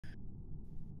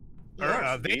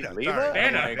Veda. Leva?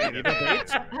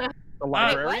 Veda. The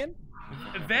librarian?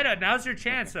 Veda, now's your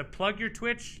chance to plug your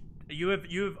Twitch. You have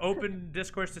open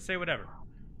discourse to say whatever.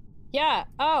 Yeah.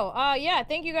 Yeah.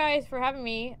 Thank you guys for having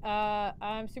me.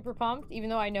 I'm super pumped, even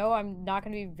though I know I'm not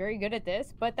going to be very good at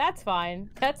this, but that's fine.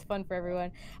 That's fun for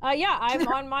everyone. Yeah, I'm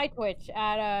on my Twitch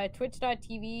at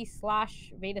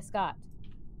twitch.tv/Veda Scott.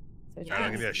 So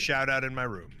I'll give you a shout out in my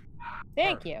room.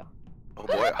 Thank you. Oh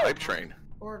boy, hype train.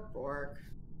 Bork. All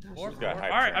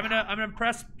right, I'm gonna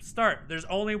press start. There's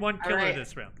only one killer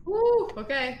this round. Woo,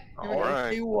 okay. All right.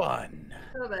 Only one.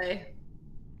 So they.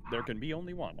 There can be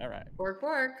only one. All right. Bork.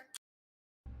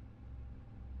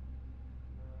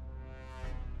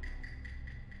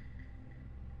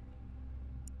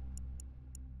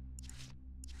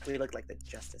 We look like the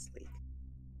Justice League.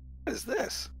 What is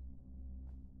this?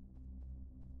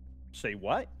 Say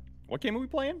what? What game are we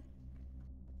playing?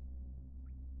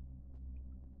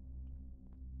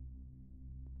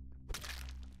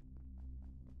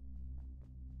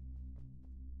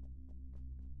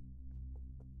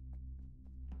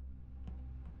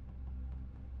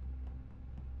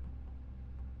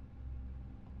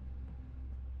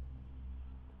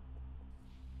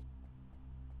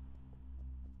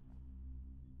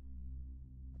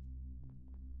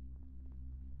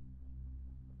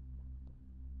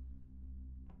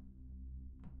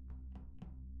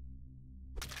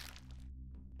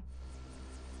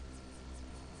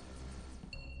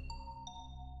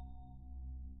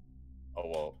 Oh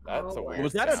well, that's a weird.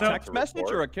 Was that a sound text to message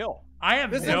report. or a kill? I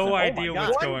have no idea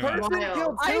what's going on.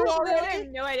 Wild. I really have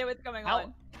no idea what's going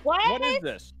on. What is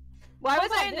this? Why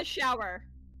was I in the shower?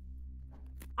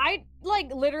 I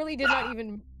literally did not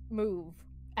even move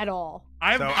at all.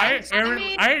 I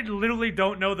literally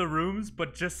don't know the rooms,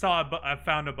 but just saw I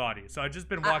found a body, so I've just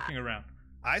been walking around.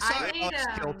 I saw Alex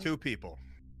kill 2 people.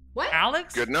 What?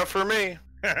 Alex? Good enough for me.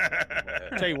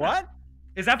 Say what?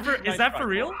 Is that for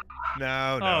real?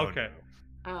 No. Oh, okay.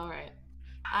 All right.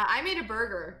 I made a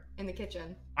burger in the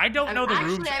kitchen. I don't know the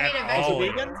rooms at all.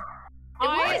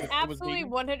 I absolutely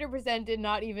 100% did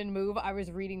not even move. I was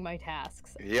reading my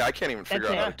tasks. Yeah, I can't even figure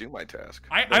out how to do my task.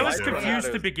 I was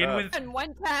confused to begin with. And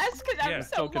one task because I'm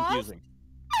so confusing.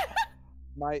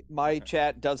 My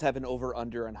chat does have an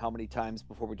over/under on how many times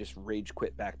before we just rage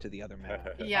quit back to the other map.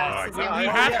 Yes. We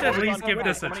have to at least give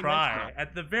this a try,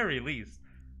 at the very least.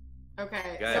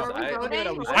 Okay. Guys, so are we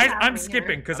voting? I'm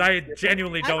skipping because I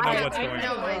genuinely don't know what's going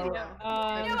No on. idea.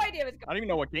 no idea what's I don't even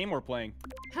know what game we're playing.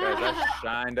 Guys, I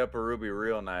shined up a ruby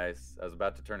real nice. I was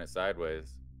about to turn it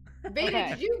sideways. Veda,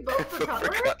 did you vote for Cutler?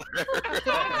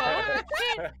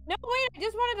 No, wait, I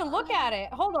just wanted to look at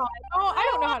it. Hold on. Oh, I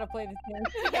don't know how to play this game.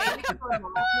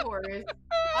 No worries.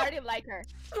 I already like her.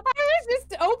 I was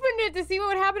just opened it to see what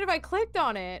would happen if I clicked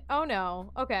on it. Oh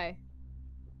no. Okay.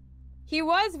 He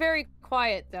was very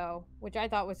quiet though, which I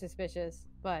thought was suspicious,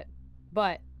 but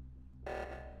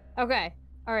okay.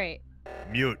 All right.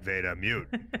 Mute, Veda, mute.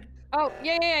 Oh,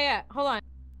 yeah. Hold on.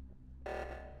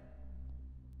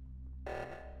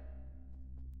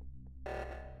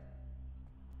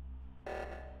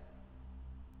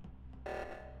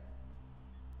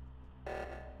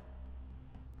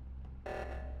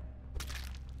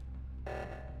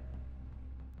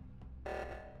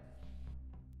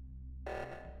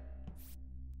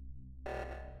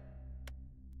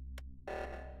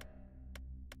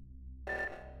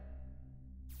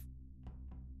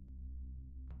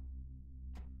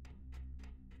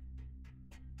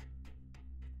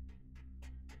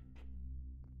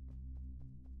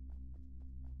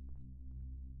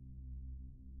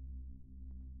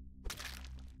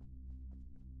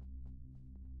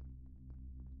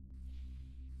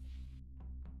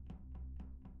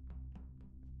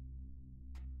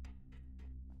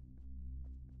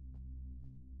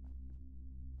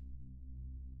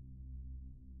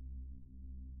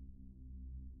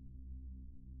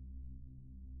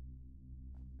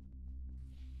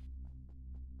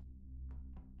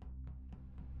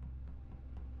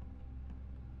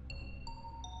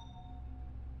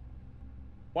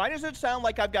 Why does it sound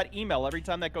like I've got email every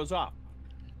time that goes off?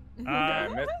 I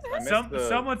missed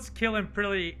Someone's killing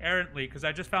pretty errantly because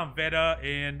I just found Veda,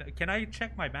 and can I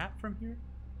check my map from here?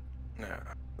 Nah,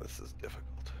 this is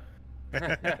difficult.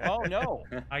 Oh no!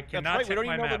 I cannot That's right, check we don't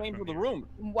my even know map the names from of the here. room.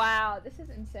 Wow, this is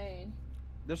insane.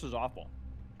 This is awful.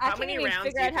 I How can't many even rounds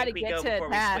figure do you out how to think we get go to before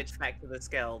we task. switch back to this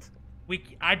guild?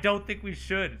 I don't think we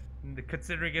should,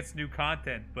 considering it's new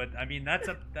content. But I mean, that's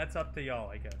up to y'all,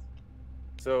 I guess.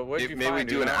 So what did you Maybe find?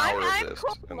 we do an hour I'm of this.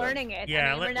 cool and learning it. Yeah,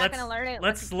 I mean, we're not gonna learn it.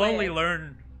 Let's slowly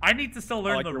learn. I need to still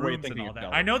learn like the your way of rooms and thinking all of that.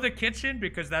 Delta. I know the kitchen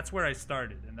because that's where I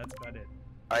started, and that's about it.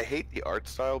 I hate the art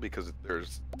style because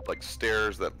there's like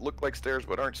stairs that look like stairs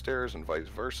but aren't stairs, and vice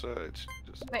versa. It's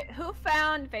just. Wait, who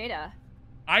found Veda?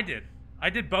 I did. I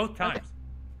did both times. Okay.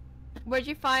 Where'd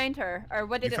you find her, or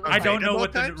what did You it look I like? don't know both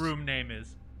what the times? room name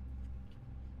is.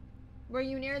 Were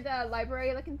you near the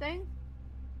library-looking thing?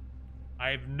 I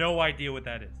have no idea what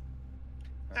that is.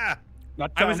 Ah,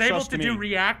 That I was sounds able sus to me. do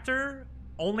reactor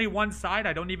only one side.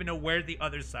 I don't even know where the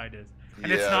other side is. And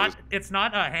Yeah, it's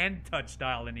not a hand touch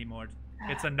dial anymore.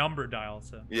 It's a number dial,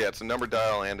 so. Yeah, it's a number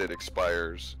dial and it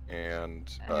expires, and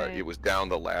Okay. it was down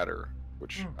the ladder,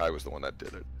 which I was the one that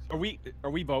did it. Are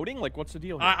we voting? Like, what's the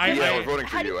deal here? Yeah, we're voting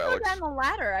for How do you, you go Alex. down the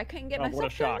ladder? I couldn't get Oh, what a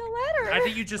myself down shock. the ladder. I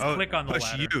think you just click on the push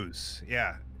ladder. use.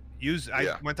 Yeah. Use. I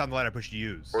Yeah. went on the ladder, pushed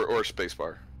use. Or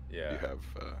spacebar. Yeah. You have.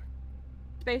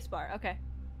 Spacebar. Okay.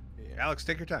 Alex,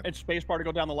 take your time. It's spacebar to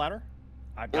go down the ladder.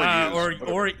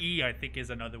 Or E, I think, is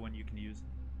another one you can use.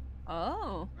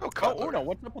 Oh. Oh, Oh, Uno,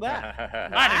 what's up with that?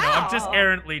 I don't know. I'm just Wow.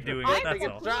 errantly doing it. I'm That's thinking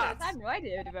all. shots. I have no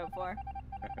idea who to vote for.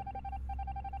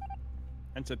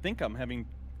 And to think I'm having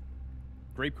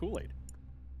grape Kool-Aid.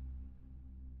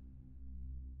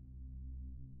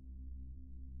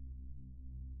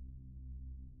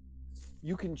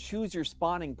 You can choose your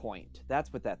spawning point.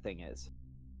 That's what that thing is.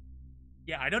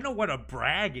 Yeah, I don't know what a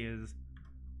brag is.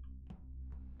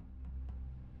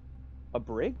 A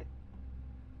brig?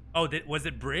 Oh, was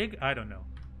it brig? I don't know.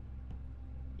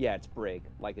 Yeah, it's brig,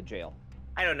 like a jail.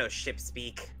 I don't know ship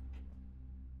speak.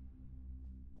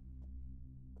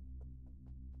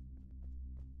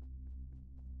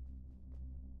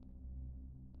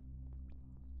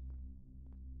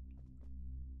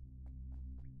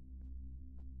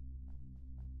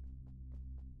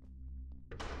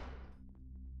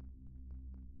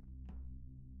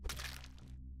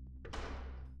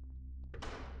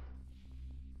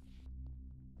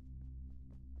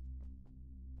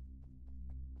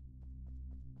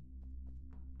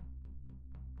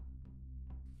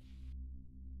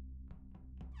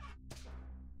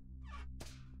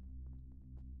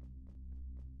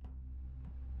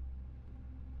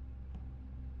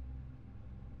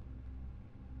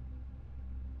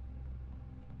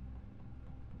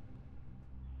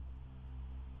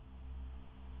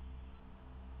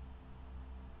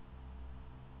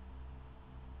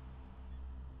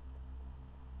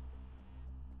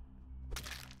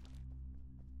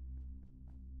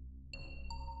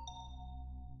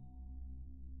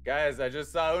 Guys, I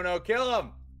just saw Uno kill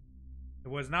him. It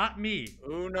was not me.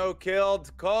 Uno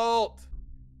killed Colt.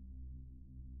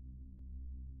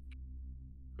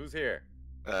 Who's here?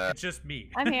 It's just me.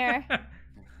 I'm here.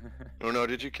 Oh no,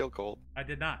 did you kill Colt? I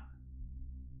did not.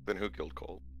 Then who killed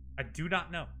Colt? I do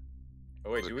not know.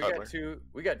 Oh wait, Was it we Cutler? got two?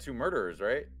 We got two murderers,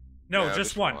 right? No, Yeah, just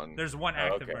just one. one. There's one Oh,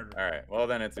 active okay. murderer. All right. Well,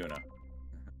 then it's Uno.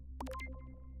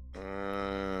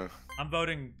 I'm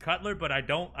voting Cutler, but I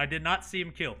did not see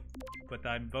him kill. But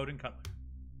I'm voting Cutler.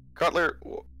 Cutler,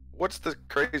 what's the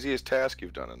craziest task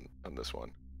you've done on this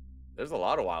one? There's a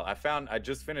lot of wild. I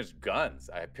just finished guns.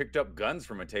 I picked up guns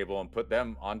from a table and put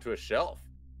them onto a shelf.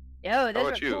 Yo, those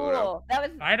about are you, cool. Uno? That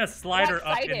was. I had a slider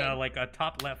up in exciting. like a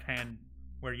top left hand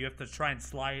where you have to try and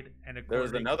slide and There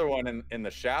was coordinate. another one in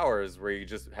the showers where you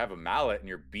just have a mallet and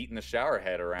you're beating the shower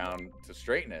head around to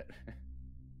straighten it.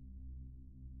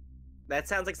 That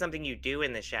sounds like something you do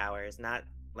in the showers, not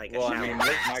like Well, a I shower. mean,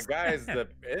 my guy's the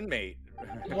inmate.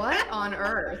 What on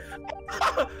earth?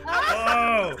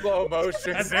 Oh, Slow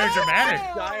motion. that's very dramatic.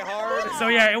 Die hard. So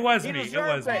yeah, it was He me. It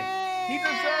deserved was me. He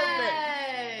deserved it.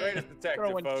 Yay! Greatest detective,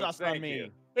 Throwing folks. sus Thank on me. you.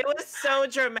 It was so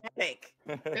dramatic.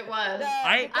 It was.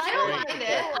 I don't mind it.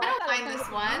 I don't mind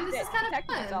this one. This is kind of Protect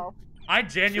fun. yourself. I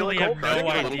genuinely Feel have like Colt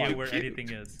no got a idea little where cute. anything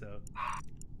is. So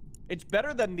It's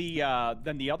better than the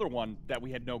other one that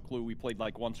we had no clue. We played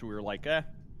like once. We were like, I'm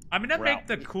gonna We're make out.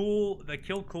 the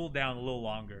kill cooldown a little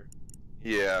longer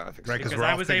Yeah, I think so. Right, 'cause because we're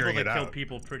I all was able figuring to it kill out.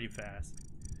 people pretty fast.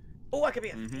 Oh, I could be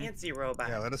a Mhm. fancy robot.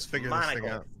 Yeah, let us figure this thing Monocle.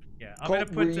 out. Yeah, I'm Colt,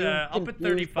 gonna were put you I'll put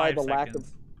confused by 35 the lack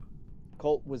seconds.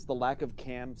 Colt, was the lack of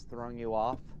cams throwing you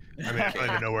off? I mean, I don't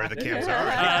even know where the cams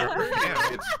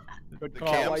are. It's, good the call.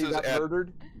 cams Why you is got at-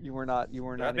 murdered? You were not. You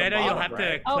were not. in the Veda, you'll bottom, have to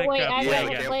right? Oh click wait, I play yeah, have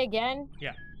to again. play again.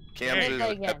 Cams Okay, is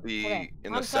play again. at the Okay.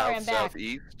 in I'm the sorry, I'm back.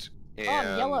 southeast, Oh,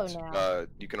 I'm yellow and now.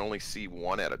 you can only see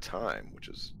one at a time, which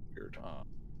is weird.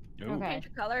 Okay. Change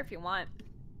your color if you want.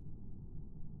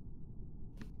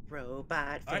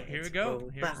 Robot. All right, here we fancy go.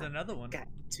 Here's robot. another one. Got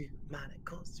two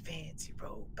monocles, fancy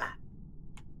robot.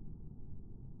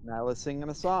 Nyla singing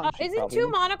a song. She Isn't probably- two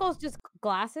monocles just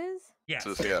glasses? Yes.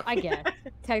 So, yeah. I guess,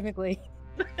 technically.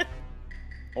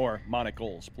 Or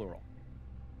monocles, plural.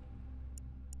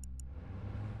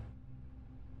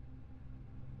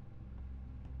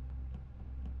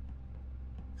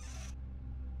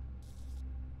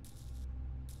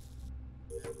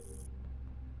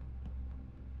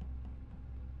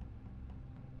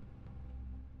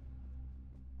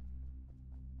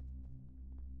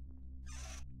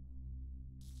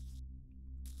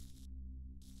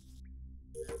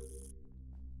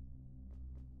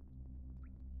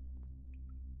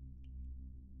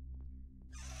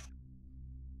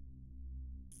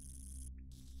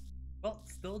 Well,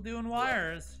 still doing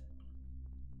wires.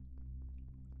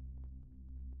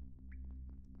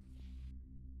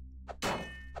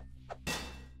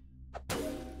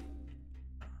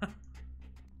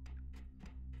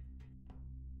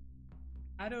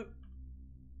 Do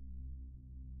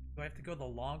I have to go the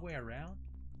long way around?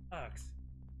 Sucks.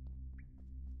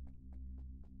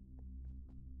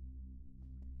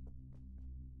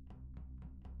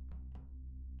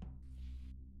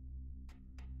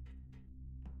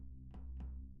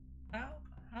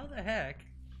 How the heck?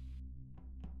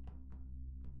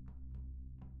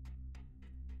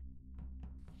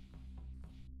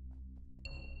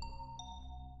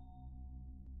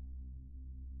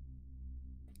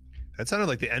 That sounded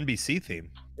like the NBC theme.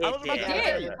 It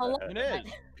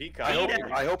did. Peacock.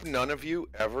 I hope none of you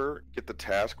ever get the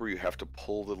task where you have to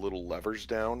pull the little levers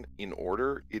down in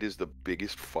order. It is the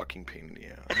biggest fucking pain in the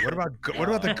ass. What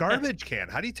about the garbage can?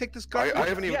 How do you take this garbage? I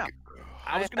haven't even. Yeah.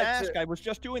 I was going to ask. I was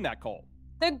just doing that, Colt.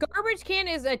 The garbage can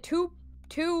is a two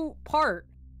part.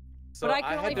 So but I can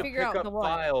had only to figure pick out up the one.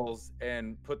 files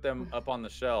and put them up on the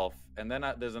shelf, and then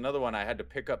there's another one I had to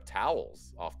pick up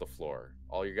towels off the floor.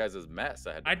 All you guys' mess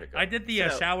I had to pick up. I did the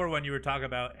shower one you were talking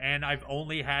about, and I've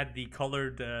only had the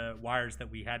colored wires that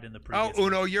we had in the previous. Oh,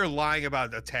 Uno, you're lying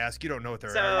about the task. You don't know what they're.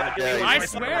 So, I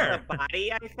swear. The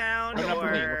body I found,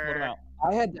 or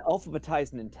I had to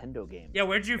alphabetize Nintendo games. Yeah,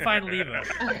 where'd you find Leva?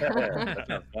 That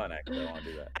sounds fun, actually. I want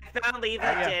to do that. I found Leva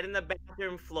dead in the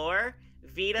bathroom floor.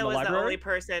 Veda was the only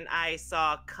person I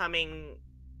saw coming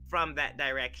from that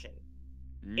direction.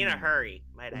 In a hurry,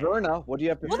 might I? Verna, what do you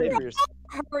have to say for yourself?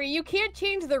 Hurry! You can't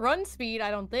change the run speed. I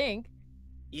don't think.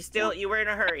 You were in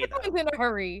a hurry though. I was in a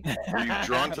hurry. Were you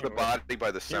drawn to the body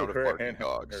by the sound of barking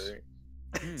dogs?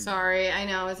 Sorry, I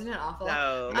know. Isn't it awful?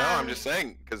 No, I'm just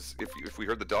saying because if we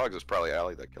heard the dogs, it's probably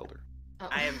Allie that killed her.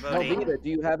 I am No, voting. Veda, do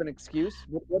you have an excuse?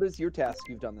 What is your task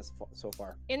you've done so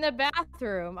far? In the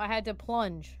bathroom, I had to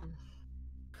plunge.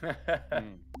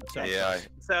 Yeah.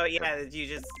 So yeah, you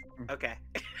just okay.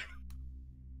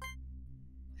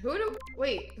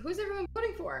 Who's everyone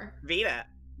voting for? Veda.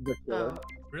 Oh.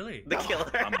 Really? The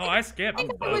killer. Oh, I skipped. I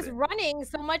think I was running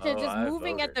so much as just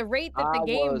moving at the rate that the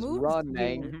game moves.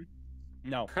 Running.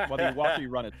 No, whether you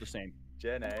run, it's the same.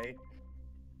 Jen A.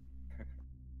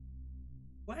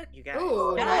 What? You got?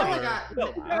 Ooh,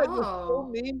 Excalibur. So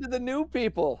mean to the new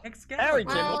people. Excalibur.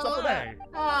 Harrington, what's up with that?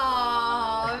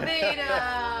 Oh,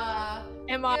 Veda.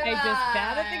 Am I just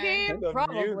bad at the game? The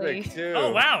Probably. music, too.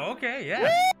 Oh wow. Okay.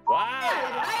 Yeah.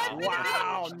 Wow.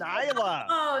 Wow, Nyla.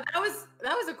 Oh, that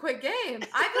was a quick game.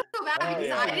 I feel so bad because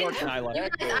yeah, I worked,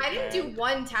 Nyla. I didn't do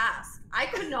one task. I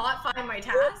could not find my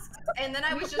tasks, and then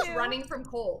I was just running from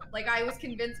Colt. Like I was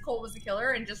convinced Colt was the killer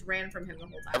and just ran from him the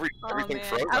whole time. Everything man.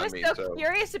 froze I on was me. so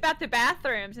curious about the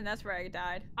bathrooms, and that's where I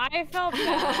died. I felt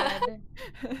bad.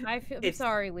 I'm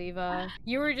sorry, Leva.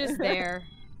 You were just there.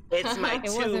 It's my It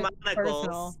two wasn't monocles.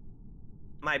 personal.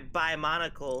 My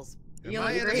bimonocles. Am You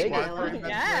I look in a great, squad Nyla. for Inventor?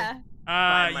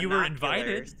 Yeah. You were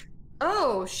invited.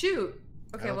 Oh shoot.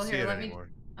 I Okay, don't well see here, it let me. anymore.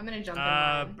 I'm gonna jump in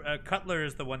line. Cutler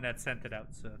is the one that sent it out.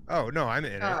 So. Oh no, I'm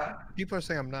in it. Oh. People are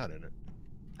saying I'm not in it.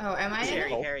 Oh, am I in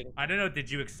Cherry it? Harrington. I don't know. Did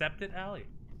you accept it, Allie?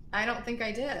 I don't think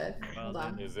I did. Well, Hold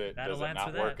on. Does it That'll not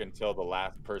answer work that. until the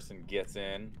last person gets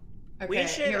in? Okay, We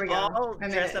should here we go. all I'm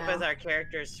in dress it up now. as our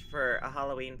characters for a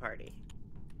Halloween party.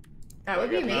 That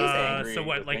would be Like a amazing. So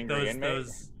what? The Like angry inmate?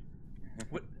 those.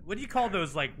 What do you call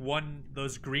those? Like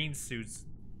those green suits?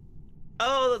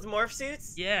 Oh, those morph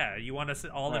suits? Yeah, you want us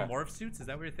all in Yeah. morph suits? Is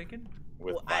that what you're thinking?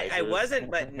 With Well, I visors?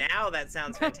 wasn't, but now that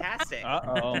sounds fantastic.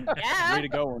 Uh-oh. Yeah. Way to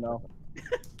go, Uno.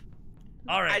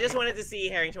 All right. I just wanted to see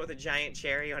Harrington with a giant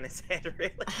cherry on his head,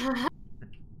 really.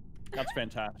 That's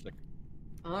fantastic.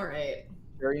 All right.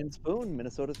 Cherry and Spoon,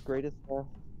 Minnesota's greatest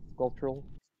sculptural.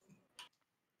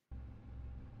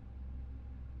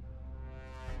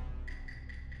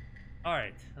 All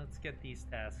right. Let's get these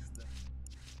tasks done.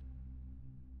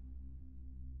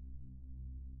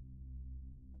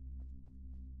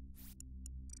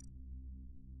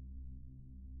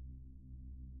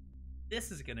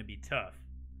 This is gonna be tough.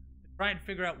 Try and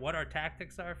figure out what our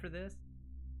tactics are for this.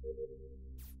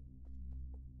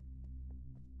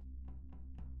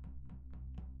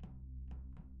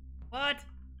 What?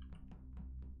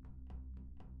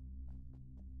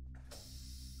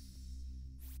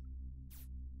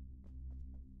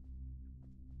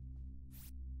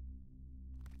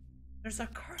 There's a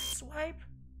card swipe?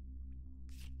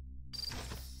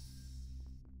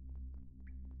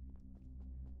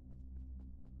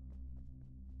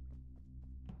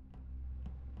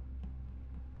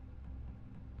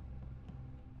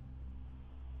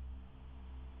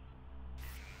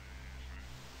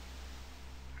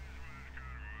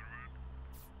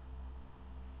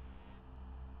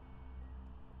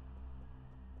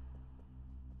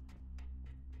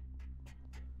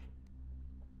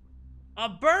 A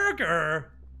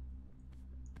burger?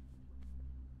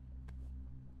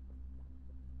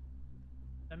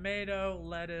 Tomato,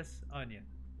 lettuce, onion.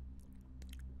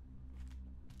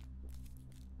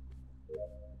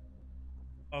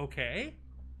 Okay.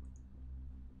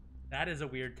 That is a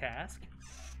weird task.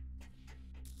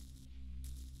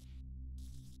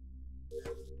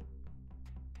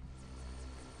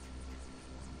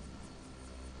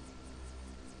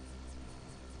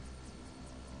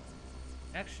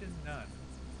 Action none.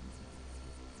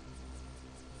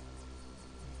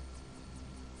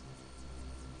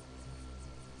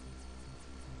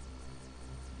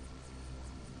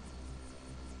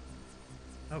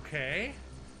 Okay.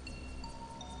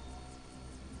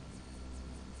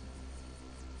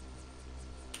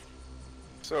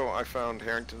 So I found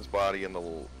Harrington's body in the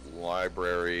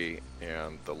library,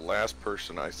 and the last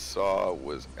person I saw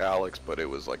was Alex, but it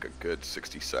was like a good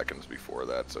 60 seconds before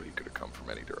that, so he could have come from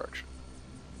any direction.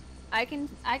 I can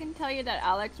tell you that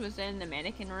Alex was in the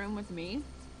mannequin room with me,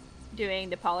 doing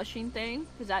the polishing thing,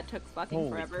 because that took fucking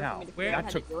forever for me to figure out how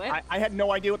to do it. I had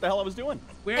no idea what the hell I was doing.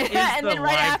 Where is and the then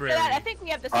right library? after that, I think we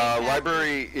have the same task.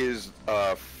 Library is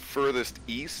furthest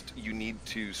east. You need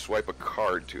to swipe a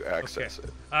card to access it.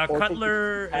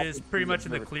 Cutler is pretty much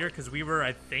in the clear because we were,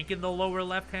 I think, in the lower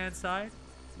left-hand side.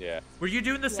 Yeah. Were you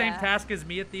doing the same task as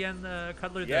me at the end,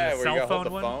 Cutler? Yeah, the where cell you gotta phone hold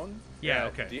the one? phone? Yeah,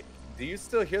 okay. Do you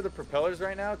still hear the propellers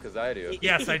right now? Because I do.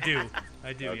 Yes, I do.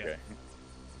 I do, okay. yeah.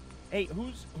 Hey,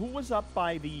 who was up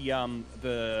by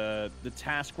the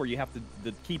task where you have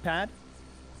the keypad?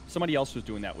 Somebody else was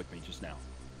doing that with me just now.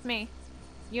 Me.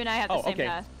 You and I have the same okay.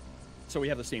 task. So we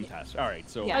have the same task. All right.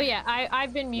 So. Yeah. Oh yeah,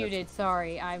 I've been muted.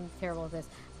 Sorry, I'm terrible at this.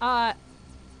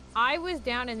 I was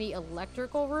down in the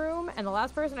electrical room, and the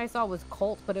last person I saw was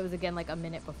Colt, but it was again like a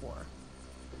minute before.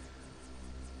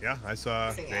 Yeah, I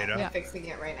saw Veda. I'm fixing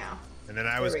it right now. And then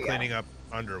I was cleaning up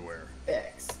underwear.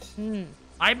 Fixed.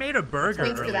 I made a burger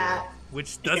Thanks for earlier, that.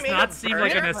 which does not seem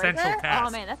like an essential task. Oh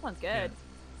man, that sounds good.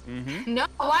 Mm-hmm. No,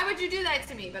 why would you do that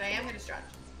to me? But I am gonna stretch.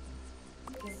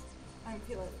 Because I'm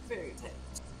feeling very tight.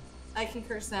 I can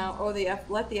curse now. Oh, the F.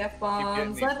 Let the F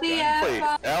bombs. Let the F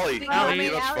bombs. Allie, Allie,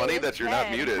 you know, it's funny that you're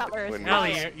not muted. When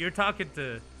Allie, you're talking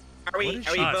to. Are we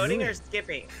voting or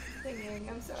skipping? Singing.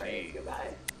 I'm sorry.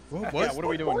 Goodbye. What are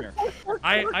we doing here?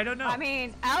 I don't know. I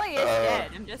mean, Allie is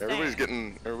dead. I'm just everybody's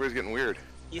saying. getting weird.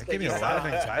 That gave me a lot of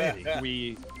anxiety. Are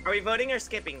we voting or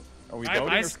skipping? Are we voting?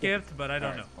 I skipped, but I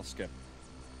don't know. I'll skip.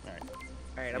 All right.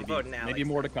 All right, I'm voting Alex. Maybe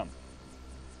more to come.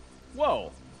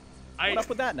 Whoa. What up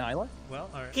with that, Nyla? Well,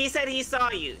 all right. He said he saw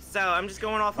you, so I'm just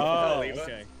going off of Oh, Leva.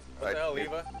 okay. What the hell,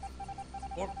 Leva?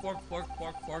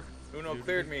 Pork. Uno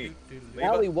cleared me.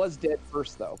 Allie was dead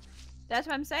first, though. That's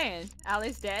what I'm saying.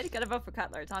 Allie's dead. Gotta vote for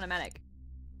Cutler. It's automatic.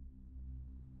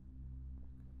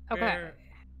 Okay. Where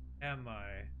am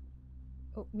I?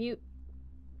 Oh, mute.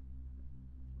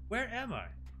 Where am I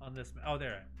on this? Oh,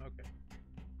 there I am. Okay.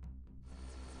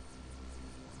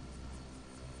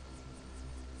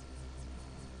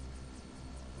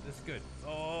 This is good.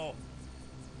 Oh.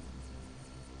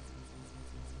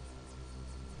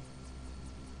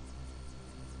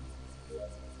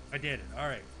 I did it. All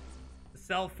right. The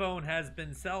cell phone has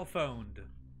been cell phoned.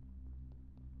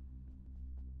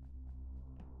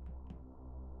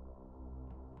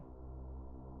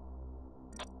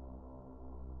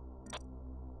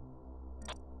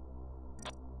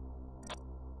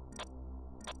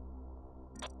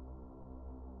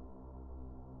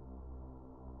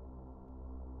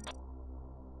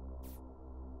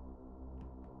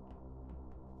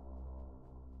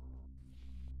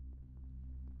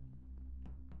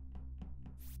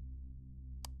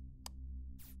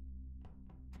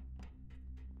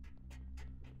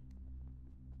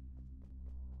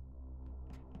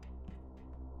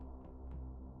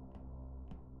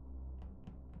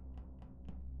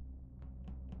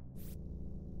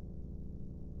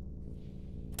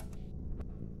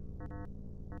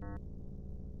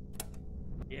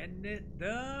 Getting it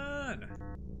done.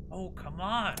 Oh, come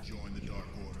on. Join the Dark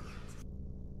Order.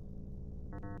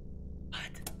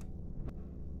 What?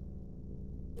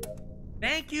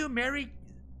 Thank you,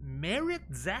 Merit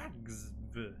Zags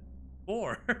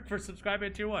for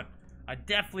subscribing to Tier 1. I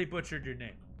definitely butchered your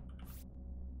name.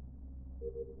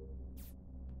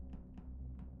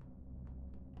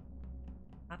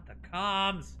 Not the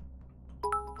comms.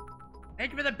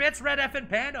 Thank you for the bits, Red F and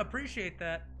Panda. Appreciate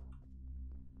that.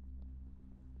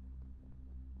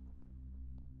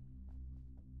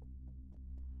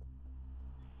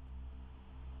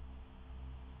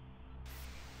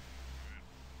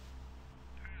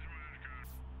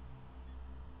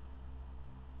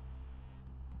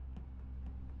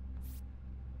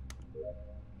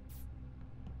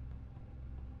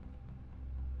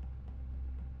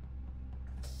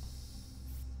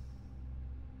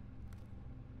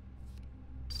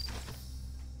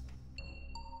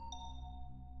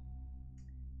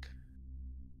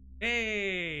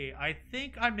 Hey, I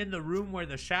think I'm in the room where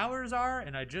the showers are,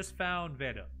 and I just found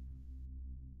Veda.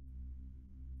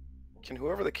 Can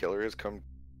whoever the killer is come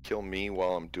kill me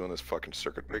while I'm doing this fucking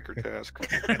circuit breaker task?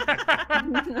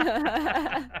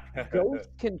 Ghost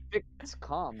can fix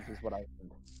comms, is what I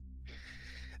think.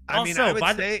 I mean, I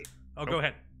would say. Oh, go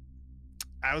ahead.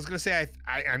 I was gonna say,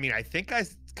 I mean, I think I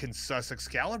can suss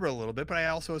Excalibur a little bit, but I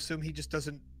also assume he just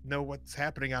doesn't know what's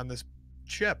happening on this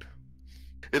ship.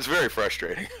 It's very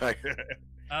frustrating. I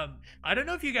don't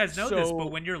know if you guys know this,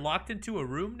 but when you're locked into a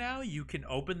room now, you can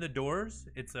open the doors.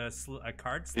 It's a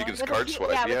card swipe. You can card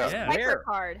swipe, yeah. Where?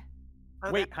 Card.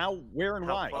 Wait, how? Where and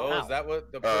why? Oh, how? Is that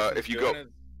what the if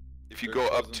you go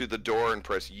up to the door and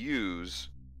press use,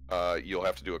 you'll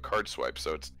have to do a card swipe.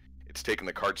 So it's taking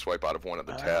the card swipe out of one of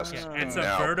the tasks. Yeah, it's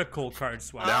a vertical card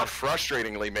swipe. Now,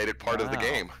 frustratingly, made it part of the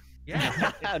game.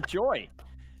 Yeah. Joy.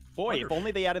 Boy, if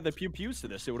only they added the pew pews to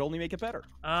this, it would only make it better.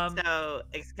 So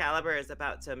Excalibur is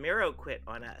about to Miro quit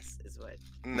on us, is what?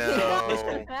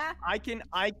 No. I can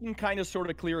kind of sort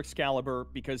of clear Excalibur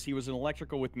because he was in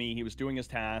electrical with me. He was doing his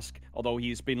task, although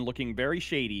he's been looking very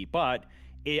shady. But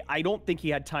I don't think he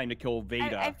had time to kill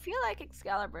Veda. I feel like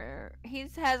Excalibur, he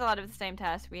has a lot of the same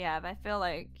tasks we have. I feel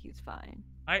like he's fine.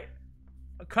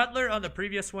 Cutler on the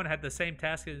previous one had the same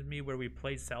task as me where we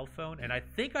played cell phone, and I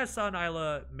think I saw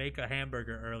Nyla make a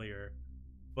hamburger earlier,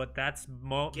 but that's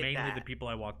mainly the people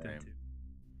I walked into. I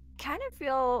kind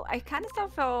of still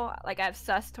feel like I've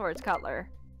sus towards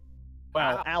Cutler.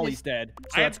 Well, Allie's dead.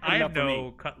 So I have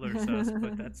no Cutler sus,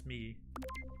 but that's me.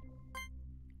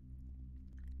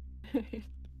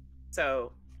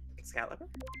 So, Excalibur?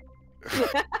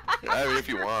 I mean, if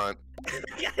you want.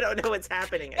 I don't know what's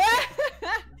happening.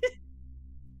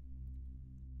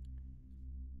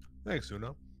 Thanks,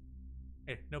 Uno.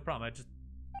 Hey, no problem. I just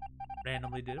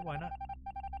randomly did it. Why not?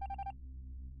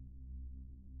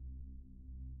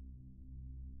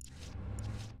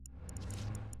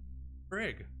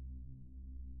 Frig.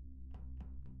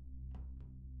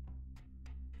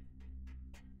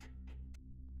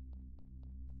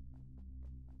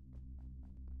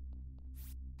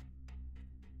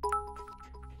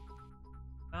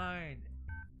 Fine.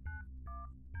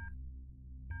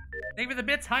 Thank you for the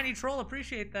bits, Heiny Troll.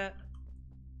 Appreciate that.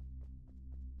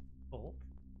 Colt.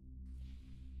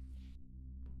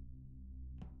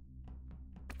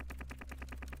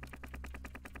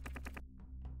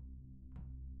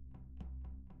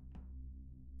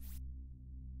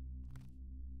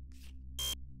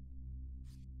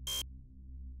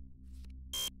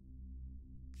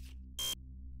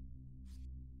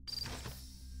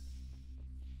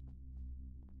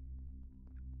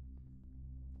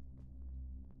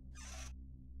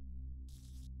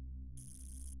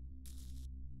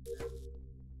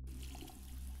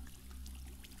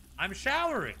 I'm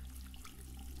showering.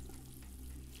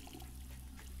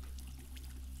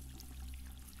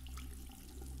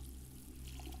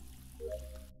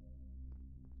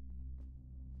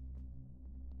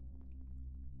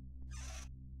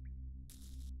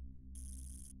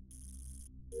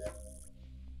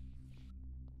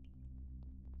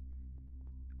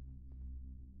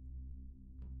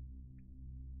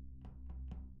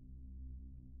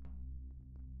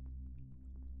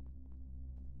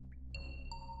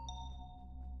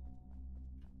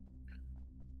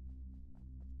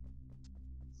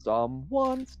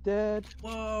 Someone's dead.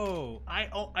 Whoa!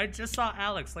 I just saw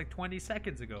Alex like 20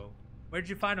 seconds ago. Where'd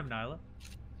you find him, Nyla?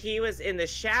 He was in the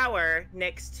shower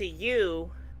next to you,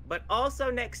 but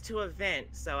also next to a vent,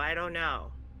 so I don't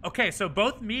know. Okay, so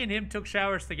both me and him took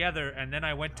showers together, and then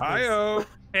I went to Hi-oh.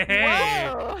 Hey!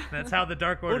 Whoa. That's how the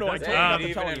Dark Order does. Did you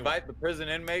even invite the prison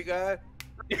inmate guy?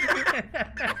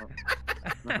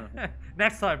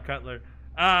 Next time, Cutler.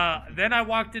 Then I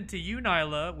walked into you,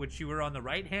 Nyla, which you were on the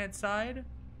right-hand side.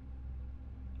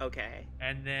 Okay.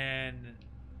 And then,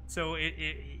 so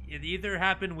it either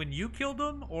happened when you killed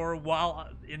him or while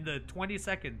in the 20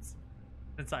 seconds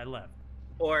since I left.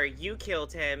 Or you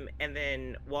killed him and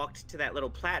then walked to that little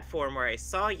platform where I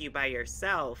saw you by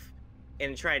yourself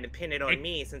and trying to pin it on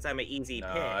me since I'm an easy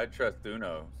pin. I trust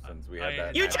Uno since we had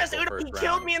that. You trust Uno? He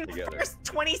killed me in the first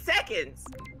 20 seconds.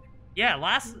 Yeah,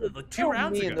 last 2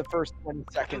 rounds me ago. in the first 20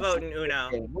 seconds. I'm voting Uno.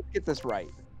 Okay, let's get this right.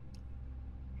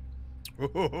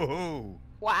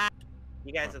 Wow.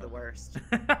 You guys are the worst.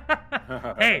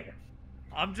 Hey,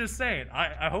 I'm just saying.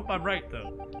 I hope I'm right,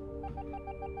 though.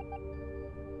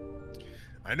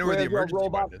 I know where the emergency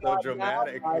button is. So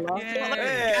dramatic.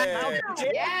 Yeah.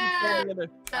 In the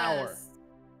tower.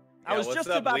 I was just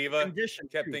about to condition.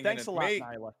 Thanks a lot,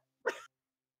 Nyla.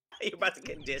 You're about to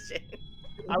condition.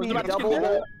 I was about to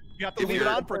condition. You have to leave it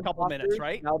on for a couple minutes,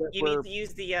 right? You need to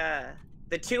use the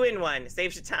The 2-in-1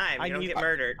 saves you time. You don't get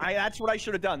murdered. That's what I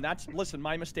should have done. Listen,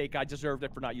 my mistake. I deserved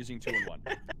it for not using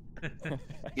 2-in-1.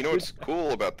 You know what's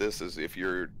cool about this is if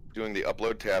you're doing the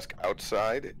upload task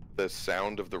outside, the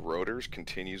sound of the rotors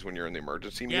continues when you're in the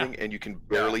emergency meeting, and you can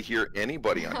barely hear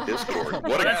anybody on Discord.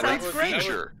 What a great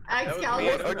feature!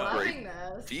 What a great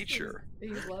feature!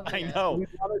 I know.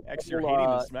 Extra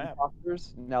hating this map.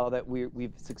 Imposters, now that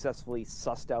we've successfully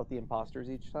sussed out the imposters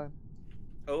each time.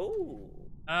 Oh.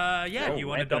 Yeah. Do you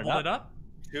want to double it up?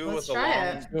 2 with the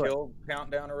long kill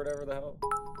countdown or whatever the hell.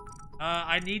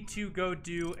 I need to go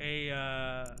do a.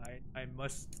 I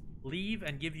must leave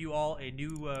and give you all a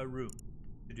new room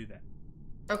to do that.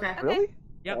 Okay. Really?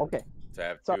 Yep. Okay. To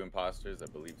have 2 imposters, I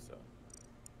believe so.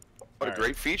 What a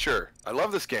great feature! I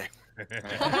love this game.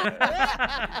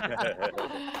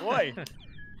 Boy.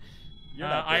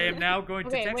 I am now going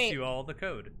to text you all the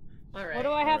code. All right. What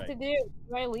do I have to do?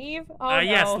 Do I leave? Oh,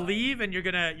 yes, no. leave, and you're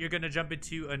gonna jump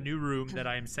into a new room that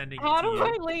I am sending How to do you.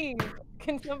 I leave?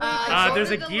 Can somebody?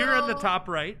 There's a gear on the top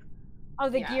right. Oh,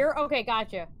 the gear. Okay,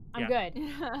 gotcha. I'm good.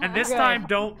 And this time,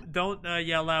 don't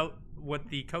yell out what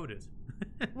the code is.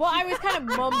 Well, I was kind of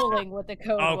mumbling what the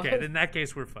code was. Okay, in that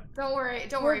case, we're fine. Don't worry,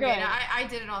 Veda. I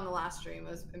did it on the last stream. It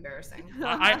was embarrassing.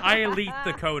 I leaked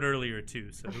the code earlier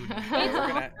too, so.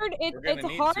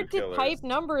 It's hard to type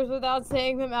numbers without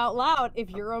saying them out loud if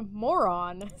you're a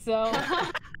moron. So.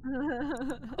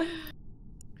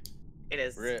 It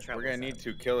is. We're gonna need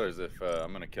 2 killers if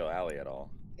I'm gonna kill Allie at all.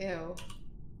 Ew.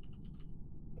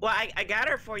 Well, I got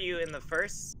her for you in the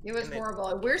first. It was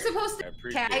horrible. We're supposed to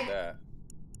appreciate that.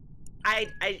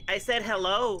 I said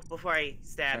hello before I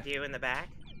stabbed you in the back.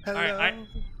 All right,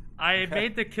 I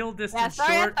made the kill distance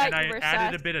short, and I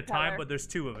added a bit of time, but there's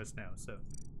 2 of us now, so.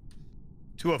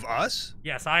 2 of us?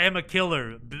 Yes, I am a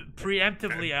killer.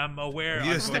 Preemptively, I'm aware.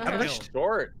 You established?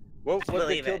 Short. What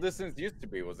the kill distance used to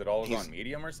be? Was it always on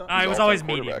medium or something? It was always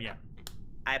medium, yeah.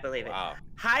 I believe it. Wow.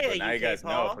 Hiya, so now UK you guys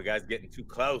Paul. know if a guy's getting too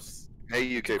close.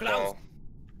 Hey, UK Paul.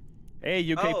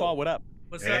 Hey, UK Paul, what up?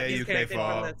 What's up, UK disconnected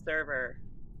Paul? from the server.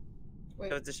 I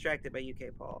was distracted by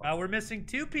UK Paul. We're missing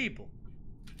 2 people.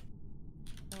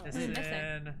 This is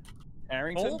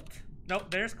Harrington? Colt? No,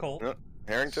 there's Colt. No,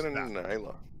 Harrington and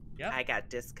Nyla. Yeah. I got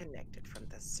disconnected from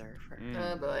the server.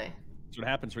 Oh boy. That's what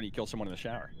happens when you kill someone in the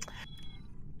shower.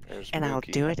 And I'll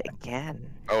do it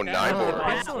again. Oh, Nyla.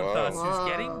 Excellent thoughts. Who's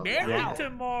getting married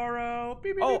tomorrow?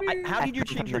 Beep, beep, beep, beep. How did you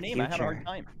change your name? I had a hard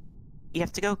time. You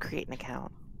have to go create an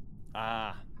account.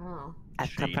 Oh.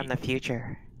 I've come from the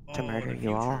future to murder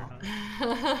you all.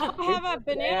 I have a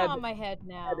banana on my head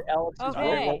now.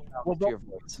 Okay.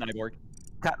 Cyborg.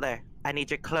 Cutler, I need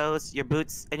your clothes, your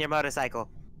boots, and your motorcycle.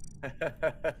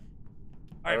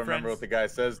 I remember what the guy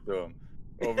says to him.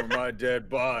 Over my dead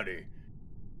body.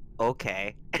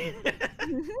 Okay.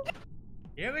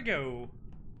 Here we go.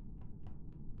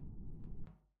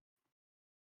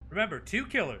 Remember, 2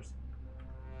 killers.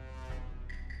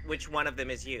 Which one of them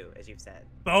is you, as you've said?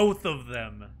 Both of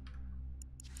them.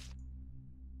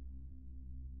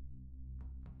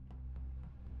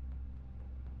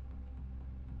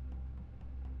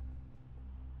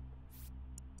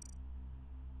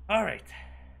 All right.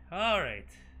 All right.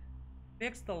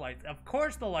 Fix the lights. Of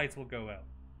course the lights will go out.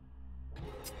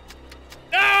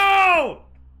 No!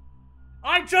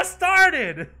 I just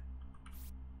started!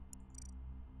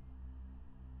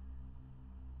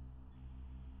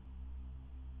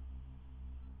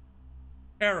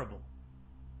 Terrible.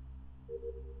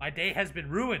 My day has been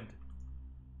ruined.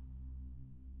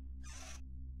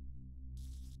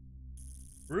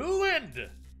 Ruined!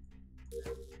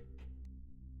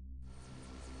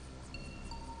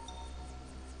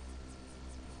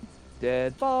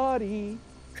 Dead body.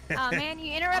 Oh man,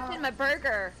 you interrupted my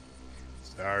burger.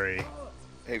 Sorry.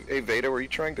 Hey, Veda, were you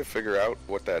trying to figure out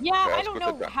what that? Yeah, task I don't with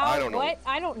know the how. I don't know. What?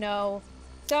 I don't know.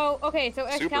 So okay, so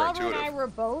Super Excalibur and I intuitive. were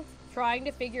both trying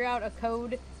to figure out a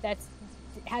code that's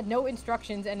had no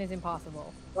instructions and is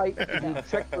impossible. Right. You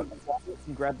check the wallet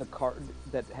and grab the card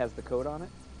that has the code on it.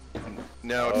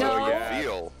 No, it No. says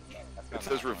reveal. It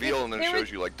says reveal, and then it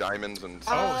shows you like diamonds and.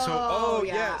 Oh,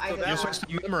 yeah, I so did You're that. supposed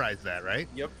to memorize that, right?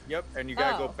 Yep. And you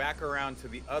gotta Oh. go back around to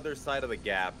the other side of the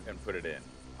gap and put it in.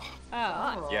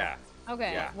 Oh. Yeah.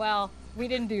 Okay. Yeah. Well, we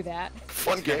didn't do that.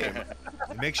 Fun game.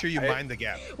 Make sure you mind the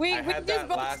gap. We I had just that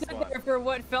both last stood one. there for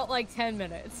what felt like 10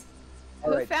 minutes.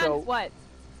 All Who right, found so what?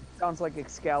 sounds like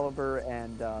Excalibur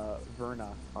and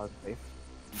Verna are safe.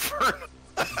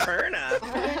 Verna.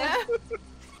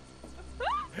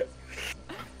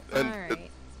 And Alright.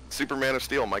 Superman of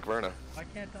Steel, Mike Verna. Why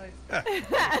can't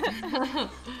I?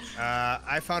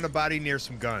 I found a body near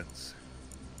some guns.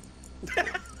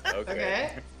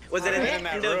 Okay. Was it I'm an in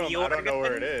that end of room. your I don't know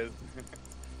where it gun? is.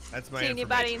 That's my see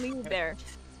anybody information. leave there.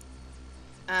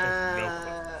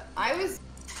 I was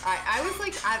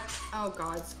like, oh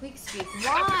god, squeak.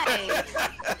 Why?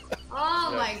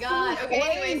 Oh my god. Okay,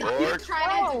 anyways, I'm just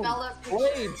trying to develop pictures.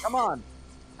 Blade, come on.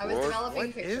 I was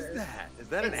developing pictures. What is that? Is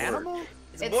that an animal?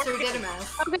 It's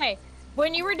pseudonymous. Okay.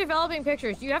 When you were developing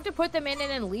pictures, you have to put them in and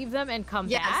then leave them and come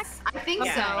back? Yes, I think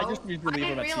so. I just need to leave didn't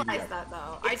them at realize CDI. that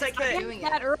though. It's I just like started a- doing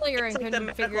that it. earlier and It's like the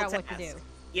couldn't figure out medical what to do. test.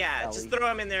 Yeah, Allie. just throw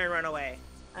them in there and run away.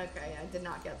 Okay, I did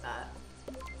not get that.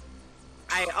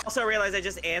 I also realized I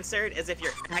just answered as if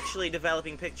you're actually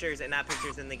developing pictures and not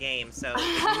pictures in the game. So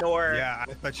ignore Yeah,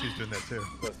 I thought she was doing that too.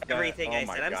 everything I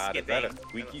said. I'm God, skipping. is that a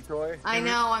squeaky toy? I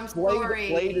know, I'm sorry.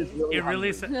 Blade is really It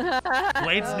really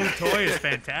Blade's new toy is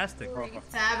fantastic.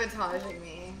 Sabotaging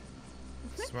me.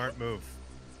 Smart move.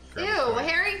 Ew, Grab a toy.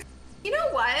 Harry. You know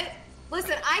what?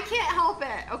 Listen, I can't help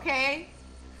it, okay?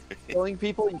 killing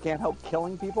people. You can't help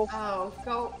killing people. Oh,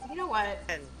 go. You know what?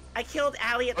 And I killed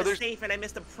Allie at the there's- safe and I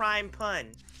missed a prime pun.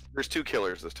 There's 2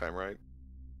 killers this time, right?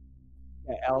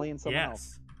 Yeah, Allie and someone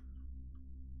else.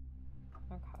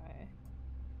 Yes. Okay.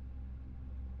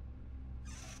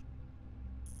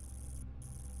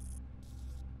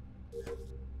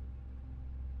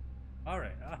 All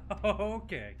right.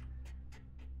 Okay.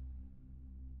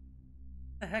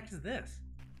 What the heck is this?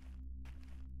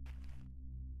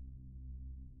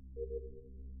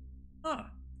 Huh.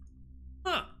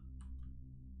 Huh.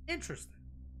 Interesting.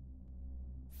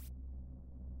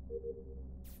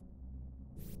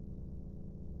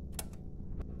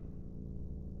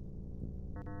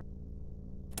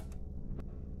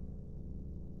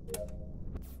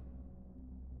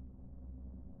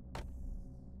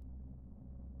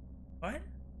 What?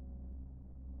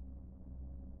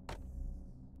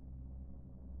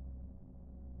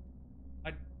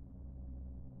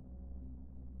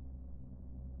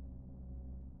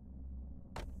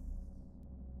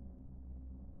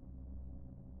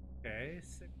 Okay,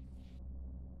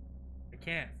 I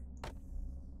can't.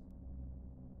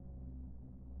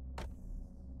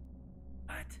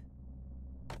 What?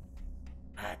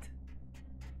 What?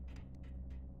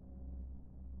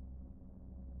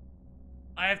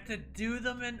 I have to do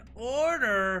them in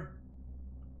order.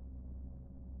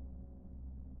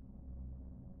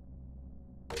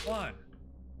 One.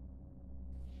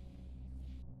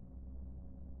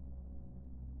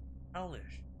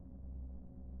 Hellish.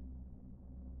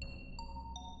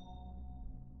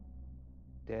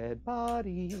 Dead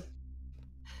body.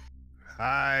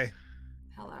 Hi.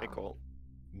 Hello. Hey, Colt.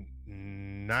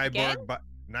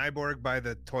 Nyborg by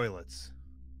the toilets.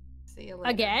 See you later.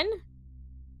 Again?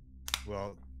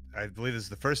 Well, I believe this is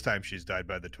the first time she's died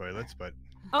by the toilets, but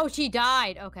Oh, she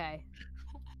died. Okay.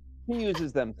 He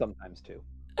uses them sometimes too.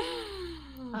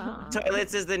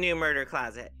 Toilets is the new murder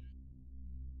closet.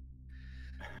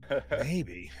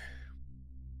 maybe.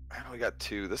 I only got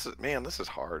 2. This is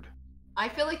hard. I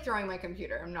feel like throwing my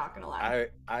computer. I'm not gonna lie.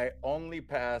 I only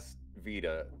passed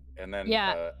Veda, and then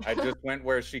Yeah. I just went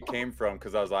where she came from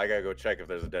because I was like, I gotta go check if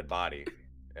there's a dead body,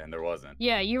 and there wasn't.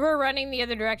 Yeah, you were running the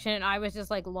other direction, and I was just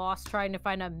like lost trying to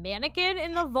find a mannequin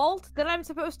in the vault that I'm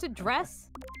supposed to dress.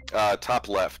 Top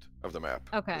left of the map.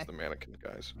 Okay. Is the mannequin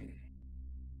guys.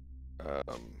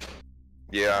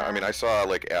 Yeah, I mean, I saw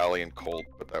like Allie and Colt,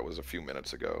 but that was a few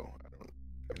minutes ago.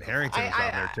 Harrington was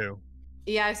on there too.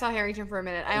 Yeah, I saw Harrington for a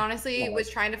minute. I honestly was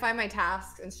trying to find my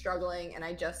tasks and struggling, and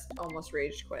I just almost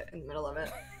rage quit in the middle of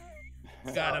it.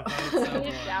 Gotta vote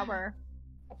someone. Shower.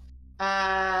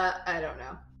 I don't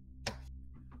know.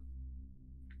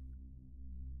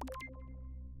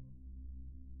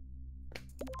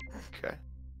 Okay.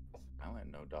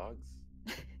 Silent, no dogs.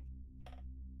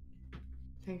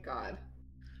 Thank God.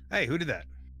 Hey, who did that?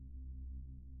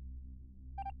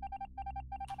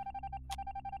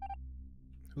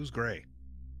 Who's gray?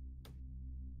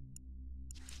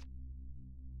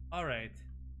 All right.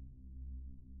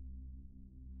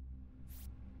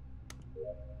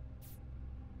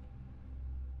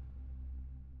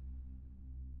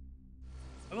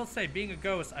 I will say, being a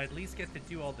ghost, I at least get to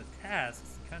do all the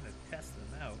tasks and kind of test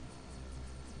them out.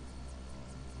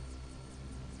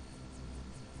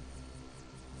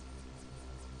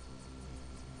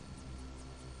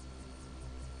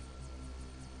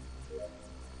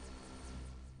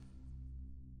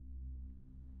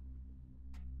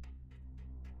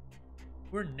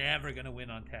 We're never gonna win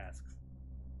on tasks.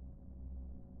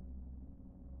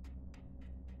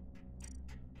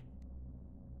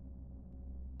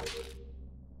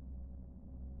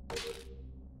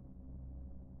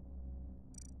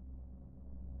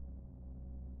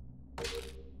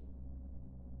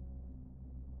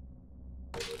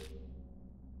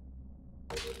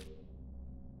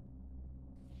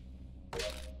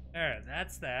 Alright,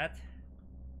 that's that.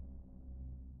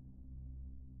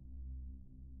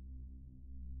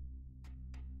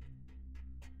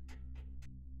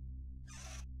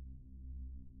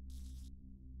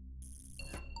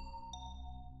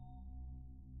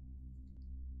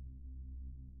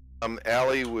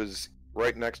 Allie was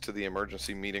right next to the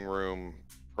emergency meeting room,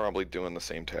 probably doing the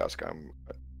same task I'm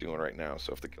doing right now.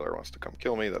 So if the killer wants to come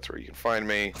kill me, that's where you can find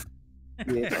me.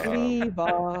 It's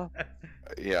Leva.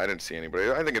 Yeah, I didn't see anybody.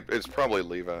 I think it's probably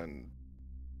Leva and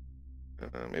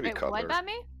maybe Wait, Cutler. what about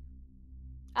me?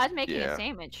 I was making Yeah. a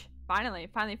sandwich. Finally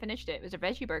finished it. It was a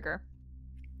veggie burger.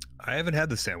 I haven't had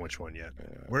the sandwich one yet.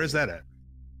 Where is that at?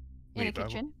 In the Leva?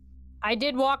 kitchen. I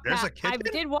did walk There's past. a kitchen? I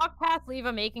did walk past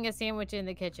Leva making a sandwich in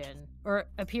the kitchen, or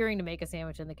appearing to make a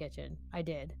sandwich in the kitchen. I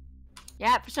did.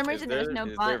 Yeah, for some Is reason there was there- no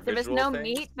is bun. there There was visual no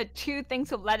things? meat, but 2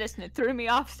 things of lettuce, and it threw me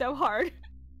off so hard.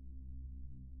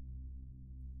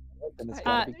 And it's Right,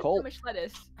 gotta be there's Colt. so much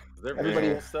lettuce. Is there Everybody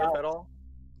visual was stuff out. at all?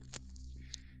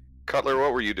 Cutler,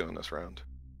 what were you doing this round?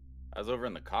 I was over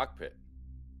in the cockpit.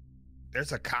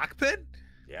 There's a cockpit?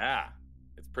 Yeah,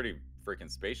 it's pretty freaking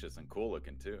spacious and cool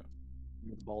looking too.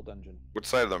 The ball dungeon. Which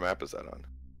side of the map is that on?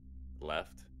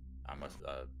 Left. I must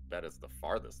bet it's the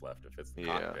farthest left if it's the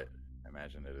Yeah. cockpit. I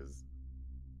imagine it is.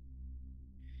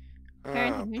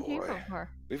 Harrington, who do you boy. vote for?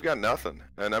 We've got nothing.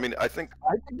 And I mean, I think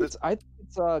I think it's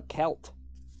Celt.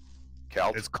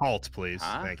 Calt. It's Colt, please.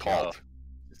 Huh? Thank you. Colt.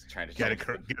 Just trying to Get it,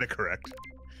 change get it correct.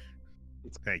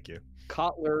 It's Thank you.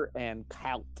 Cutler and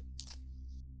Celt.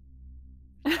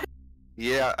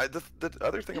 Yeah, the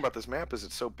other thing about this map is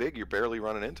it's so big you're barely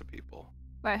running into people.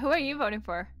 Wait, who are you voting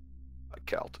for?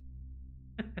 Celt.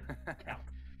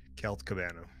 Celt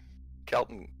Cabana. Celt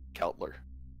and Cutler.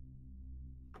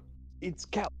 It's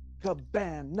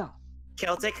Cabana.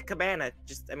 Celtic Cabana.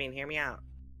 Just, I mean, hear me out.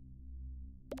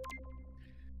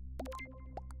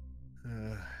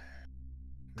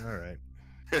 All right.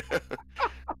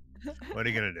 What are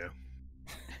you gonna do?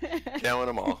 Killing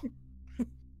them all.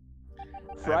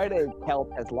 Friday,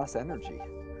 Celt has less energy.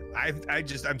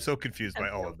 I'm so confused by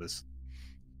all of this.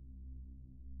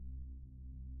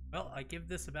 Well, I give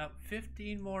this about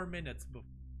 15 more minutes before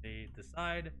they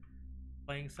decide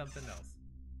playing something else.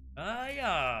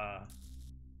 Yeah.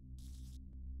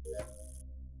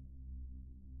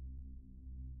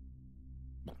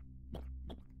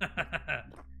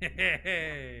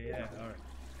 Yeah, alright.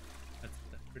 That's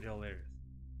pretty hilarious.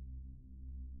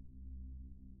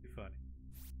 Be funny.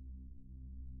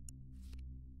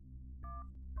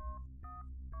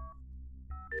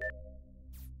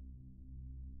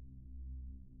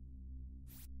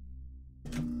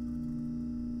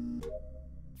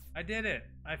 I did it!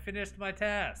 I finished my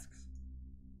tasks.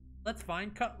 Let's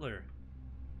find Cutler.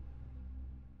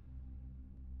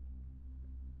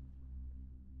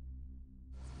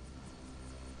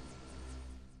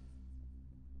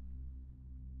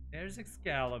 There's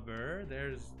Excalibur.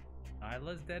 There's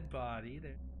Nyla's dead body.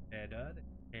 There's Veda.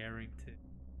 There's Harrington.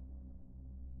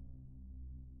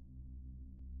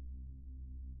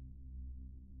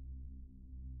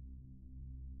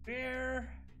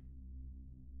 Where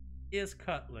is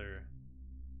Cutler?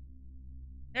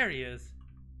 There he is.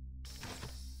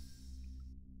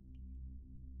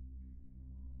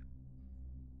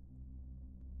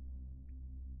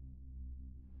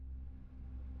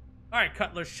 Alright,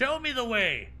 Cutler, show me the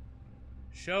way.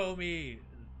 Show me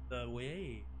the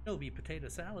way. Show me potato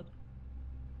salad.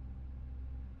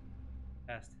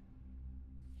 Fast.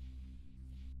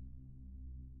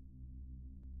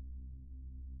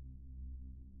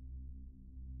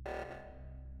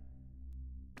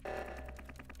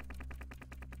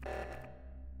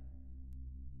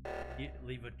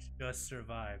 Leva just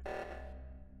survived.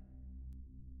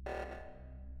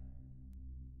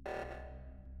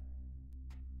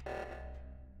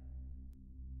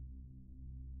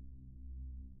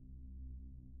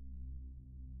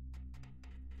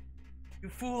 You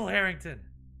fool, Harrington!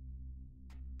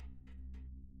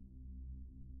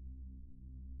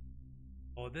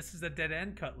 Oh, this is a dead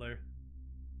end, Cutler.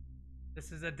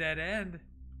 This is a dead end.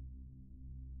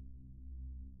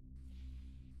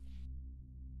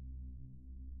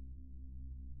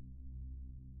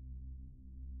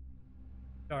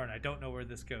 Darn, I don't know where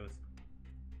this goes.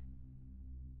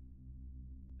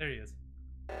 There he is.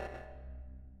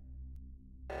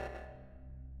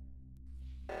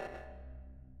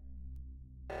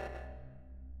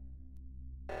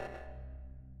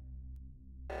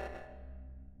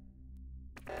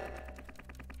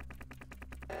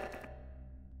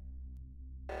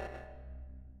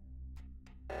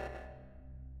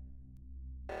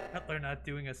 Cutler not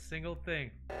doing a single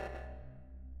thing.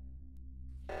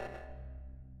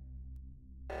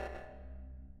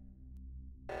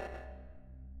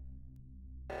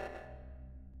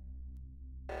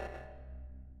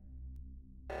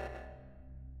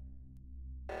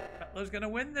 Cutler's gonna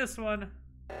win this one.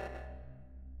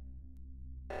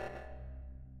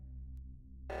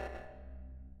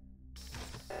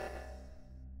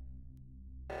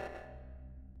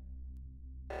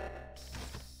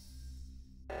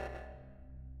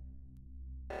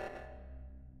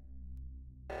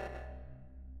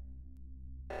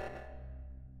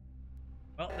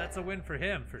 Well, that's a win for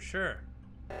him, for sure.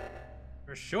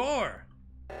 For sure.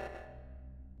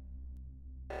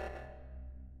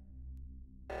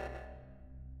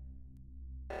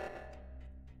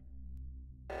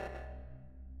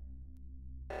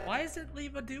 Why isn't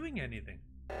Leva doing anything?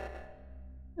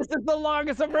 This is the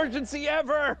longest emergency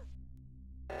ever.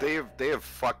 They have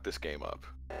fucked this game up.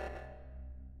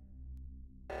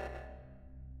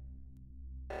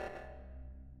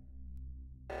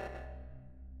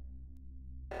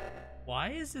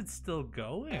 Why is it still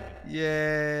going?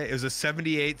 Yeah, it was a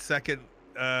 78-second.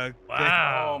 Wow!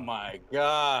 Oh my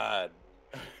god!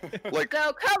 Like,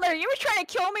 So, Cutler, you were trying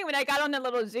to kill me when I got on the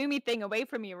little zoomy thing away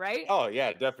from you, right? Oh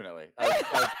yeah, definitely. I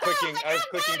was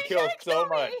clicking kill so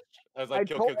much. I was like,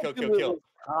 kill.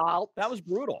 That was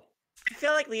brutal. I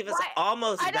feel like Leva's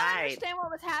almost I don't died. understand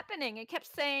what was happening. It kept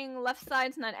saying left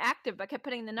side's not active, but I kept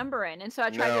putting the number in, and so I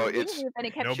tried to leave, and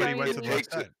it kept showing me.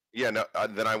 Yeah, no.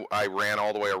 Then I ran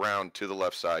all the way around to the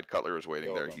left side. Cutler was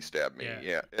waiting there. He stabbed me.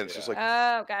 Yeah, and it's just like,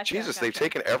 oh, gotcha. Jesus, they've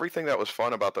taken everything that was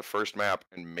fun about the first map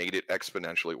and made it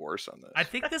exponentially worse on this. I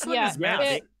think this one is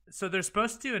mapped. So they're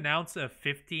supposed to announce a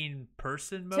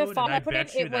 15-person mode, and I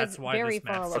bet you that's why this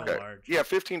map's so large. Yeah,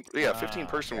 15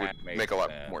 person would make a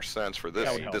lot more sense for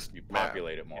this. You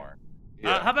populate it more.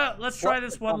 Yeah. How about let's try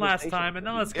this one last time, and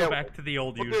then let's go back to the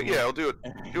old usual. I'll do it.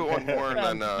 Do it one more,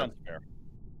 and then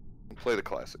play the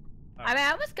classic. I mean,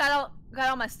 I almost got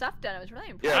all my stuff done. I was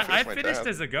really impressed. I finished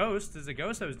as a ghost. As a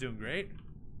ghost, I was doing great.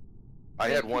 I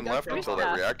had one left until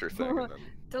that reactor thing.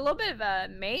 It's a little bit of a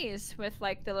maze with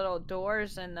like the little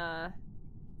doors and the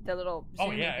little.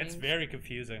 Oh yeah, it's very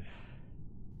confusing.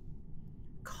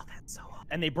 God, that's so awful.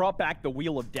 And they brought back the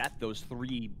Wheel of Death, those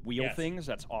 3 wheel things.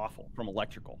 That's awful from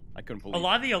electrical. I couldn't believe a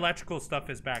lot of the electrical stuff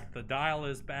is back. The dial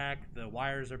is back. The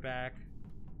wires are back.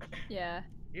 Yeah.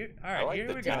 All right, here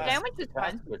we go. Sandwich is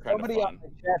fun. Somebody on the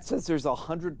chat says there's a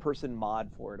 100-person mod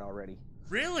for it already.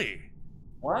 Really?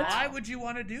 What? Why would you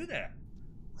want to do that?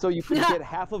 So you can get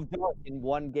half of Dark in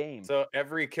one game. So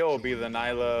every kill will be the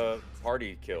Nyla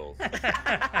party kills.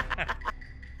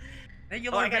 Thank you,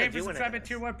 Lord Game, for subscribing to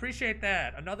Tier 1. Appreciate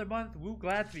that. Another month. Woo,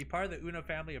 glad to be part of the Uno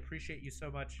family. Appreciate you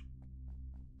so much.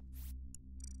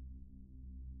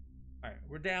 All right,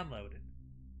 we're downloaded.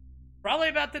 Probably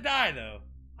about to die, though.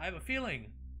 I have a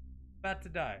feeling about to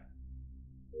die.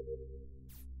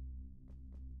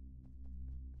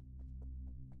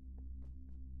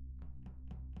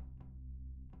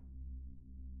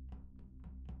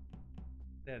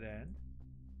 Dead end.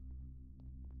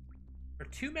 There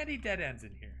are too many dead ends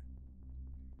in here.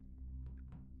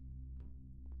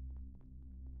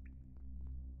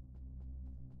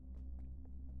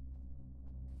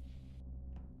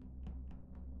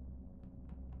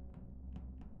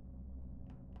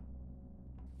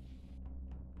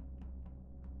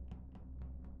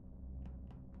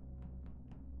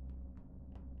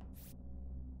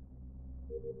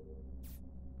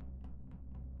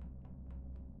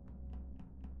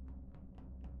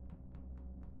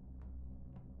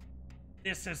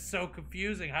 This is so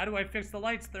confusing. How do I fix the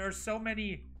lights? There are so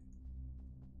many.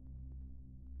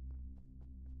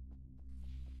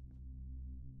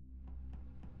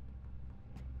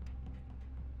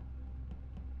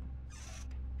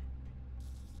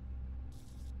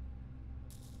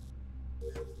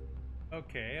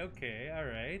 Okay, all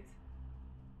right.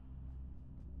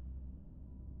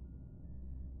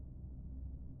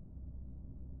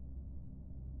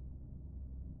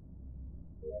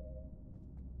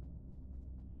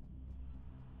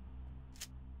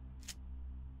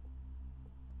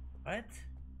 What?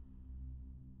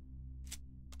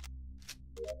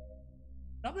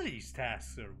 Some of these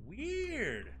tasks are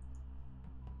weird.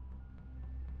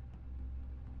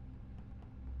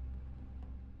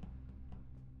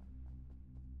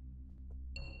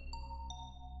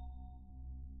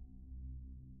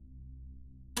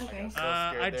 Okay.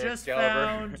 I just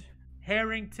found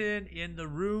Harrington in the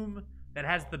room that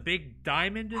has the big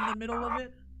diamond in the middle of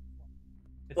it.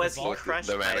 Was he crushed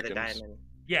by the diamond?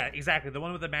 Yeah, exactly. The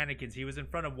one with the mannequins. He was in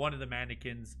front of one of the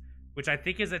mannequins, which I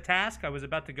think is a task. I was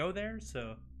about to go there,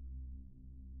 so.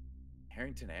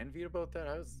 Harrington and Veda about that?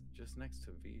 I was just next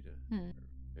to Veda.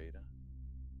 Veda.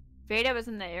 Veda was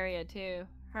in the area too.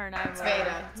 Her and I were.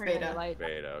 Veda.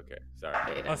 Veda, okay. Sorry.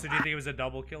 Veda. Oh, so do you think it was a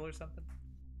double kill or something?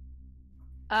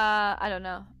 I don't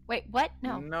know. Wait, what?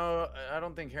 No. No, I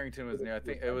don't think Harrington was new. I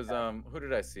think it was who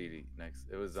did I see next?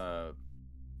 It was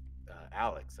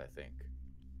Alex, I think.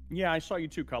 Yeah, I saw you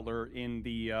too, Cutler, in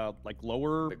the like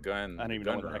lower. The gun. I don't even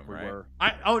know where the heck we were.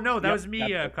 Oh no, that was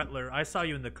me, Cutler. I saw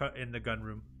you in the gun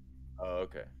room. Oh,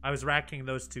 okay. I was racking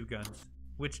those 2 guns.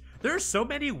 Which there are so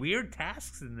many weird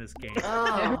tasks in this game.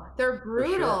 Oh, they're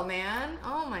brutal, man.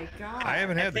 Oh my god. I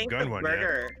haven't had the gun one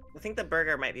yet. I think the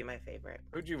burger might be my favorite.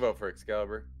 Who'd you vote for,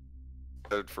 Excalibur?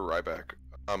 For Ryback.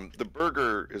 The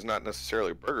burger is not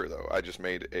necessarily a burger though. I just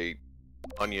made a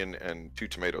onion and 2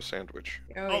 tomato sandwich.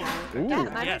 Oh, yeah. Ooh.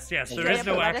 Yes. There is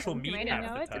no actual meat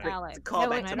half the time. Alex. It's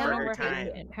called back to burger time.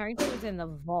 Harrington was in the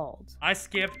vault. I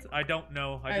skipped. I don't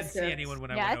know. I didn't see anyone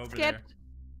when I went over there.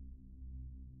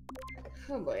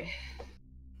 Oh boy.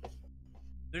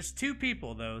 There's 2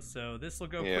 people though, so this will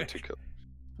go Yeah, quick. 2 kills.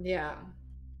 Yeah.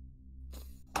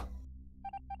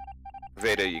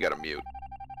 Veda, you gotta mute.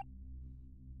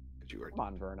 Come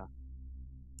on, Verna.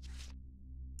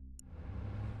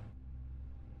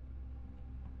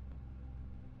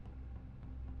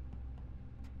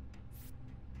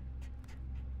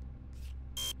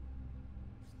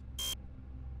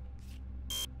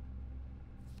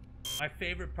 My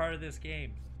favorite part of this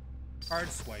game,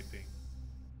 card swiping.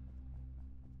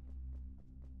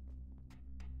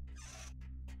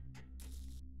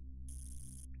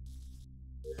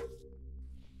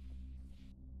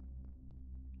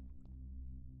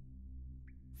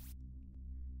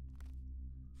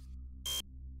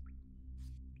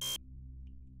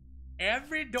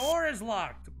 Every door is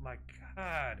locked. My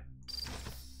God.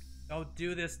 Don't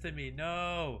do this to me.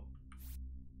 No.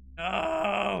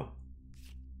 No.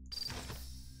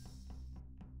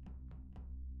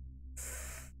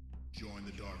 Join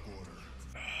the Dark Order.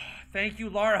 Thank you,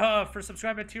 Larha, for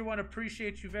subscribing to Tier 1.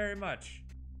 Appreciate you very much.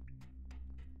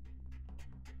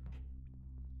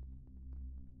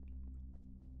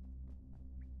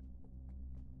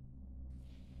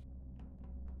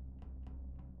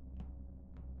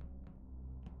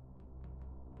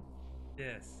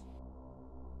 Yes.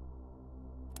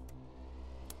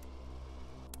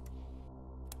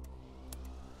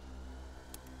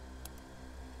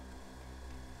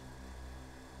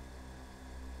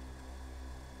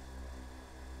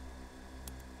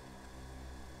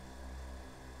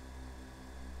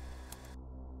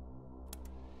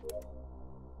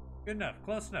 Good enough.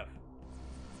 Close enough.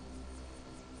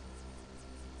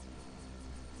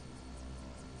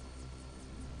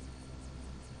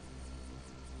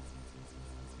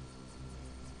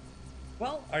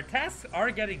 Well, our tasks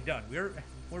are getting done.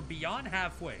 We're beyond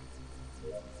halfway.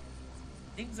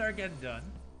 Things are getting done.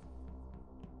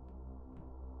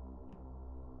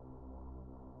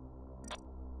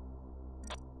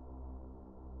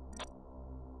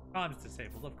 Comms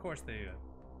disabled. Of course they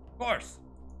of course.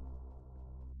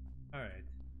 Alright.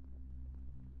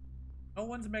 No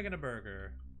one's making a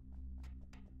burger.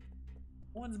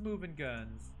 No one's moving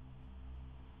guns.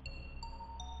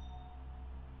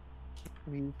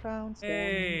 We found some.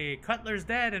 Hey, Cutler's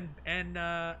dead and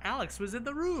Alex was in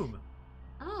the room.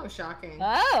 Oh, shocking.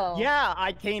 Oh. Yeah,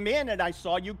 I came in and I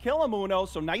saw you kill him, Uno,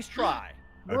 so nice try.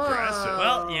 Aggressive.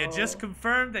 Well, you just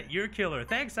confirmed that you're killer.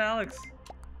 Thanks, Alex.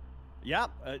 Yeah,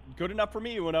 good enough for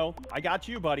me, Uno. I got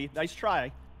you, buddy. Nice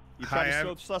try. You tried to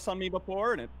throw sus on me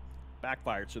before and it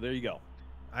backfired, so there you go.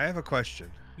 I have a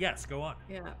question. Yes, go on.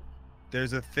 Yeah.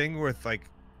 There's a thing with like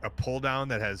a pull down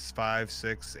that has 5,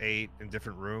 6, 8 in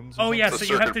different rooms. Oh yeah, so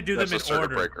you have to do them in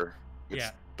order. Breaker. It's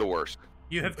yeah. The worst.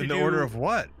 You have to in do the order of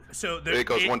what? So it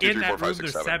goes 1, 2, 3, 4, 5, 6,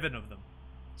 there's 7. 7 of them.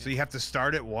 So you have to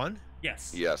start at 1?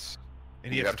 Yes. Yes.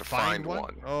 And you have to find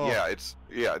one? Oh. Yeah,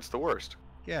 it's the worst.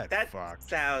 Yeah, that fucked.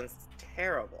 sounds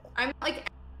terrible. I'm like,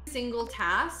 every single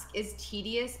task is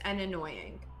tedious and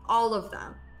annoying. All of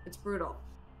them. It's brutal.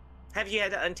 Have you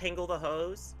had to untangle the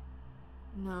hose?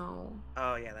 No.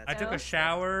 Oh yeah, that's. I took a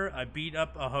shower. I beat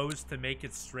up a hose to make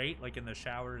it straight, like in the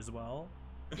shower as well.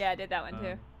 Yeah, I did that one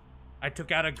too. I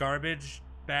took out a garbage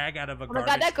bag out of a garbage Oh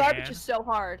my god, that garbage can. is so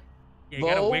hard. Yeah, you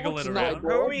gotta wiggle it around. Who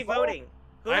are we voting?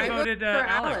 I voted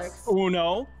Alex.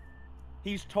 Uno.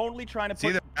 He's totally trying to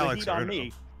put the Alex heat on or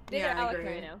me. Yeah, I Alex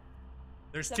agree. Reno.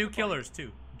 There's 2 Separate killers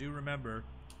too. Do remember.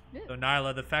 Yeah. So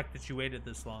Nyla, the fact that you waited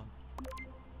this long.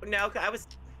 No, I was.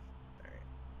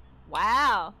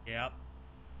 Wow. Yep.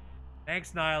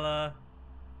 Thanks, Nyla.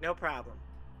 No problem.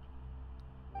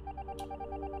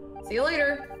 See you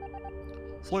later.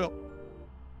 Flip.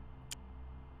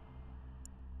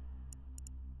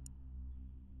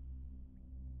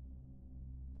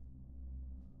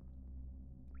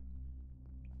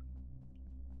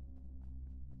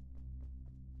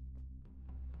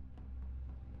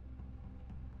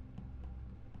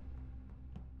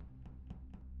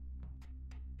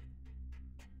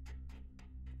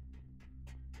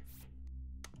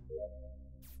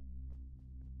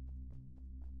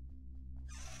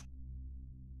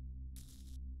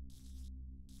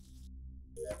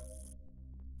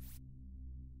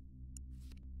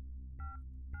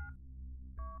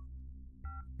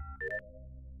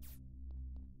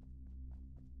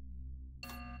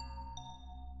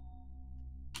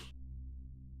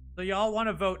 So y'all want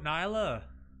to vote Nyla?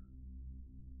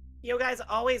 You guys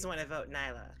always want to vote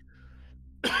Nyla.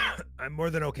 I'm more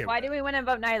than okay Why with do we want to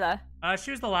vote Nyla? She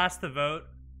was the last to vote.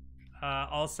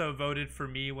 Also voted for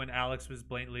me when Alex was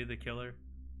blatantly the killer.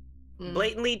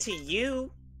 Blatantly to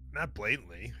you? Not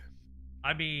blatantly.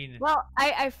 I mean... Well,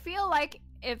 I feel like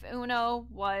if Uno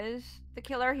was the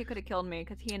killer, he could have killed me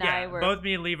because he and I were... both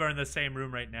me and Leva are in the same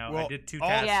room right now. Well, I did 2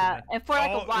 tasks. Yeah, and for like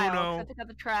a while, Uno... I took out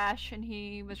the trash and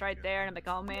he was right there, and I'm like,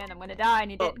 oh man, I'm gonna die, and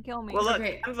he didn't kill me. Well, look,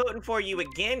 I'm voting for you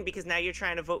again because now you're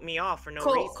trying to vote me off for no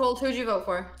reason. Colt, who'd you vote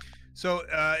for? So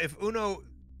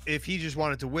if he just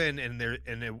wanted to win,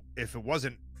 if it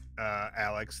wasn't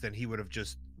Alex, then he would have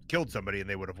just killed somebody and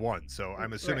they would have won. So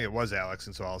I'm assuming it was Alex,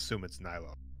 and so I'll assume it's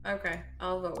Nyla. Okay,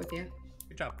 I'll vote with you.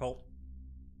 Good job, Colt.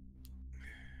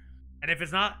 And if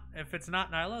it's not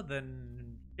Nyla,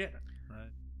 then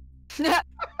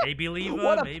maybe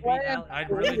Leva, maybe I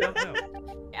really don't know.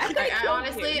 I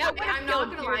honestly, I'm not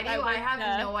gonna lie to you. I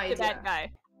have no idea. That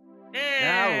guy.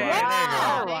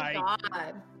 Yeah, right. Oh my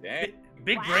god. Dang.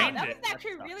 Big brained that it. was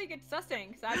actually really good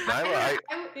sussing. Nyla,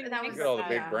 Look at all the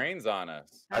big brains on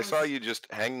us. I saw you just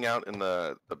hanging out in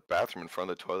the bathroom in front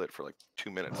of the toilet for like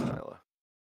 2 minutes, Nyla.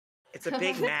 It's a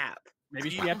big nap. Maybe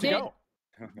she have to go.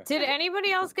 Did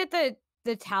anybody else get the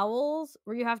towels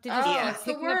where you have to just it's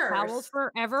pick the up towels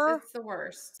forever? It's the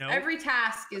worst. Nope. Every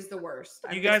task is the worst.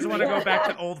 You guys want to go back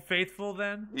to Old Faithful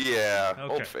then? Yeah,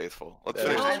 Okay. Old Faithful. Let's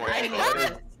finish this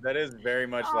one. That is very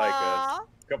much like us.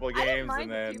 A couple of games I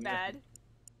and didn't mind then. it too bad.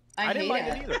 I didn't mind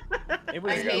it either. It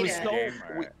was, it was so.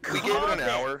 We gave it an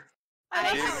hour.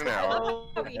 We gave it an hour.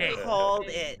 Called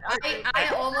it. I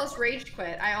almost rage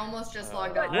quit. I almost just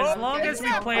logged off. As long as we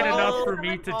played enough for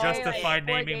me to justify 4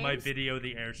 naming my games. video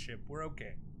the Airship, we're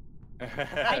okay.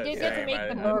 I did get to Same, make I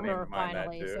the didn't burger mind that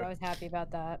finally, too. so I was happy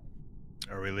about that.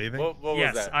 Are we leaving? What was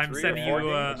Yes, that? I'm 3 or sending 4 you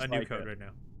games? a new code right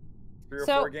now. 3 or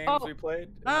So- 4 games we played?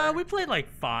 We played like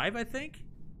 5, I think.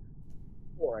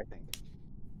 4, I think.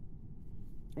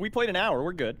 We played an hour.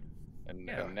 We're good. And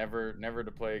never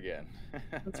to play again.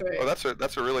 That's right. Oh,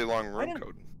 that's a really long room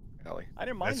code, Allie. I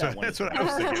didn't mind That's that one. That's what I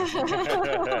was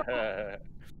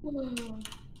thinking.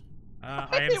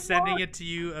 I am sending it to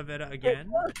you, Veda, again.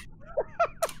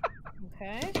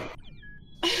 Okay.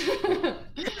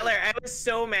 Cutler, I was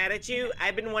so mad at you.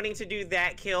 I've been wanting to do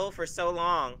that kill for so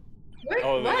long. Wait,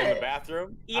 Oh, what? in the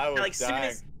bathroom? Yeah, I was like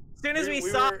dying. soon as we We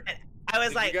saw were- it, I was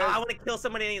Did like, you guys- I want to kill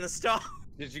somebody in the stall.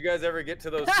 Did you guys ever get to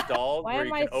those stalls Why where am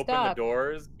you I can open the stuck?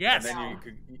 doors? Yes. And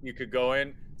then you could go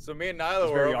in. So me and Nyla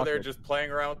It's were very over there awkward. just playing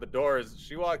around with the doors.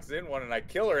 She walks in one and I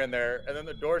kill her in there, and then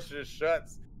the door just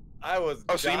shuts. I was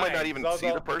Oh, so you might not dying, even 'cause I was see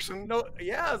the all- person? No,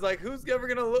 yeah, I was like, who's ever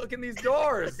gonna look in these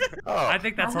doors? Oh, I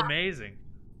think that's amazing.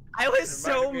 I was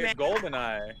so mad. Golden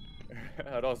Eye.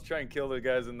 I'd always try and kill the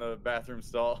guys in the bathroom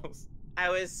stalls. I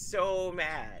was so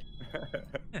mad.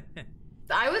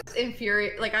 I was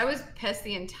infuriated. Like, I was pissed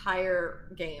the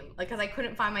entire game. Like, because I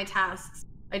couldn't find my tasks.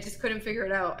 I just couldn't figure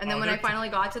it out. And then when I finally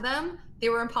got to them, they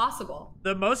were impossible.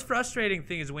 The most frustrating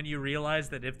thing is when you realize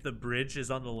that if the bridge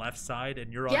is on the left side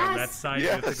and you're on the Yes. left side, you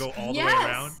have to go all the way Yes.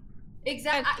 around.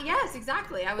 Exactly. Yes,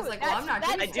 exactly. I was like, well, I'm not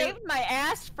doing That it. saved my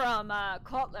ass from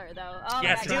Cutler, though. Oh,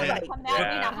 Yes, my it God. did. Come down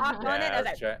and I hopped on it. I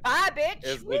was like, bye, bitch.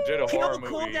 It's legit a horror Kill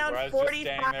movie. cooldown where I was just standing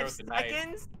there 45 with the knife.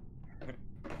 seconds.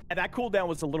 And that cooldown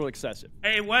was a little excessive.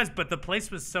 Hey, it was, but the place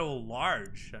was so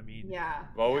large. I mean, Yeah.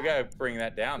 Well, we gotta bring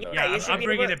that down though. yeah, you should I'm be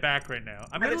bringing able- it back right now.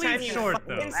 I'm By gonna the time leave you short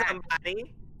fucking though.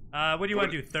 somebody, What do you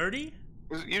want to do? 30?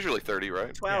 it's usually 30,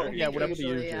 right? 12. Yeah, whatever the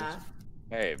Usually, usual yeah.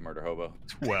 Hey, murder hobo.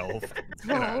 12.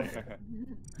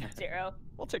 0.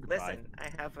 We'll take a Listen, I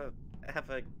have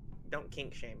a. Don't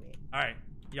kink shame me. All right,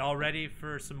 y'all ready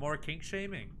for some more kink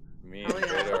shaming? Me and Oh, yeah,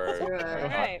 Sid let's do are it.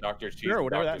 Alright. Dr. Cheese. Sure, and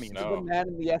whatever Dr. that means. The Snow. man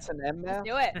in the S&M map.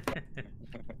 Do it.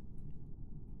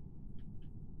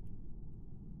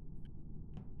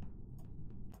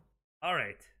 All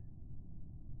right.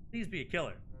 Please be a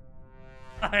killer.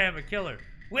 I am a killer.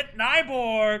 With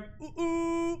Nyborg! Ooh,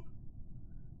 ooh!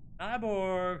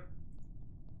 Nyborg!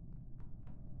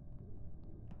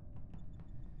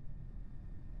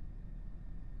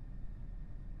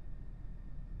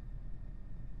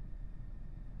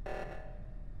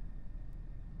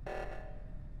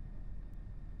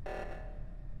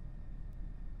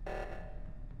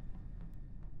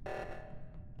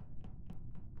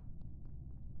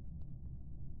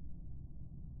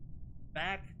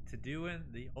 Back to doing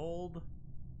the old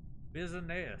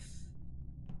business.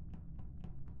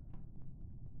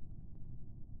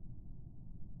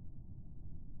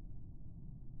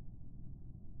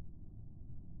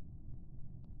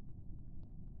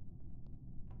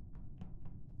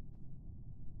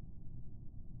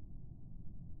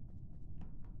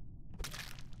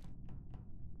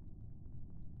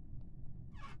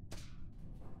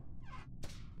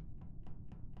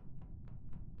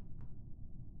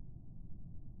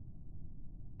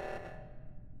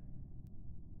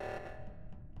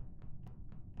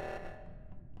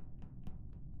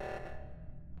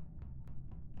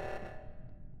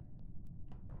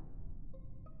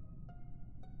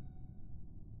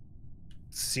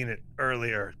 seen it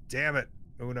earlier. Damn it.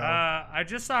 Uno. I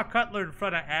just saw Cutler in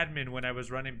front of admin when I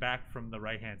was running back from the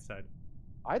right-hand side.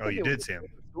 I think you did see him.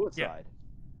 Suicide.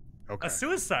 Okay. A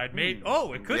suicide, mate.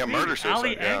 Oh, it could be murder suicide,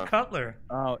 Allie and Cutler.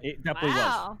 Oh, it definitely was.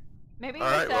 Wow. Maybe All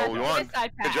right, well, we won.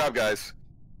 Suicide Good pact. job, guys.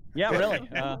 Yeah, really.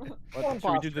 Should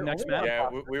we do the next map? Yeah,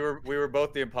 we were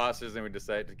both the imposters, and we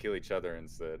decided to kill each other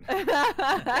instead.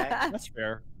 That's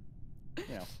fair.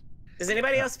 You know. Does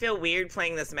anybody else feel weird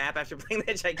playing this map after playing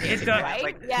the gigantic does. map?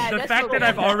 Like, Yeah, The that's fact what that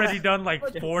I've weird. already done like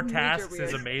Like, 4 major tasks is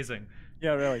weird. amazing.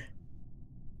 Yeah, really.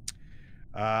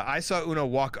 I saw Uno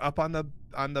walk up on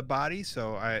the body,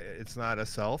 so it's not a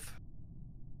self.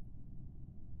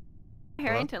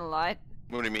 Harrington a lot.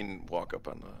 What do you mean walk up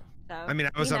on the? So I mean,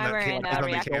 I was he on and the were cam- in, I was on the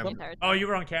reacting cam. the entire Oh, time. you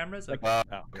were on cameras? Okay.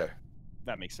 Okay.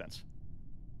 That makes sense.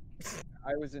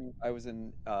 I was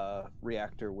in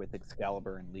reactor with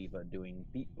Excalibur and Leva doing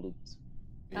beat bloops.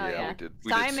 Oh, yeah. we did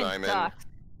Simon Simon. sucks.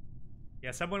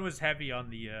 Yeah, someone was heavy on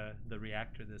the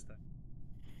reactor this time.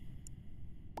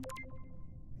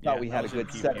 Thought we that had a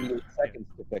was good in PvP. 78 seconds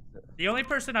to fix it. The only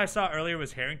person I saw earlier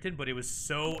was Harrington, but it was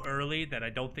so early that I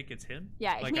don't think it's him.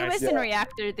 Yeah, Like, he I was s- in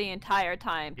reactor the entire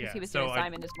time because Yeah, he was so doing I-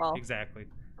 Simon as well. Exactly.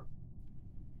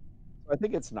 I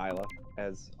think it's Nyla,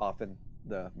 as often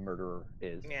the murderer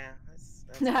is. yeah, that's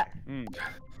fair.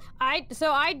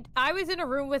 I was in a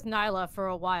room with Nyla for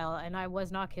a while and I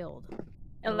was not killed.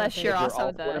 Unless Okay. you're You're also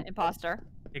all the for it. imposter,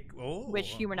 Oh,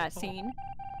 which you were not seen.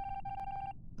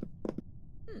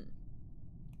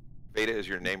 Veda, is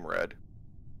your name red?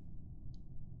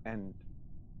 And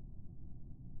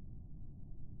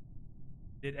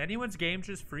Did anyone's game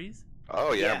just freeze?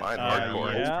 Oh yeah, Yeah. mine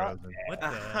hardcore. yeah. What the?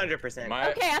 100%.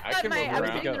 Okay, I thought can I move was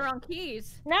around. using the wrong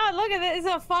keys. Now look at this.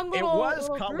 It's a fun little. was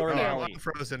little Cutler group and here. Allie. I'm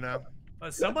frozen now.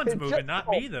 Someone's It's moving, just not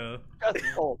Colt. me though. just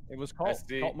Colt. It was I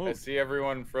called. I see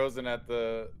everyone frozen at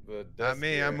the desk. Not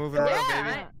me. here. I'm moving around,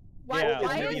 Yeah. baby. Why, Yeah,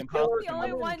 why maybe is imposter. Colt the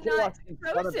only one not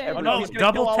frozen? Oh, Oh no, no! he's gonna kill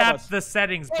Double all of tap us. the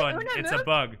settings Wait, button. Una, It's a move.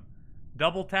 bug.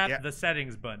 Double tap Yeah. the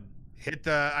settings button. I hit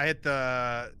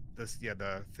the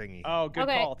thingy. Oh, good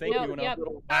Okay, call. Thank no, you, Uno. yep.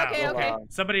 Ah, Okay, okay.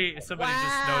 Somebody just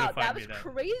Wow, notified that me was that.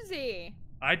 crazy.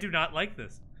 I do not like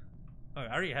this. Oh, I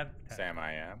already have. Sam,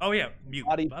 I am. Oh yeah, mute.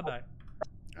 Body- Bye bye.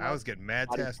 I was getting mad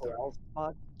Body tested. corral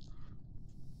spot.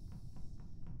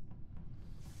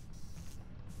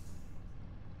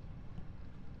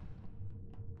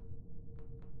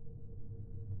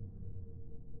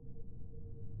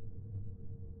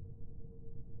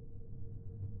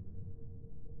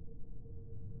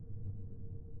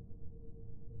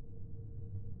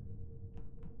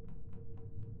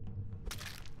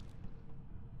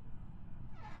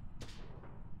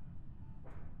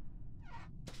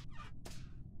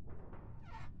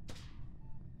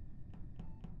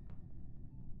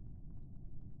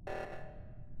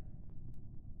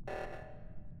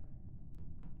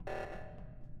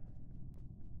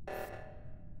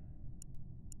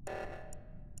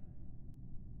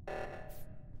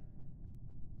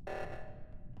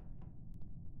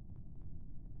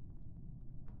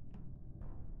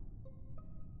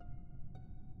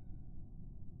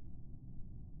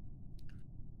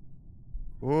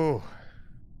 Ooh.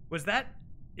 Was that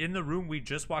in the room we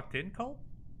just walked in, Cole?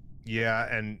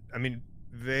 Yeah, and I mean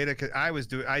Veda.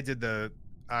 I did the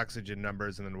oxygen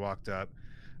numbers and then walked up.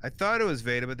 I thought it was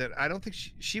Veda, but then I don't think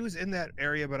she was in that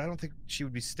area. But I don't think she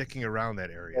would be sticking around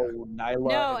that area. Oh, Nyla.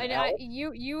 No, and and Allie.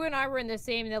 you and I were in the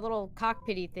same that little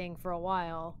cockpitty thing for a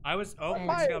while. I was. Oh, And-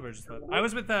 Excalibur just left. I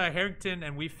was with Harrington,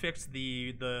 and we fixed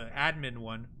the admin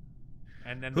one,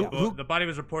 and then the body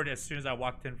was reported as soon as I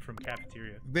walked in from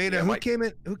cafeteria. Veda, Yeah, who Mike-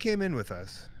 came in with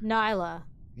us? Nyla.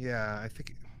 Yeah, I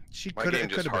think she My could game have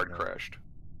just been hard her. crashed.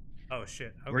 Oh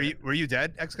shit. Okay. Were you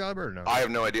dead, Excalibur, or no? I have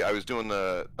no idea. I was doing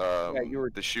the you were-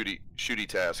 the shooty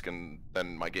task, and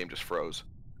then my game just froze.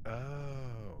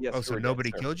 Oh. Yes, oh, you so were dead,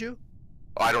 nobody sir. killed you?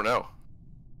 I don't know.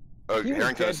 Oh, You were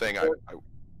Harrington dead is saying before- I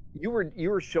You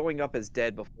were showing up as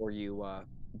dead before you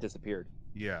disappeared.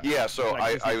 Yeah. Yeah, so Like,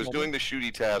 I was he was killed? doing the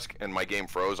shooty task and my game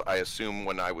froze. I assume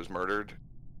when I was murdered.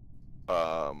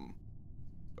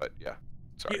 But yeah,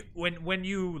 sorry. When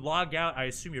you log out, I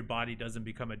assume your body doesn't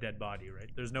become a dead body, right?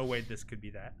 There's no way this could be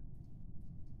that.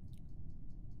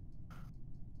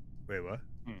 Wait, what?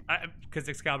 Because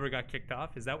Excalibur got kicked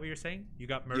off. Is that what you're saying? You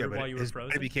got Yeah, murdered but while you were his body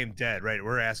frozen? became dead, right?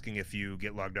 We're asking if you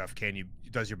get logged off,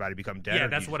 does your body become dead? Yeah, or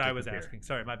do that's you what just I was disappear? asking.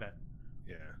 Sorry, my bad.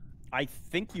 Yeah. I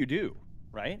think you do,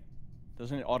 right?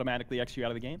 Doesn't it automatically X you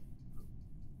out of the game?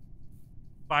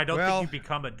 But I don't Well- think you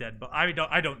become a dead body.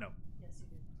 I don't know. Yes, you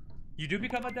do. You do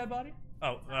become a dead body?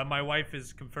 Oh, my wife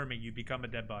is confirming you become a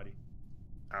dead body.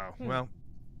 Oh, well,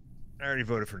 I already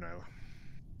voted for Nyla.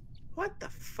 What the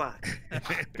fuck?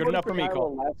 Good enough for me,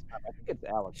 Colt. I think it's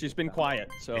Alex. She's been quiet,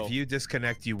 so. If you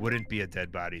disconnect, you wouldn't be a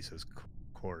dead body, says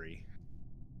Corey.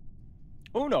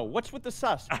 Oh no, what's with the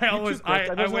sus? I went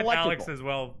electrical. Alex as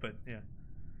well, but yeah.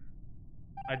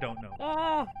 I don't know.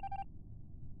 Ah.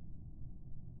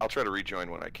 I'll try to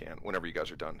rejoin when I can, whenever you guys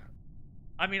are done.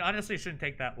 I mean, honestly, it shouldn't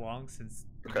take that long since.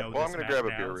 Okay. Well, I'm gonna grab a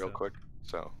beer real quick.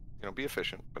 So, be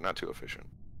efficient, but not too efficient.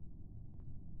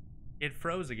 It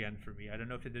froze again for me. I don't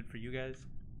know if it did for you guys.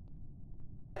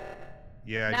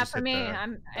 Yeah, Not for me.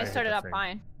 I started up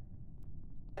fine.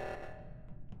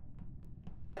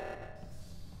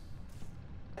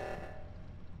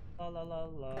 La la la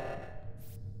la.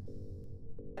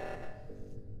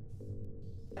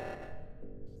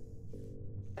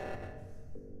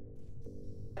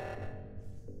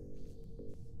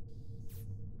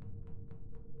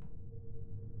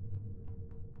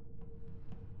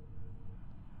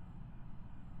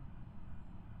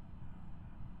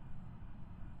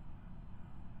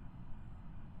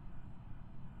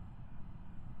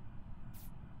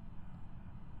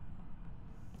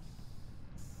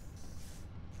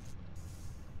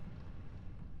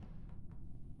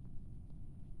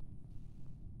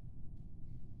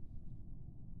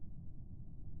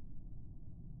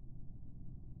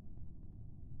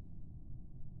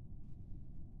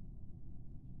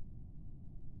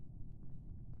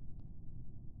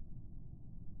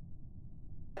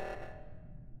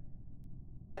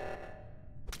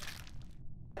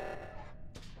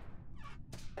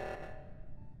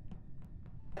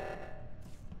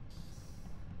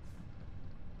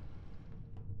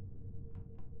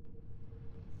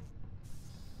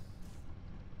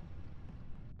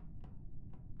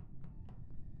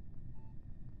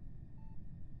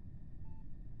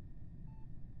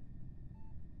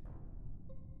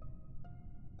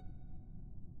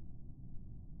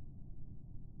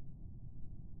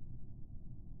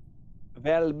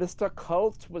 Well, Mr.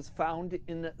 Colt was found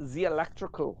in the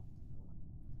electrical.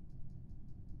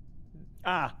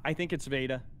 Ah, I think it's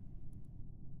Veda.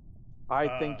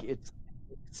 I think it's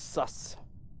sus.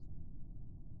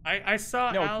 I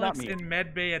saw No, Alex it's not in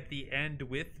medbay at the end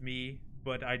with me,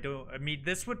 but I mean,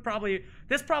 this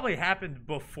probably happened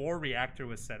before reactor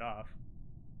was set off.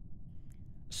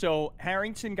 So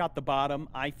Harrington got the bottom.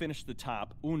 I finished the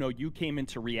top. Uno, you came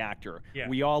into reactor. Yeah.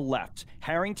 We all left.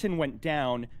 Harrington went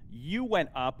down. You went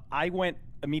up. I went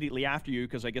immediately after you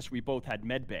because I guess we both had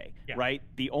medbay, right?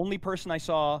 The only person I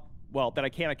saw, well, that I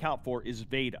can't account for is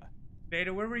Veda.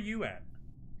 Veda, where were you at?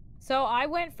 So I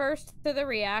went first to the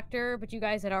reactor, but you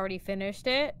guys had already finished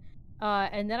it.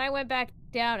 And then I went back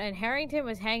down, and Harrington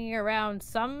was hanging around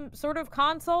some sort of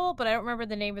console, but I don't remember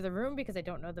the name of the room because I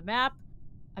don't know the map.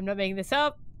 I'm not making this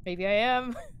up. Maybe I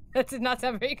am. That did not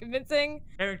sound very convincing.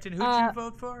 Harrington, who'd you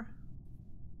vote for?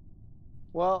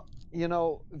 Well,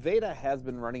 Veda has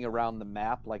been running around the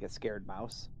map like a scared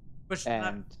mouse. But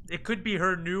it could be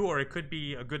her new, or it could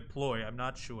be a good ploy. I'm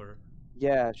not sure.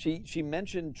 Yeah, she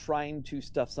mentioned trying to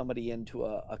stuff somebody into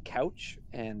a couch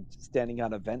and standing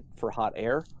on a vent for hot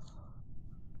air.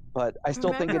 But I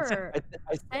still think it's.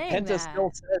 Penta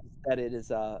still says that it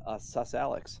is a sus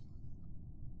Alex.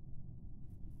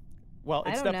 Well,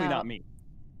 it's definitely not me.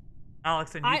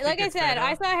 Alex, and you like I said,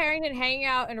 I saw Harrington hanging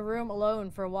out in a room alone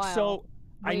for a while. So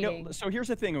I know. So here's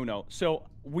the thing, Uno. So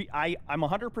I'm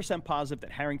 100% positive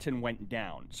that Harrington went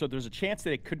down. So there's a chance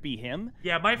that it could be him.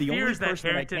 Yeah, my fear is that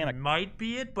Harrington might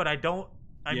be it, but I don't.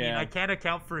 I mean, I can't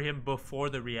account for him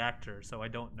before the reactor, so I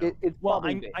don't know. Well,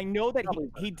 I know that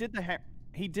he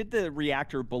did the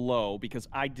reactor below because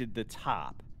I did the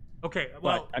top. Okay,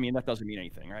 well, but, I mean that doesn't mean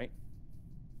anything, right?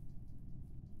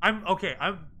 I'm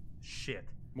shit.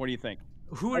 What do you think?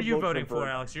 Who are you voting for,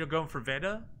 Alex? You're going for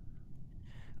Veda?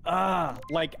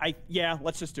 Yeah,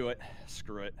 let's just do it.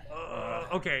 Screw it.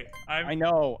 Okay. I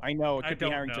know. It could be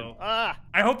Harrington. Know.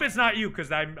 I hope it's not you,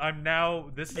 because I'm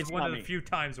now. This is one of the few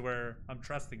times where I'm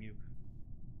trusting you.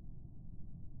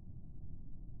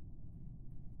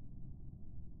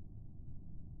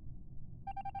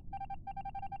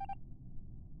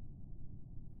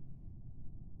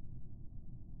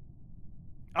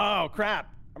 Oh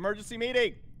crap! Emergency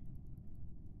meeting.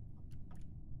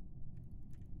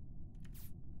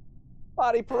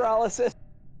 Body paralysis.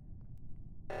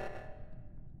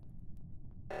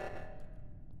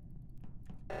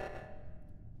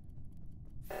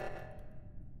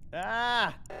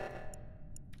 Ah!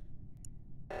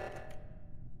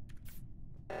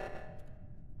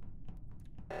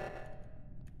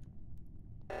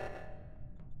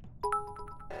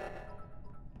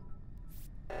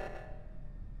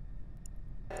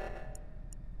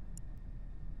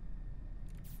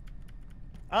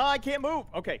 Oh, I can't move.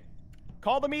 Okay.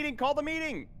 Call the meeting. Call the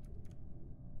meeting.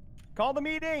 Call the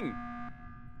meeting.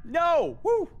 No.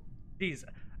 Woo. Jeez,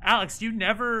 Alex, you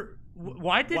never.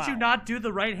 Why did you not do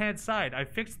the right-hand side? I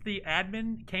fixed the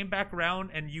admin, came back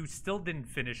around, and you still didn't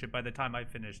finish it by the time I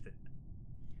finished it.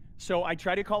 So I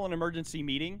tried to call an emergency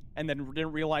meeting and then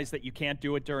didn't realize that you can't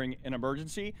do it during an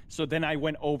emergency. So then I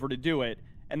went over to do it,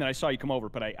 and then I saw you come over,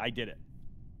 but I did it.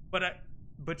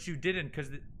 But you didn't because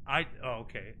I. Oh,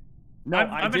 okay. No,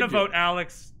 I'm gonna vote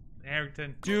Alex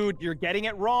Harrington. Dude, you're getting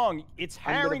it wrong. It's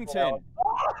Harrington.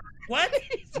 What?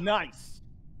 Nice.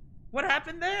 What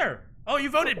happened there? Oh,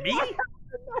 you voted me?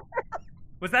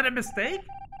 Was that a mistake?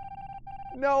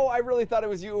 No, I really thought it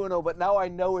was you, Uno, but now I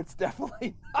know it's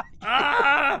definitely not you.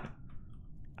 Ah!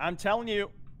 I'm telling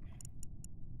you.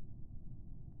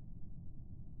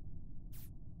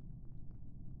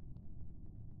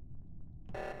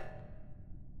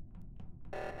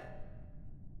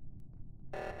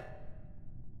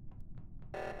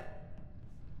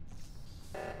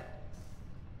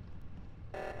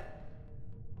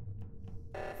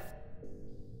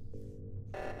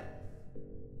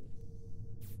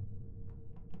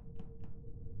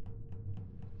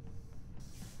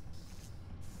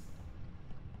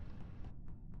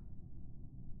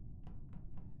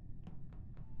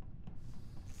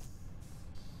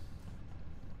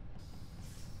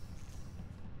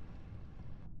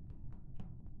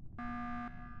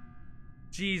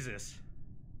 Jesus.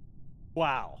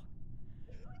 Wow.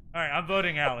 All right, I'm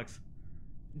voting Alex.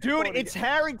 Dude, it's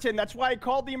Harrington. That's why I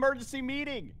called the emergency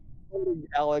meeting.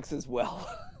 Alex as well.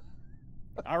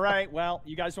 All right, well,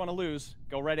 you guys want to lose?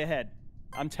 Go right ahead.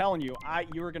 I'm telling you,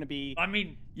 you're gonna be. I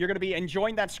mean, you're gonna be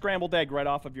enjoying that scrambled egg right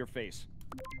off of your face.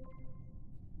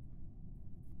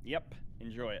 Yep,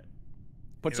 enjoy it.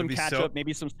 Put some ketchup,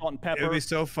 maybe some salt and pepper. It would be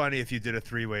so funny if you did a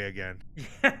three-way again.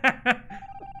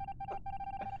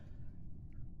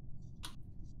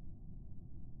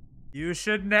 You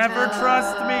should never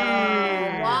trust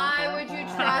me. Why would you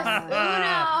trust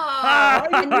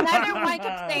Uno? Another one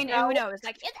kept saying Uno. It's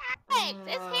like, it's Alex.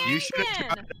 It's Harrington. You should have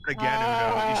tried that again,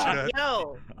 Uno. You should have.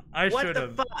 Yo, I what should the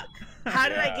have. fuck? How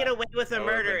did I get away with a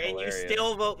murder and you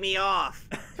still vote me off?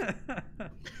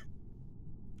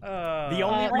 The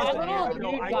only reason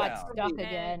you got stuck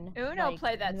again. Uno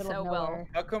played that so well.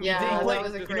 How come Yeah, you that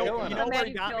was a great you know where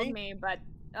he got killed me, but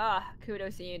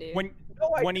kudos to you, dude.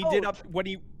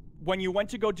 When you went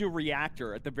to go do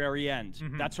reactor at the very end,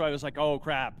 that's why I was like, oh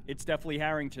crap, it's definitely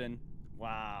Harrington.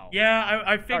 Wow. Yeah,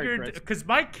 I figured because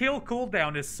my kill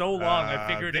cooldown is so long. I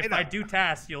figured if I do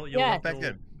tasks, you'll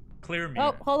clear me.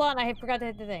 Oh, hold on, I forgot to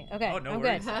hit the thing. Okay, Oh, no I'm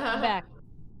worries. good. I'm back.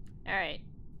 All right.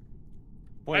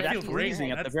 Boy, I that feel great. freezing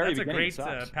at the That's very a beginning great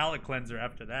sucks. palate cleanser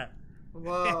after that.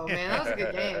 Whoa, man, that was a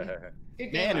good game.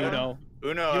 Good game, Man, Uno.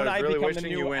 Uno, You and I I was really become the wishing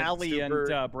new you went Allie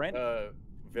super, and Brent.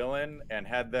 villain and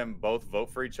had them both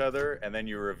vote for each other, and then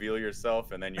you reveal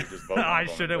yourself, and then you just vote. I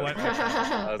should have went.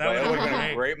 I was That like, that would've would have been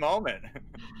been a great. great moment.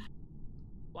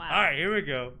 Wow. All right, here we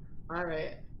go. All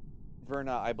right.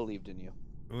 Verna, I believed in you.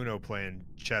 Uno playing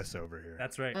chess over here.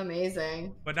 That's right.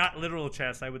 Amazing. But not literal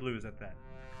chess. I would lose at that.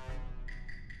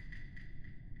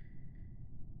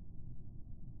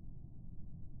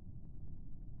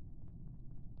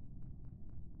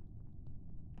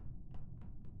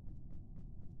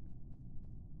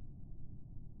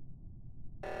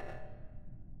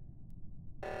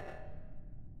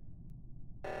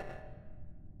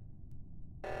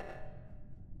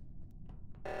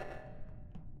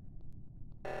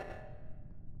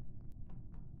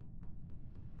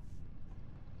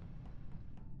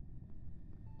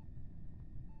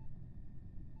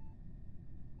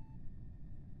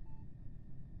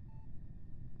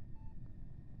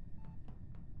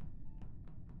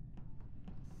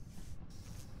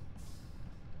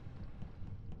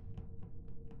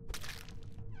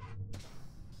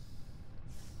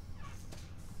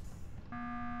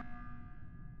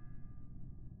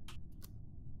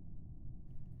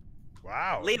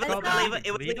 Wow. Leva,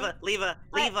 it was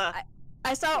Leva.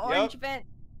 I saw orange vent.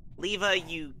 Leva,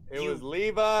 you. It was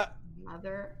Leva.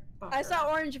 Mother. I saw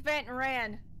orange vent and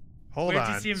ran. Hold Where'd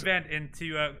on. you see him vent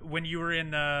into when you were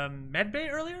in med bay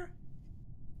earlier?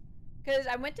 Because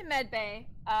I went to med bay.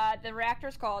 The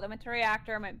reactor's called. I went to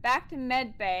reactor. I went back to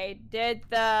med bay. Did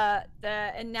the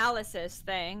analysis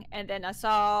thing, and then I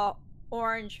saw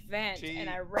orange vent, and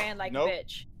I ran like a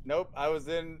bitch. Nope, I was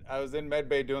in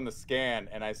medbay doing the scan,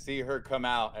 and I see her come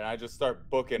out, and I just start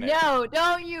booking it. No,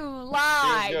 don't you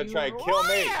lie! She was gonna try and kill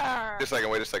me.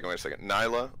 Wait a second.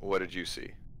 Nyla, what did you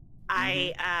see?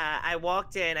 I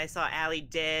walked in. I saw Allie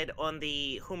dead on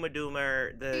the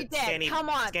Humadoomer, the skinny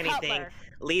thing.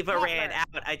 Leva ran out.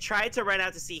 I tried to run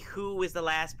out to see who was the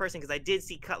last person because I did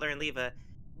see Cutler and Leva.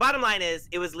 Bottom line is,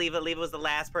 it was Leva. Leva was the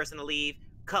last person to leave.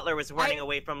 Cutler was running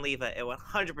away from Leva. It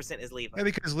 100% is Leva. Yeah,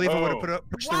 because Leva would have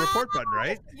pushed the report button,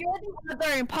 right? You're the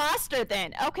other imposter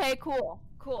then. Okay, cool.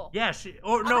 Yeah,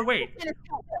 no, wait.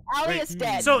 Allie is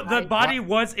dead. So the body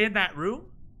was in that room?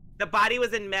 The body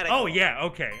was in medical. Oh, yeah,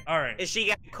 okay, all right. And she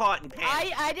got caught in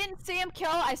panic. I didn't see him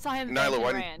kill. I saw him.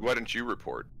 Nyla, why didn't you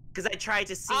report? Because I tried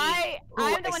to see who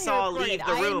I saw leave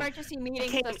the room. Emergency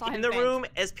meetings, I came in the room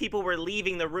as people were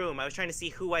leaving the room. I was trying to see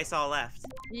who I saw left.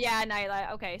 Yeah,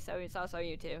 Nyla. Okay, so it's also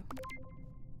you too.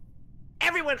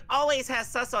 Everyone always has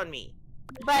sus on me.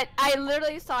 But I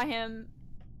literally saw him.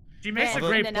 She makes a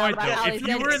great point, though. If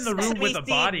you were in the room with a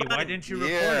body, why didn't you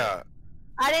report it?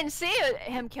 I didn't see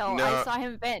him kill. No. I saw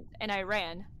him vent, and I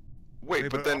ran. Wait,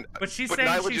 but then... But she's saying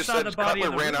Nyla she just saw said the body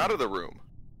Cutler in the ran room. out of the room.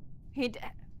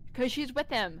 Because she's with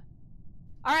him.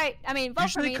 All right, I mean, vote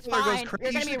Usually for me, it's Cutler fine. goes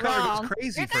You're gonna be Cutler goes wrong.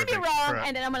 crazy You're for gonna be a big wrong, crap.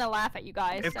 and then I'm gonna laugh at you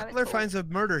guys. If so Cutler cool. finds a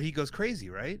murder, he goes crazy,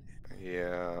 right?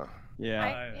 Yeah.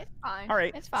 It's fine. All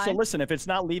right. It's fine. So listen, if it's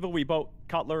not Leva, we vote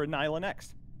Cutler and Nyla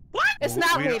next. What? It's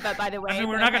not Leva, by the way. I mean,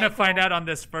 we're not going to find out on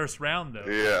this first round, though.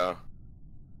 Yeah.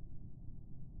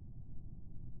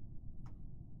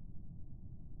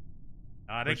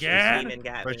 Not Push again. Demon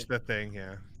got Push me. the thing,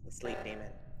 yeah. The sleep demon.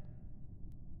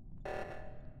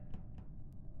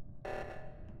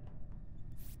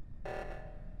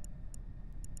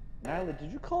 Nyla,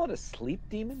 did you call it a sleep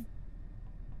demon?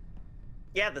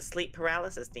 Yeah, the sleep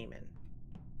paralysis demon.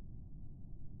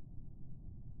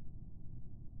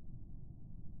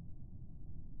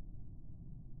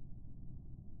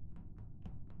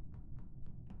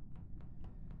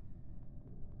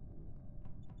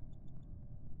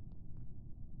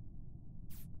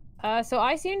 So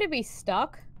I seem to be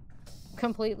stuck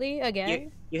completely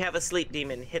again. You have a sleep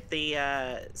demon. Hit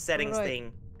the settings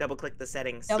thing. Double click the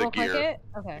settings. Double click it?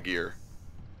 Okay. The gear.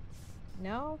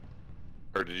 No?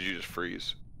 Or did you just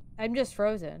freeze? I'm just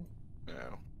frozen.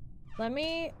 No. Let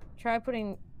me try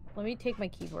putting... Let me take my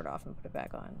keyboard off and put it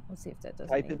back on. Let's see if that does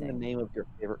Type anything. in the name of your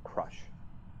favorite crush.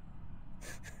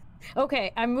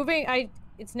 Okay, I'm moving...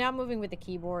 It's now moving with the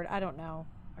keyboard. I don't know.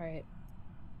 Alright.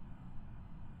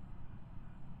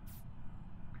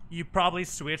 You probably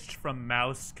switched from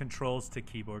mouse controls to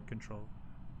keyboard control.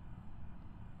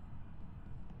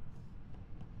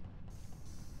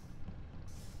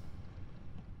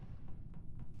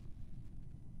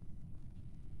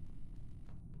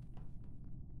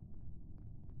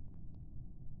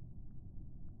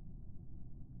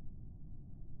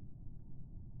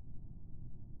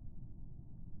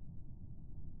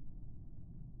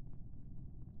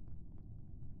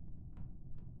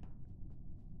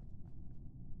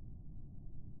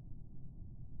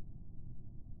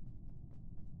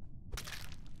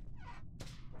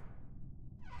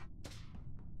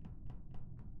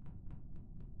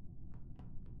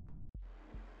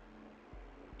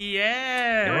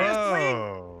 Yeah.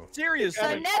 Whoa. Seriously.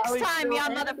 So next time, y'all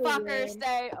motherfuckers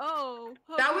say, "Oh,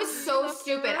 That was so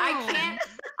stupid. I can't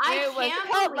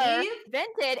Cutler believe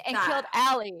vented and that. killed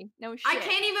Allie. No shit. I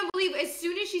can't even believe as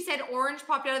soon as she said orange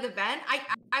popped out of the vent,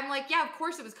 I'm like, yeah, of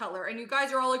course it was Cutler. And you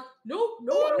guys are all like, no,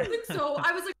 I don't think so.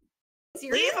 I was like,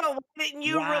 serious? Leva, why didn't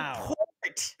you report?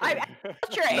 I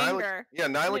your anger. Yeah,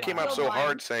 Nyla came out so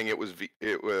hard saying it was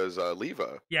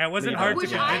Leva. Yeah, it wasn't hard to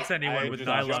convince anyone with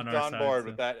Nyla on our on side. board so.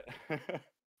 with that.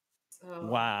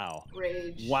 Wow.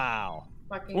 Rage. Wow.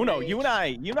 Fucking Uno, rage. you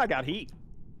and I got heat.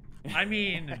 I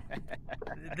mean,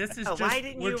 this is just, why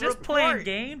didn't we're you just playing report?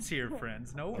 games here,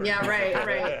 friends. No worries. Yeah, right.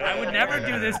 I would never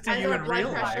do this to As you our in blood real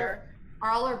life. pressure,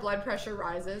 all our blood pressure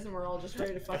rises and we're all just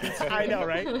ready to fucking scream. I know,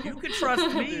 right? You can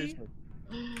trust me.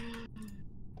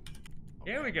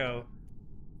 Here we go.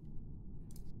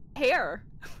 Hair.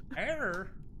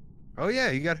 Hair. Oh yeah,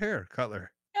 you got hair,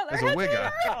 Cutler. Cutler There's a has wig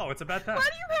hair. on. Oh, it's about that. Why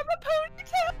do you have a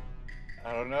ponytail?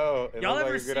 I don't know. It Y'all looked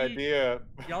ever like a good see- idea.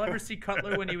 Y'all ever see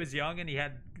Cutler when he was young and he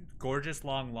had gorgeous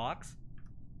long locks?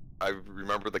 I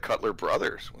remember the Cutler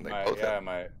brothers when they both had.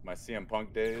 my CM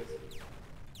Punk days.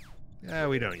 Yeah,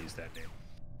 we don't use that name.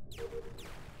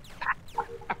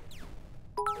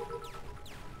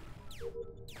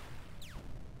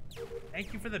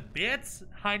 Thank you for the bits,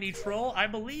 Heiny Troll. I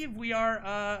believe we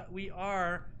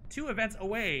are 2 events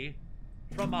away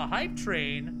from a hype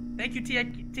train. Thank you,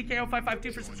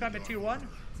 TKO552 for subscribing to Tier 1.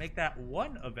 Make that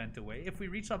 1 event away. If we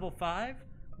reach level 5,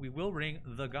 we will ring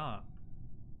the gong.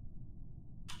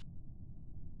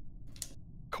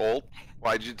 Colt,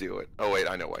 why'd you do it? Oh wait,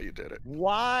 I know why you did it.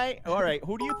 Why? All right.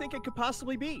 Who do you think it could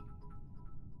possibly be?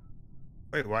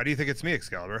 Wait, why do you think it's me,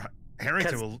 Excalibur?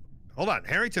 Harrington will. Hold on.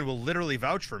 Harrington will literally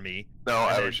vouch for me. No,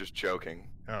 I was just joking.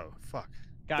 Oh, fuck.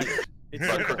 Guys, it's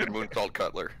not crooked moonsault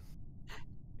Cutler.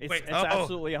 It's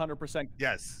absolutely 100%.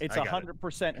 Yes. It's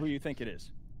 100% who you think it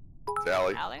is. It's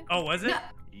Allie. Oh, was it?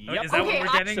 No. Yep. Is that what we're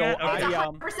getting so at? Okay.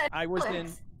 I was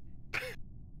in.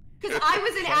 Because I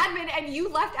was in admin and you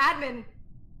left admin.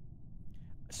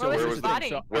 So where was the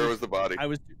body? Where was the body?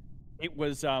 It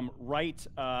was right.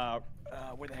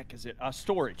 Where the heck is it?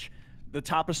 Storage. The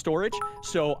top of storage.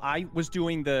 So I was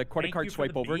doing the credit card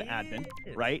swipe over to admin,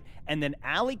 right? And then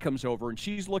Allie comes over and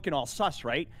she's looking all sus,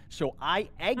 right? So I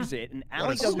exit and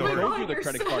Allie doesn't go through the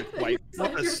credit card swipe.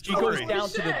 She goes down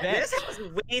to the vent. This sounds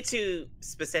way too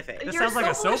specific. This sounds like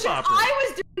a soap opera. I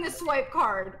was doing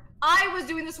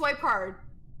the swipe card.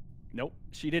 Nope,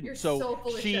 she didn't. You're so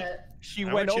full of shit. She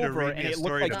went over and it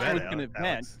looked like she was going to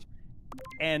vent.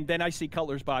 And then I see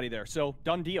Cutler's body there. So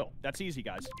done deal. That's easy,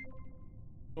 guys.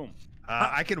 Boom.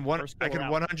 I can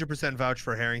 100% vouch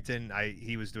for Harrington.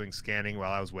 He was doing scanning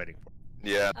while I was waiting for him.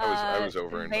 Yeah, I was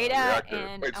over in the Veda reactor.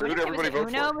 and Wait, so who did everybody vote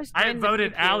for? I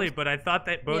voted Allie, but I thought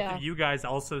that both of you guys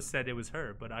also said it was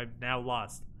her, but I've now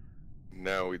lost.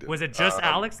 No, we didn't. Was it just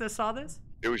Alex that saw this?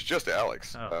 It was just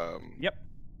Alex. Oh. Yep.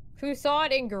 Who saw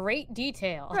it in great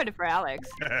detail. I voted for Alex.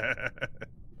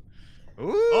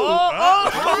 Ooh! Wow!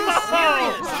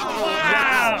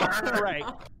 Right.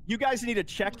 You guys need to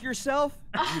check yourself.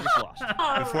 You just lost.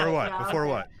 Before what? Before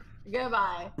what?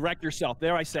 Goodbye. Wreck yourself.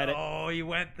 There, I said it. Oh, you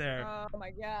went there. Oh my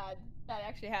god, that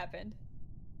actually happened.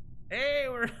 Hey,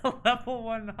 we're a level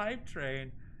 1 hype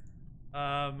train.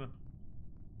 That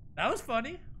was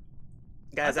funny.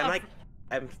 Guys,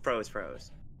 I'm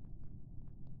froze.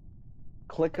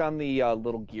 Click on the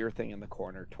little gear thing in the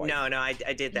corner twice. No, I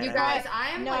did that. You guys, I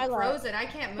am frozen. I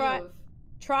can't move.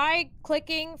 Try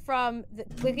clicking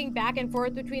clicking back and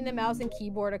forth between the mouse and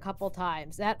keyboard a couple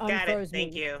times. That unfroze me.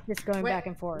 Thank you. Just going back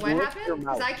and forth. What happened?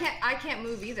 Because I can't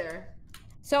move either.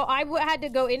 So I had to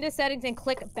go into settings and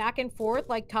click back and forth,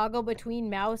 like toggle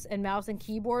between mouse and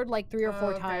keyboard, like 3 or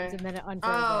 4 times, and then it unfroze.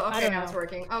 Oh, okay, now it's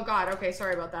working. Oh god, okay,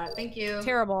 sorry about that. Thank you.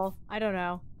 Terrible. I don't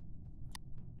know.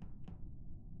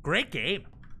 Great game.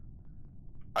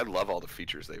 I love all the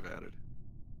features they've added.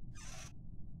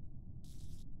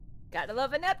 Gotta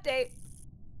love an update.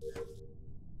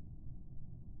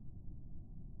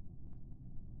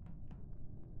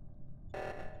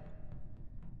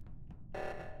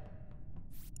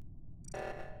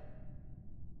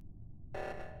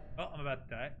 Oh, I'm about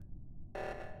to die.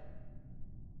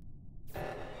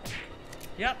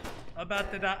 Yep,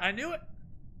 about to die. I knew it.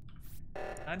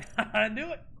 I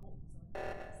knew it.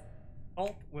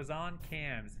 Colt was on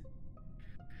cams.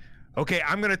 Okay,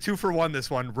 I'm gonna 2-for-1 this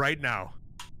one right now.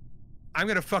 I'm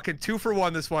gonna fucking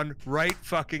 2-for-1 this one right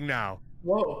fucking now.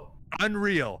 Whoa.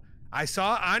 Unreal. I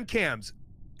saw on cams,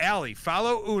 Allie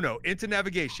follow Uno into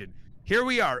navigation. Here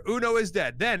we are. Uno is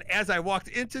dead. Then, as I walked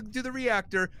into the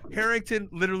reactor, Harrington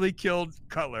literally killed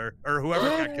Cutler, or whoever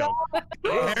got killed.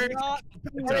 It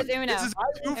was Uno. This is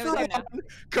 2-for-1.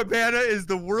 Cabana is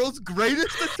the world's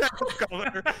greatest attack of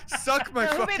Cutler. Suck my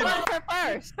fucking... Who voted for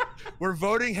first? We're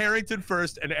voting Harrington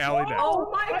first and Allie next.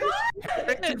 Oh my god!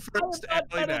 Harrington first,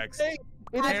 Allie next.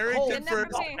 Harrington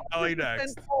first, Allie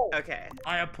next. Okay.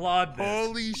 I applaud this.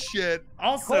 Holy shit.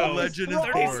 Also, legend is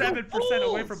born. 37%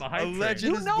 away from a hype train.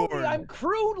 Legend is born. Me, I'm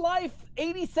Crude Life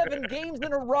 87 games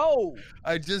in a row.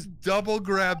 I just double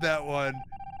grabbed that one.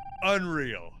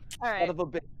 Unreal. All right. Out of a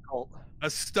big cult. A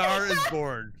star is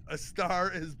born. A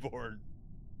star is born.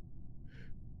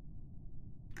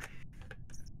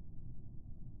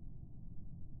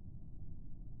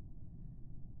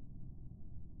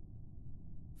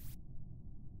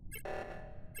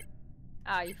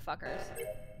 Ah, you fuckers.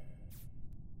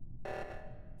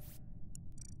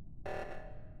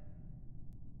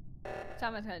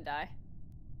 Someone's gonna die.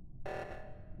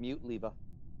 Mute Leva.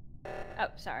 Oh,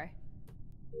 sorry.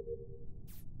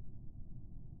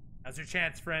 Now's your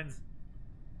chance, friends.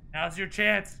 Now's your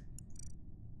chance.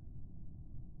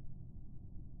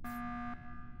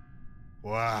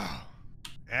 Wow.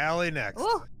 Allie next.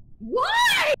 Ooh.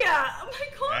 Why? Oh my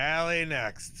god. Allie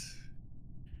next.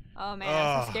 Oh man,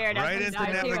 I'm so scared. Right into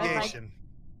navigation.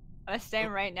 I was staying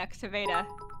right next to Veda.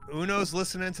 Uno's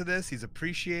listening to this. He's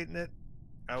appreciating it.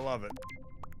 I love it.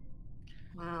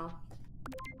 Wow.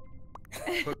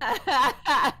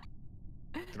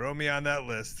 Throw me on that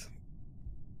list.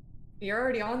 You're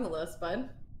already on the list, bud.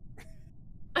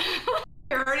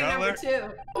 You're already number 2.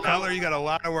 Cutler, you got a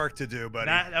lot of work to do, buddy.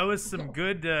 That was some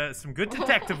good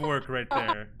detective work right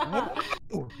there. I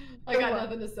got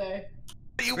nothing to say.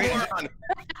 You moron!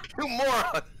 You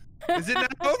moron! Is it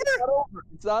not over?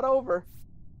 It's not over.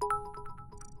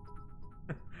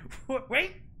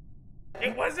 Wait,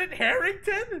 it wasn't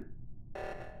Harrington?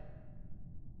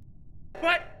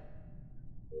 What?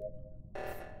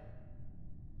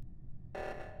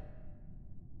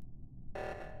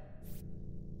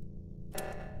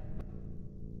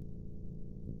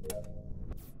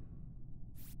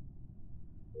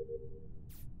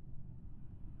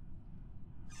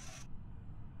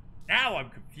 Now I'm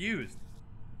confused.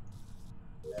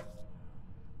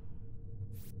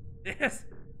 Yes.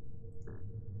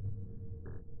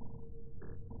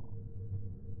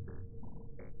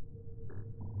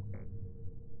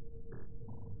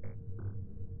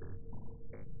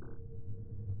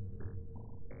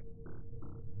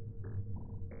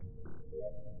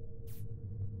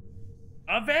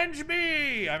 Avenge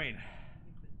me! I mean,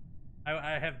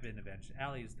 I have been avenged.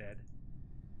 Allie is dead.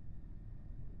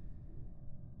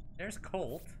 There's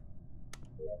Colt.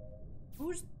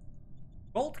 Who's...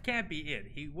 Colt can't be it.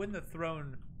 He wouldn't have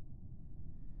thrown...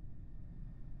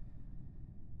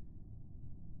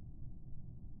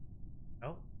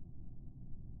 Oh.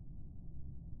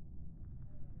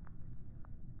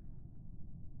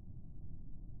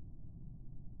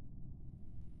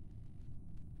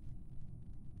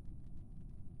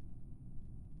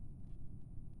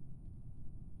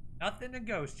 Nothing in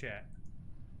ghost chat.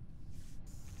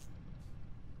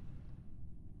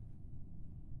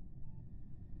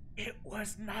 It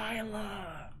was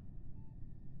Nyla.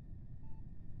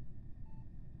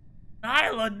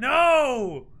 Nyla,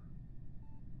 no!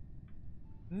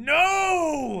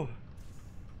 No!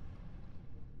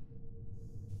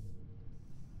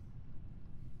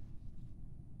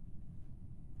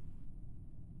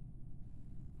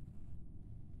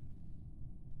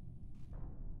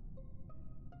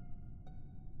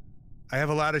 I have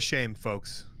a lot of shame,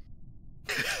 folks.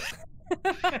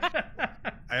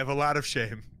 I have a lot of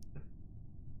shame.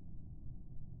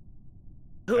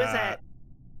 Who is that?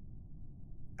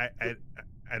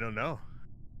 I don't know.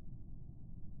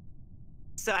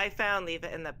 So I found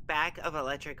Leva in the back of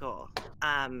electrical.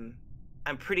 I'm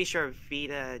pretty sure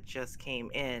Veda just came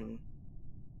in.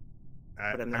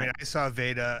 But I'm not... I mean, I saw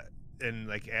Veda in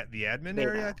like at the admin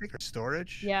area, I think, or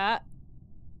storage. Yeah.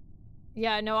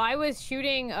 Yeah, no, I was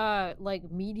shooting like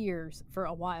meteors for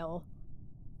a while.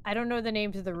 I don't know the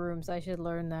names of the rooms. I should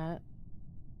learn that.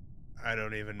 I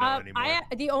don't even know anymore.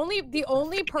 The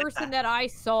only person that I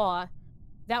saw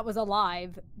that was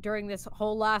alive during this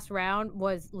whole last round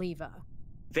was Leva.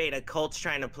 Veda, Colt's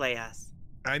trying to play us.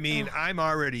 I mean, I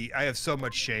have so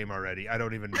much shame already. I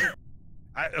don't even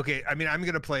okay, I mean, I'm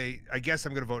going to play, I guess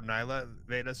I'm going to vote Nyla,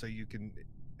 Veda, so you can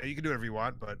do whatever you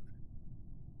want, but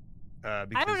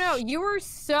I don't know. You were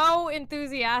so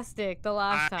enthusiastic the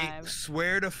last time. I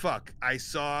swear to fuck, I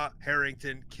saw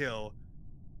Harrington kill.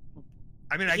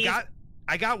 I mean,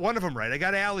 I got one of them right. I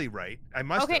got Allie right. I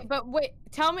must. Okay, but wait.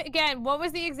 Tell me again. What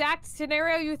was the exact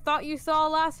scenario you thought you saw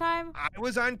last time? I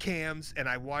was on cams and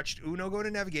I watched Uno go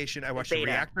to navigation. I watched Veda,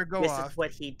 the reactor go off. This is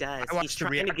what he does. I watched He's the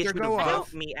trying to get you to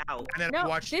vote me out. And then no, I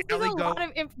watched this Allie is a go.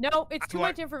 lot of no, it's too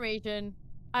much information.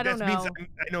 I don't know.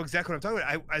 I know exactly what I'm talking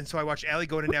about. And so I watched Allie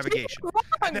go to navigation.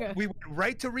 And then we went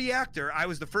right to reactor. I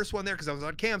was the first one there because I was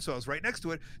on cam, so I was right next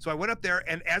to it. So I went up there,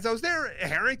 and as I was there,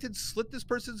 Harrington slit this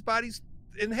person's bodies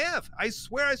in half. I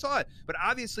swear I saw it. But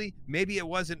obviously, maybe it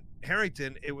wasn't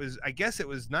Harrington. It was, I guess it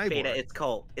was Nyla. Veda, it's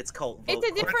Colt. It's Colt. It's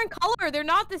a different color. They're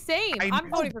not the same. I'm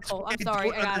voting for Colt. I'm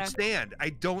sorry. I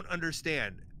don't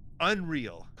understand.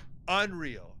 Unreal.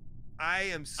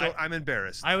 I'm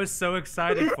embarrassed. I was so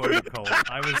excited for you, Colt.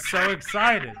 I was so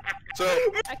excited. So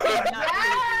I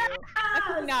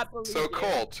could not believe you. So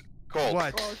Colt.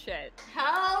 What? Bullshit.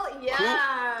 Hell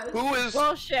yeah. Who is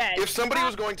bullshit? If somebody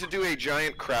was going to do a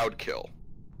giant crowd kill,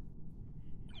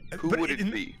 who would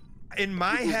it be? In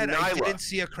my head, Nyla. I didn't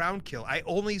see a crowd kill. I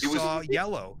only saw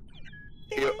yellow.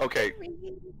 Okay.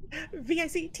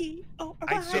 V-I-C-T-O.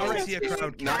 I didn't see a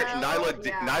crowd kill.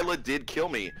 Nyla did kill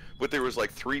me, but there was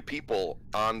like 3 people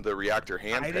on the reactor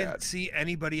hand pad. I didn't see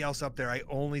anybody else up there. I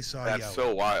only saw That's yellow.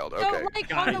 so wild. Okay. So,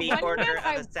 like, on the one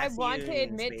hand, I want to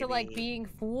admit to like being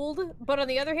fooled, but on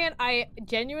the other hand, I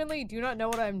genuinely do not know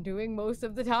what I'm doing most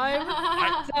of the time.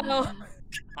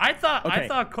 I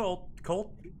thought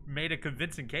Colt made a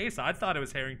convincing case. I thought it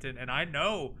was Harrington, and I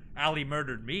know Allie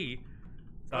murdered me.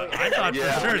 I thought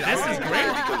for sure this is great.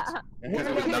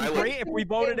 Wouldn't it have been great if we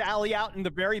voted Allie out in the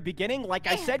very beginning, like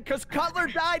I said, because Cutler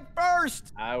died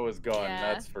first? I was going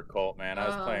nuts for Colt, man. I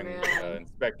was playing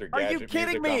Inspector Are Gadget you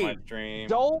kidding music me? on my stream.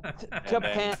 Don't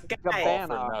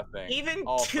Cabana. Even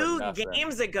 2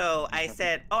 games ago, I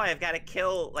said, "Oh, I've got to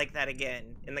kill like that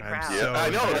again in the crowd." Yeah, I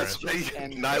know. That's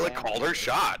Nyla called her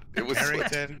shot. It was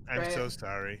Harrington. I'm so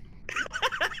sorry.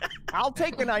 I'll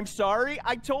take an I'm sorry.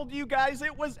 I told you guys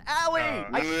it was Allie.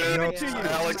 I gave it to you.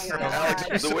 Alex,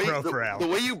 the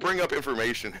way you bring up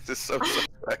information is just so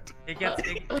suspect.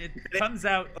 It comes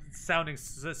out sounding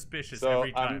suspicious So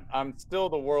every time. I'm still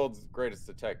the world's greatest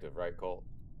detective, right, Colt?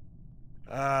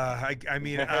 I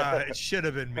mean, it should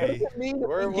have been me.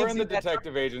 We're in the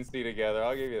detective agency together.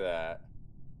 I'll give you that.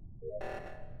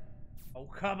 Oh,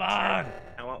 come on!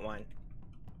 I want one.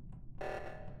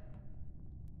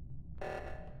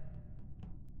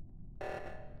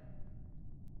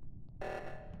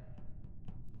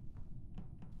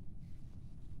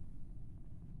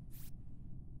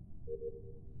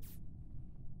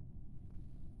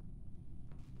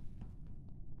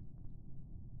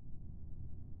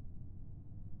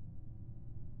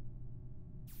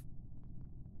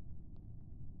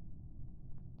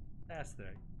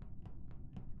 Fantastic.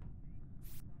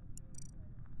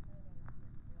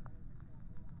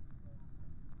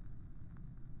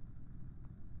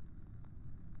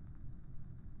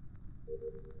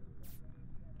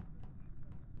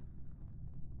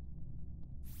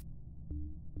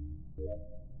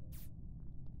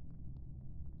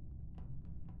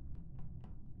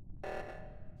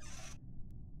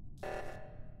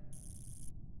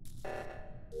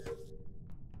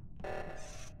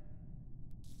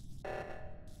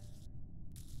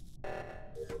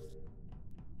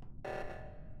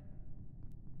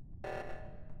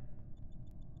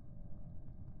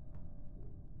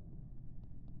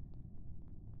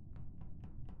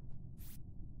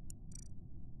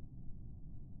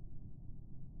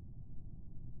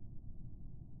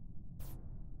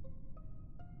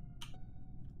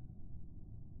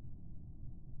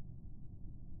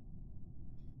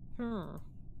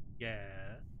 Yeah.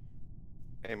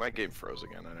 Hey, my game froze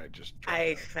again, and I just.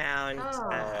 I found.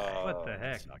 What the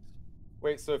heck?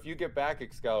 Wait, so if you get back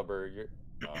Excalibur, you're.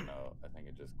 Oh no, I think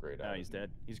it just grayed out. No, he's dead.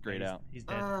 He's grayed out. He's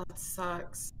dead. Oh, it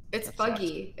sucks. It's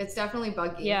buggy. It's definitely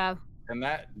buggy. Yeah. And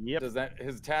does that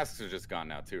his tasks are just gone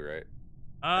now too, right?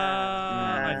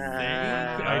 I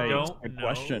think I don't Good know.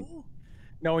 question.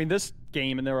 Knowing this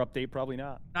game and their update, probably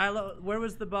not. Nyla, where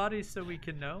was the body so we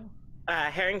can know?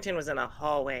 Harrington was in a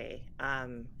hallway.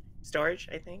 Storage,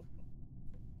 I think.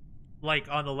 Like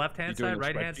on the left-hand You doing side, a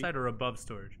right-hand spreadsheet? side, or above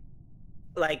storage?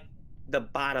 Like the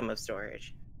bottom of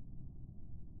storage.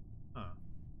 Huh.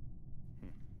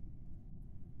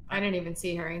 I didn't even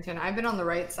see Harrington. I've been on the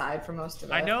right side for most of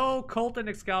it. I know Colt and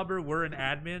Excalibur were an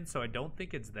admin, so I don't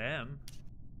think it's them.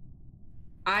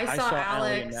 I saw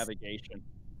Allie in Alex. navigation.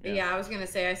 Yeah, I was gonna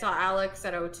say I saw Alex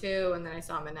at O2, and then I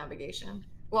saw him in navigation.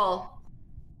 Well,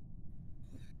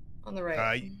 on the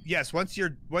right. Yes, once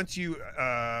you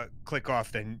click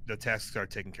off, then the tasks are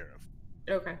taken care of.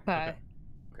 Okay. Okay.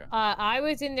 I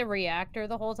was in the reactor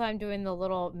the whole time doing the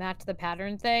little match the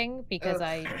pattern thing because Ugh,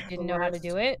 I the didn't know how to worst.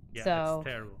 do it. Yeah, so it's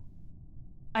terrible.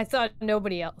 I saw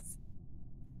nobody else.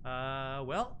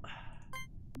 Well.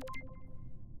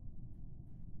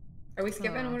 Are we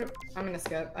skipping? I'm gonna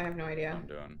skip. I have no idea. I'm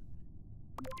doing.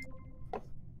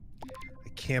 I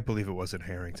can't believe it wasn't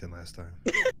Harrington last time.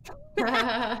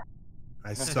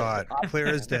 I saw it clear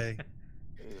as day.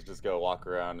 He's just gonna walk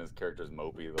around. His character's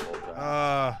mopey the whole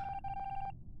time.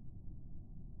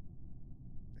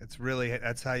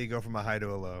 That's how you go from a high to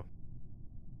a low.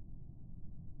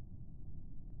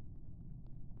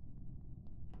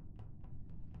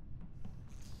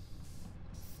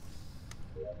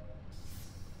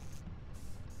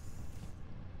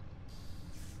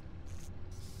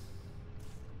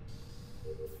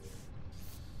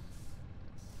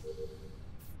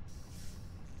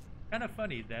 Kind of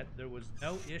funny that there was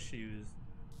no issues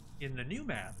in the new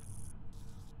map.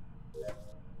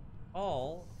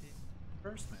 All in the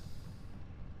first map.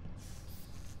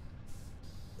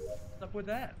 What's up with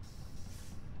that?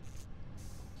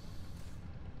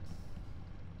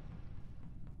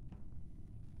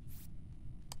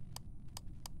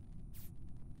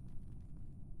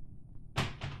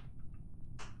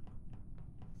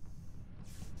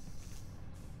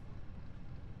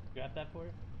 Got that for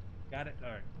you? Got it?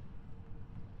 All right.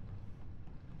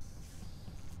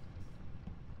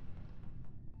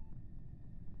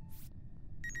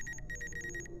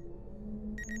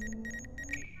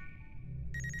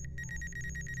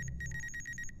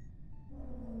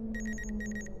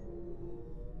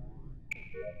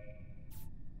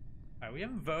 Alright, we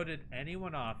haven't voted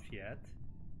anyone off yet.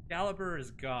 Excalibur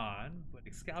is gone, but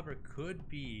Excalibur could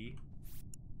be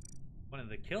one of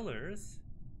the killers.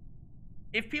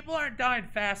 If people aren't dying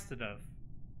fast enough,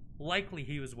 likely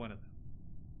he was one of them.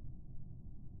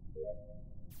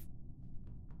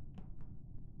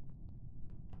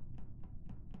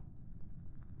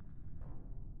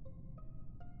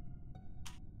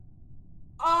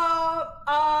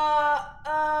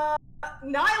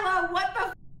 Nyla, what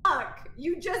the fuck?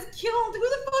 You just killed. Who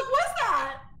the fuck was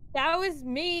that? That was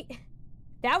me.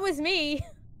 That was me.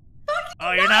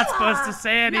 Oh, you're not supposed to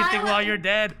say anything while you're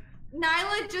dead.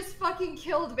 Nyla just fucking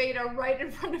killed Veda right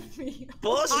in front of me.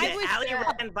 Bullshit. Allie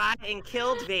ran by and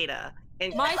killed Veda.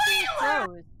 And my thing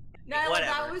froze. Nyla,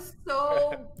 that was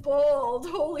so bold.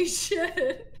 Holy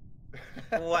shit.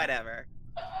 Whatever.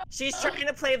 She's trying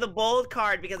to play the bold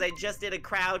card because I just did a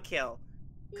crowd kill.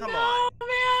 Come on. Man,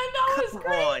 that was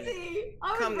crazy.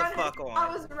 Come the fuck on.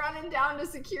 I was running down to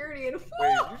security and Wait,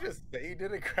 did you just say you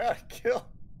did a crowd kill?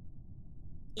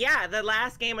 Yeah, the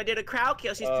last game I did a crowd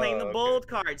kill. She's playing the bold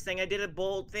card, saying I did a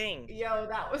bold thing. Yo,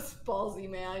 that was ballsy,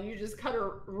 man. You just cut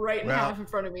her right in half in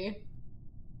front of me.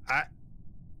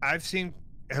 I've seen.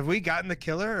 Have we gotten the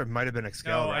killer? Or it might have been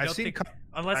Excalibur. No, I don't think.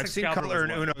 Unless I've seen Excalibur Cutler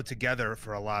and was Uno together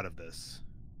for a lot of this.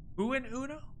 Who and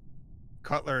Uno?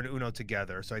 Cutler and Uno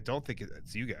together, so I don't think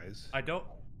it's you guys. I don't.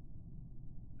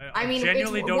 I mean,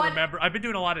 genuinely don't remember. I've been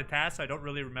doing a lot of tasks. I don't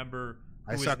really remember.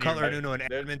 I saw Cutler and Uno and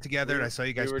admin together, and I saw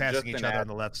you guys passing each other on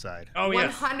the left side. Oh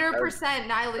yeah. 100%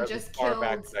 Nyla just killed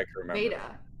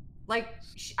Veda. Like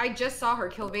I just saw her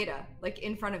kill Veda, like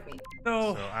in front of me.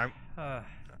 So I'm.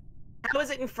 How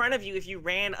is it in front of you if you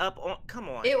ran up on? Come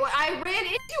on. I ran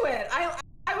into it.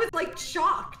 I was like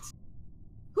shocked.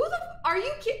 Who the are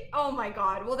you kidding? Oh my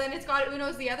god. Well then it's got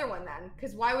Uno's the other one then,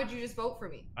 because why would you just vote for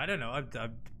me? I don't know.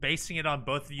 I'm basing it on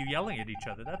both of you yelling at each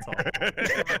other. That's all.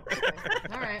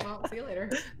 All right. Well, see you later.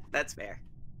 That's fair.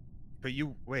 But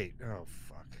you wait. Oh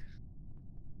fuck.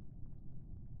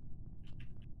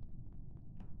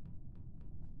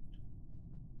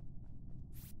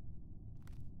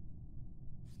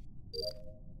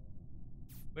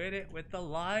 Wait it with the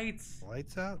lights.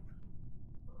 Lights out.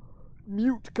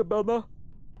 Mute, Cabana.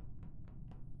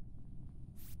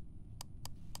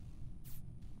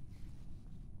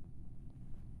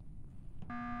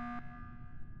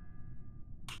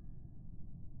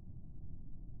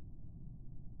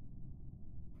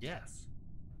 Yes.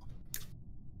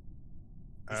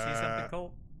 You see something,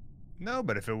 Colt? No,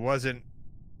 but if it wasn't,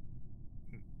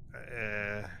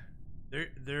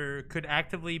 there could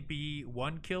actively be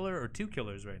one killer or two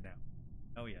killers right now.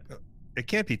 Oh yeah. It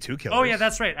can't be two killers. Oh yeah,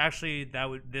 that's right. Actually,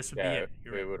 this would be it.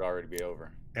 It would already be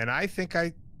over. And I think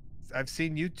I've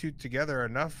seen you two together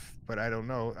enough, but I don't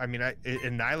know. I mean,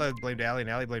 and Nyla blamed Allie, and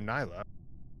Allie blamed Nyla.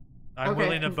 I'm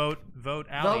willing to vote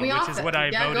Allie, which is what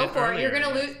I voted go for earlier.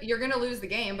 it. You're gonna lose the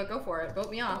game, but go for it. Vote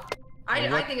me off.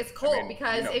 I think it's Colt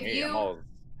because if you,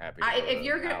 if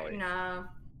you're gonna, nah.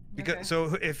 Because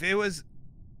so if it was,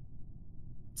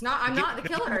 it's not. I'm not the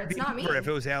killer. It's not me. If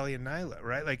it was Allie and Nyla,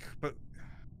 right? Like, but.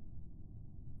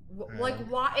 Like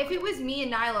why? If it was me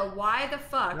and Nyla, why the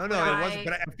fuck? No, it wasn't.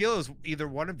 But I feel it was either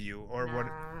one of you or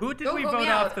one. Who did we vote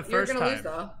off the first time? Lose,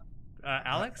 though.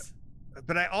 Alex.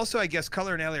 But I guess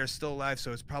Cutler and Allie are still alive,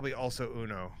 so it's probably also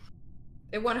Uno.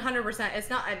 It 100%. It's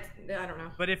not. I don't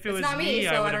know. But if it was me,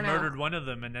 I would have murdered one of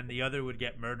them, and then the other would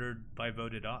get murdered by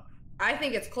voted off. I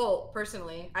think it's Colt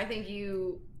personally. I think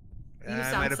you.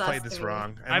 I might have played this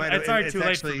wrong. It's already too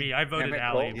late for me. I voted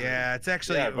Allie. Yeah, it's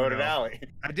actually. I voted Allie.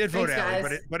 I did vote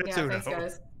Allie, but it's Uno.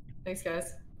 Thanks,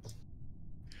 guys.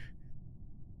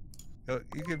 Oh,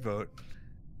 you can vote.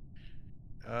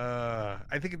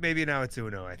 I think maybe now it's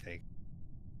Uno. I think.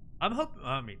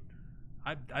 I mean,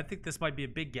 I think this might be a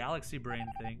big galaxy brain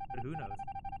thing, but who knows?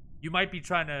 You might be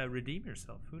trying to redeem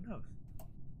yourself. Who knows?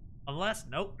 Unless,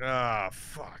 nope. Ah,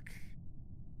 fuck.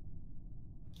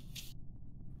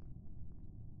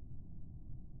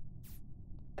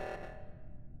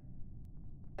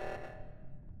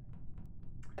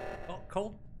 Well,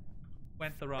 Colt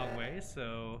went the wrong way,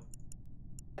 so.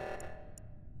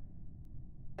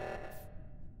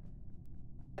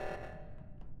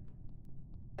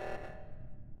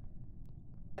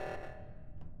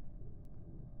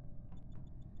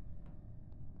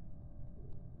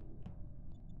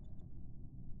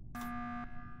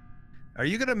 Are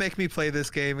you gonna make me play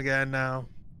this game again now?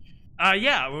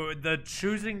 Yeah, the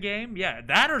choosing game. Yeah,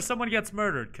 that or someone gets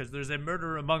murdered because there's a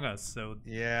murder among us. So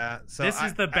yeah, so this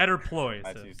is the better ploy.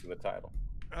 That's used to the title.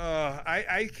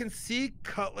 I can see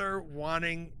Cutler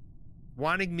wanting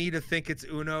me to think it's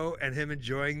Uno and him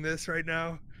enjoying this right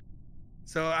now.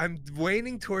 So I'm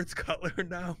waning towards Cutler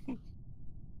now.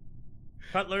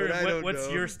 Cutler, what's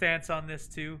your stance on this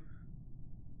too?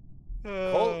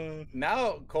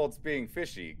 Colt's being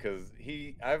fishy because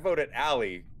I voted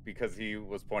Allie because he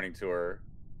was pointing to her,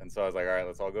 and so I was like, all right,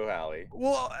 let's all go Allie.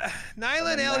 Well,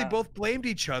 Nyla and Allie both blamed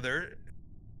each other,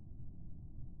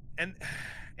 and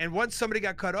once somebody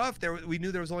got cut off, we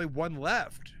knew there was only one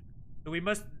left. So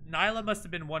Nyla must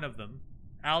have been one of them.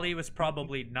 Allie was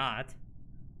probably not.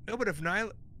 No, but if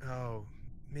Nyla, oh,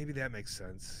 maybe that makes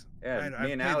sense. Yeah, I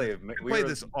me and Allie, we played were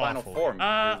this final awful. form.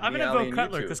 I'm gonna vote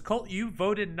Cutler because Colt, you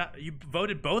voted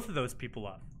both of those people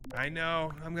off. I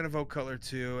know. I'm gonna vote Cutler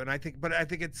too, and I think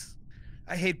it's.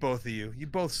 I hate both of you. You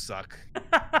both suck.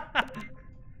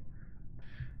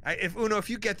 If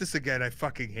you get this again, I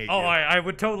fucking hate you. Oh, I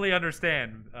would totally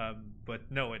understand, but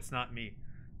no, it's not me.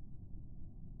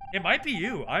 It might be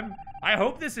you. I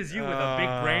hope this is you with a big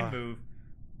brain move.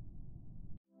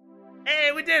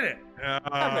 Hey, we did it!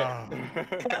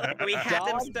 We had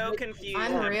them so confused.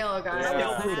 Unreal, guys.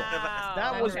 Wow.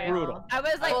 That was brutal. I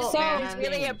was like, Colt, so man. it's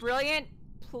really a brilliant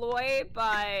ploy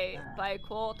by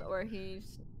Colt, or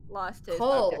he's lost his.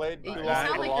 Colt, Played you too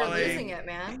sound like you're long. losing it,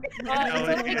 man.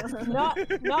 not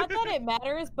that it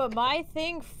matters, but my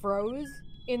thing froze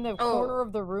in the corner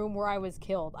of the room where I was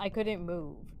killed. I couldn't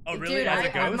move. Oh, really? Dude, As a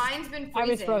ghost? mine's been freezing. I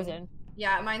was frozen.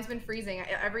 Yeah, mine's been freezing.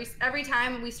 Every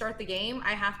time we start the game,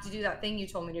 I have to do that thing you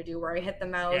told me to do, where I hit the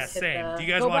mouse. Yeah, same. Hit the... Do you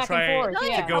guys want to try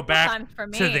to go back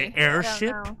to the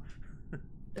airship?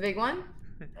 The big one?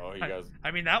 Oh, you guys.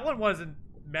 I mean, that one wasn't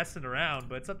messing around,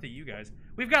 but it's up to you guys.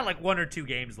 We've got like 1 or 2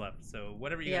 games left, so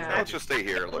whatever you guys want. Let's just stay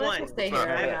here. Let's just stay here.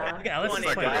 Yeah, let's just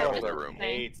play that room.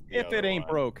 If it ain't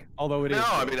broke, although it is. No,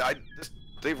 I mean,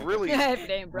 they've really. If it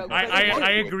ain't broke.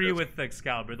 I agree with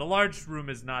Excalibur. The large room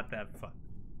is not that fun.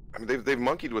 I mean, they've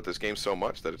monkeyed with this game so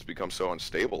much that it's become so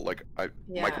unstable. Like,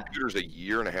 my computer's a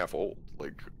year and a half old.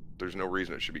 Like, there's no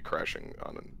reason it should be crashing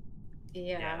on an.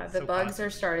 Yeah, the bugs are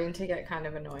starting to get kind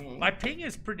of annoying. My ping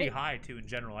is pretty high too in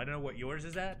general. I don't know what yours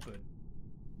is at, but.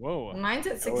 Whoa. Mine's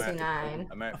at 69.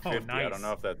 I'm at 50. Nice. I don't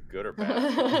know if that's good or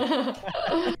bad.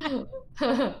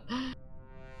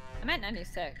 I'm at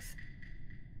 96.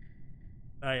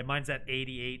 Yeah, mine's at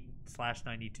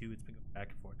 88/92. It's been going back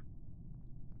and forth.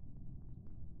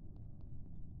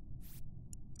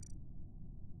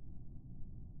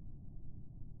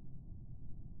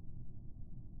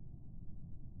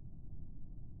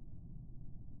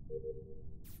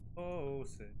 Oh,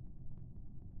 sick.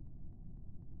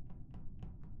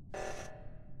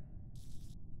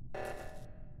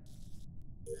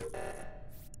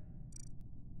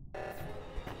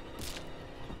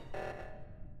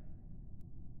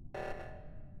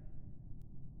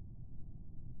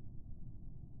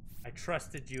 I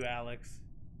trusted you, Alex.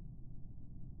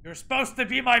 You're supposed to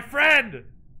be my friend!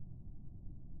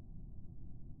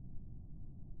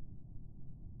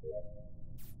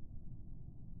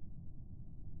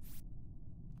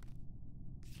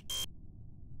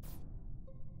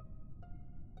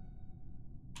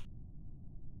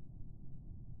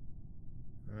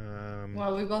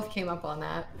 Well, we both came up on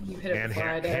that. You hit it before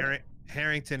I did.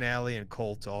 Harrington, Allie, and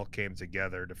Colt all came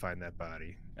together to find that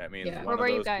body. That means Where one were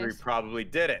of you those 3 guys? probably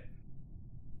did it.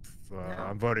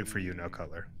 I'm voting for you now,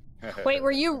 Cutler. Wait,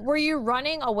 were you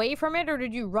running away from it, or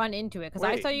did you run into it? Because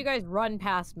I saw you guys run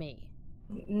past me.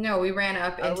 No, we ran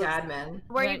up into admin.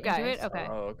 Where are Ran you guys? into it? Okay.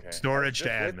 Oh, okay. Storage to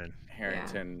Just with admin.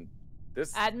 Harrington.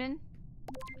 This. Admin?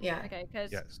 Yeah. Okay,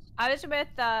 because Yes. I was with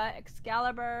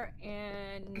Excalibur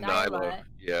and Nyla. Nyla.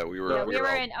 Yeah, we were. Yeah, we we were were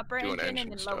all in upper doing engine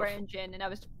and then stuff. lower engine, and I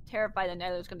was terrified that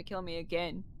Nyla was going to kill me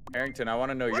again. Harrington, I want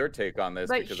to know your take on this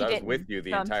But because she I was didn't, with you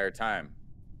the so I'm- entire time.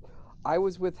 I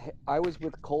was with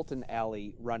Colt and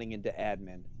Allie running into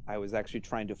admin. I was actually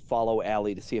trying to follow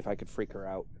Allie to see if I could freak her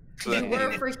out. So You were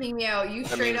freaking me out. You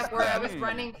That straight means up were. I that- was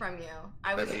running from you.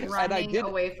 I was means- And I running did-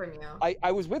 away from you.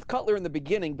 I was with Cutler in the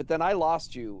beginning, but then I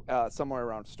lost you somewhere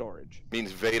around storage.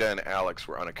 means Veda and Alex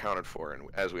were unaccounted for, and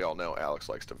as we all know, Alex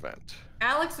likes to vent.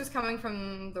 Alex was coming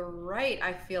from the right.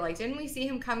 I feel like didn't we see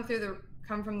him come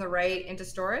from the right into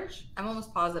storage? I'm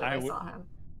almost positive I saw him.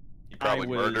 He probably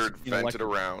was murdered, in vented electric-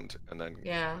 around, and then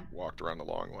walked around the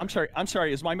long way. I'm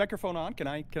sorry. Is my microphone on? Can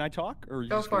I talk? Or are you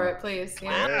Go just for gonna- it, please.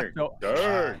 Yeah. No,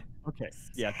 okay.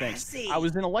 Yeah, thanks. I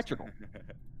was in electrical.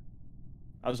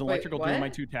 I was in Wait, electrical doing my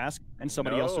what? 2 tasks, and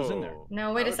somebody else was in there.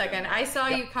 No, wait a second. I saw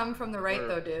you come from the right,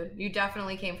 though, dude. You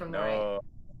definitely came from the right.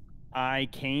 I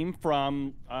came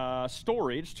from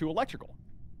storage to electrical.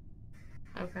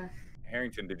 Okay.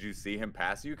 Harrington, did you see him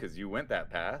pass you? Because you went that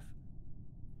path.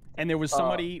 And there was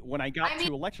somebody when I got to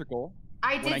electrical.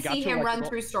 I when did got see to him run electrical-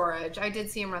 through storage. I did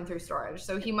see him run through storage.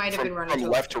 So he might have been running From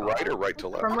left to right or right to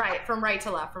left? From right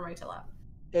to left. From right to left.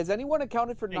 Has anyone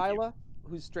accounted for Nyla,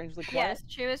 who's strangely quiet? Yes,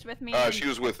 she was with me. She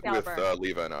was with Excalibur.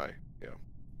 Leva and I. Yeah.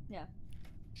 Yeah.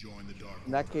 Join the dark.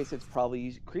 In that case, it's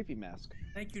probably Creepy Mask.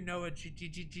 Thank you, Noah.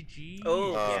 G.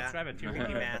 Oh, yeah. yeah. Subscribe it to your Creepy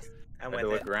video. mask. I I'm had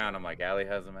with to it. look around. I'm like, Allie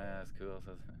has a mask. Who else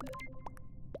has a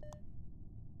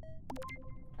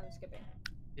I'm skipping.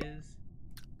 Is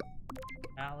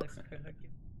Alex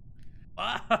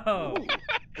Wow.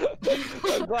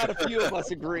 I'm glad a few of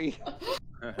us agree.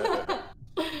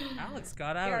 Alex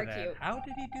got out of that. Cute. How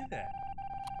did he do that?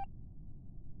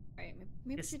 Right,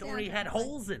 maybe His story had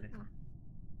holes in it.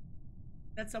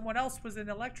 That someone else was in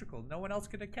electrical. No one else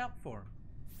could account for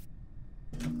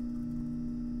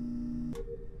him.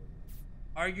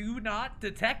 Are you not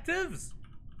detectives?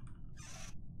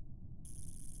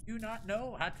 Do you not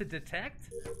know how to detect?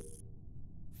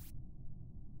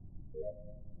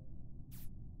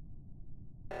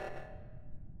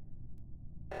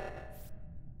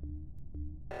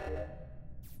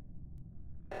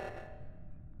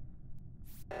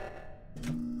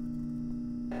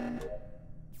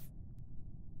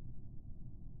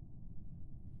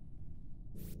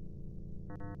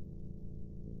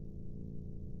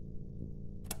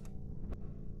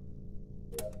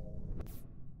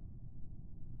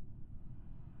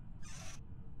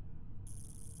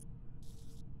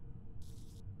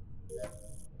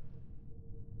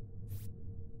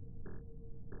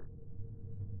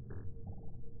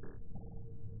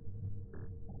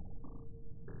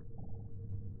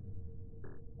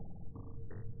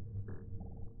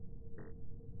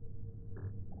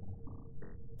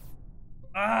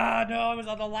 Ah, no, I was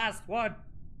on the last one.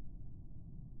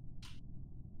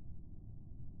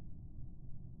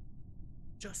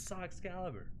 Just saw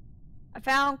Excalibur. I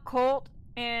found Colt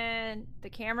in the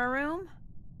camera room.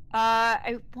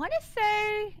 I want to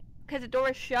say, because the door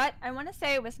was shut, I want to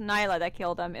say it was Nyla that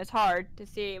killed him. It's hard to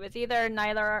see. It was either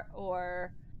Nyla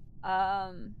or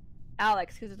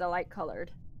Alex, because it's a light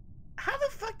colored. How the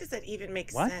fuck does that even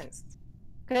make sense?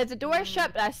 Because the door is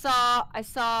shut, but I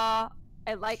saw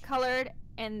a light colored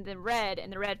and the red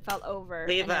fell over.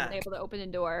 Leva, and I was able to open the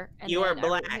door. And you are then I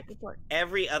black. hit the door.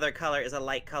 Every other color is a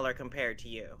light color compared to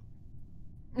you.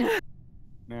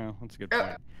 No, that's a good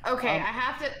point. Okay,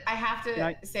 I have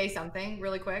to say something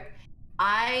really quick.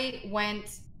 I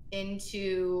went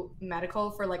into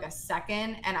medical for like a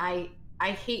second, and I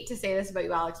hate to say this about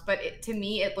you, Alex, but to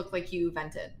me it looked like you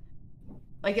vented.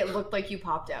 Like it looked like you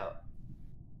popped out.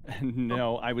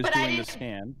 No, I was doing the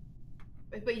scan.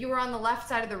 But you were on the left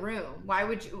side of the room. Why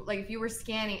would you, like, if you were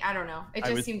scanning? I don't know. It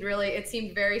just seemed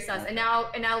very sus. And now,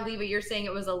 Leva, you're saying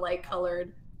it was a light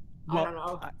colored. I don't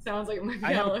know. Sounds like it might be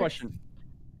I have Alex. a question.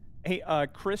 Hey,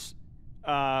 Chris,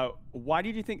 why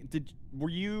did you think? Were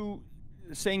you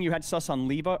saying you had sus on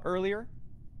Leva earlier?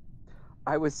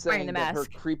 I was saying the that her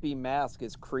mask. creepy mask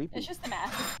is creepy. It's just the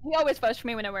mask. He always votes for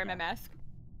me when I wear my mask.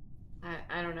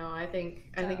 I don't know. I think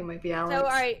it might be Alex. So,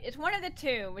 all right, it's one of the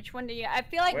two. Which one do you? I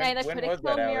feel like Nyla could have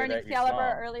killed me or an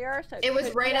Excalibur earlier. So it was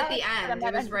could right be at the Alex, end.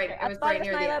 It was right. It was I thought right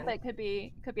near the Nyla, end. but it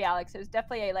could be Alex. It was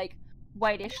definitely a like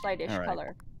whitish, lightish All right.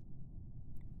 color.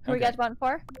 Who are you guys voting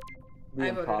for? The I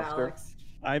voted imposter.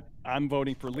 Alex. I'm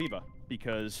voting for Leva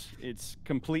because it's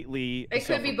completely. It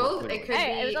could be both. It could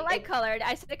Hey, be. it was a light colored.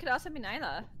 I said it could also be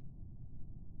Nyla.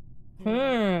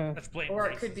 That's blatant Or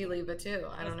it racist. could be Leva too.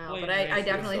 I don't That's know. But blatant I racist.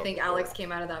 definitely think Alex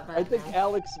came out of that vent. I think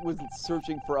Alex was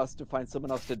searching for us to find someone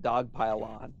else to dogpile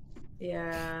on.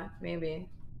 Yeah, maybe.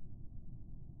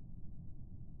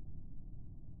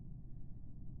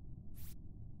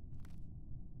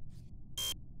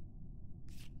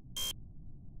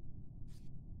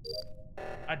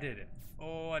 I did it.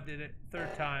 Oh, I did it.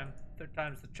 Third time. Third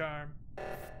time's the charm.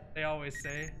 They always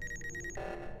say.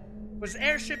 Was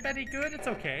Airship any good? It's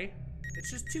okay.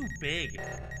 It's just too big.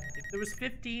 If there was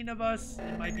 15 of us,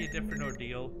 it might be a different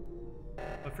ordeal.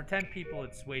 But for 10 people,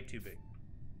 it's way too big.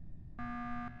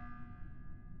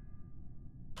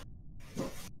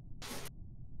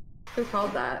 Who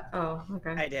called that? Oh,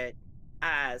 okay. I did.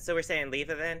 So we're saying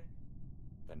Leva then?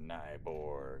 The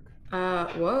Nyborg.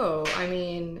 Whoa. I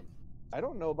mean, I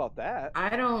don't know about that.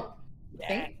 I don't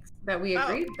think that we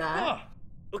agreed with that. Oh,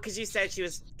 Well, because you said she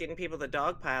was getting people to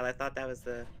dogpile. I thought that was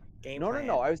the game plan.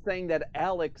 No. I was saying that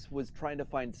Alex was trying to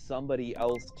find somebody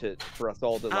else for us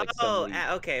all to like.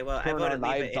 Okay. Well, I turn our voted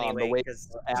Leva knives on the anyway way because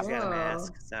after. she's got a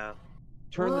mask. So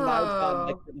Turn the knives on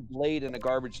like a blade in a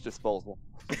garbage disposal.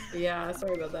 Yeah,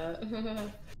 sorry about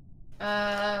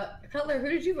that. Cutler, who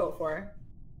did you vote for?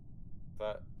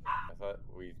 I thought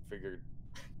we figured.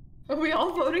 Are we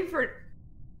all voting for?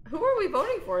 Who are we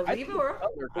voting for? Leva or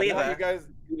Leva. You guys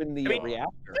doing the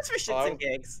reactor. just for shits and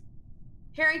gigs.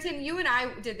 Harrington? You and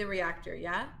I did the reactor,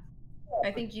 yeah?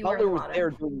 I think you were Cutler at the was bottom. there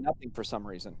doing nothing for some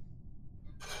reason.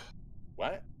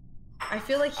 What? I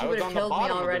feel like he I was would have on the killed me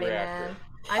bottom of the already, reactor. man.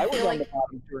 I was feel on like the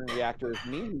bottom during reactor. It's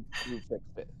me who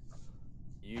fixed it.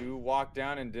 You walked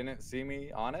down and didn't see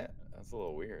me on it? That's a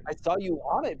little weird. I saw you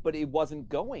on it, but it wasn't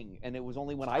going, and it was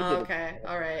only when I did it. Okay,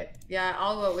 all right. Yeah,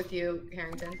 I'll vote with you,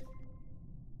 Harrington.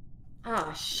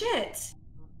 Oh shit.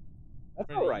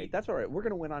 That's all right. That's all right. We're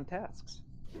gonna win on tasks.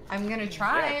 I'm gonna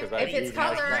try. Yeah, if it's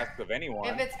Cutler, of anyone.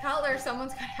 if it's Cutler,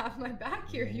 someone's gonna have my back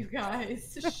here, you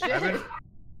guys. Shit.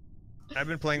 I've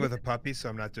been playing with a puppy, so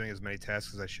I'm not doing as many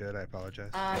tasks as I should. I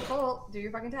apologize. Colt, do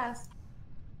your fucking task.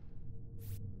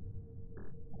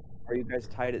 Are you guys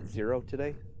tied at 0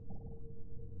 today?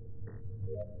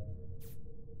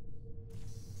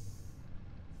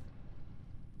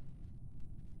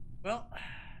 Well,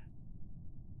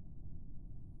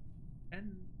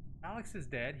 and Alex is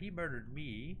dead. He murdered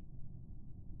me.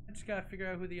 I just gotta figure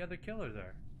out who the other killers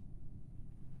are.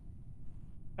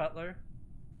 Cutler.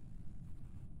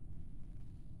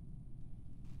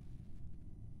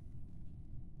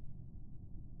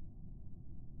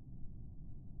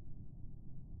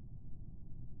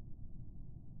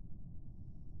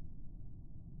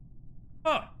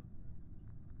 Oh!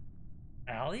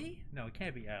 Allie? No, it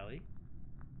can't be Allie.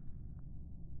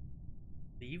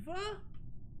 Leva?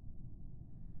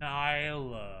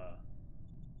 Nyla.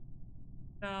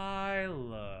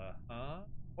 Nyla, huh?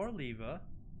 Or Leva.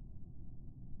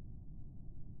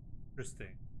 Interesting.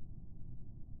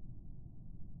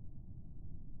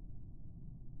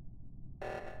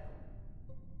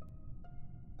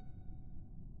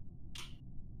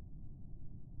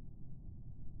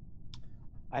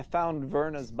 I found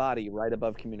Verna's body right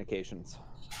above communications.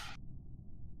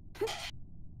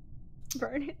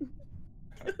 Verna.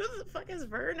 Who the fuck is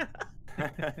Verna?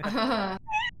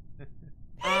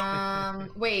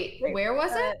 Wait, where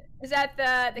was it? Is that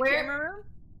the camera room?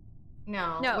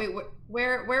 No. Wait,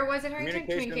 where was it, Harrington?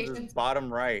 Communications is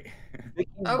bottom right.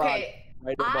 Okay.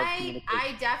 Right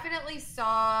I definitely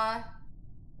saw.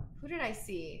 Who did I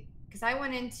see? Because I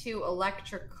went into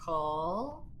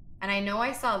electrical, and I know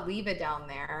I saw Leva down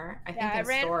there. I think I in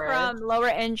ran storage. from lower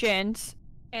engines,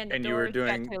 and you were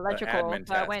doing to electrical. the admin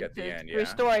So I task went at the end, through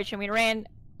storage, and we ran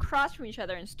across from each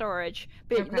other in storage.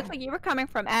 But it looked like you were coming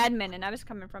from admin, and I was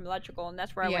coming from electrical, and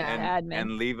that's where I went to admin.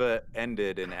 And Leva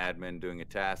ended in admin doing a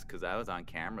task because I was on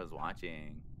cameras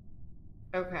watching.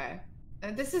 Okay.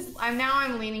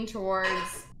 I'm leaning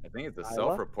towards. I think it's a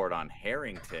self-report on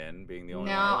Harrington being the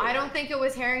only one. No, I don't think it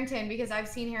was Harrington because I've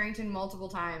seen Harrington multiple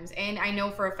times, and I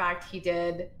know for a fact he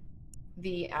did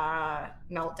the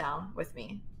meltdown with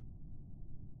me.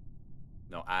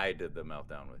 No, I did the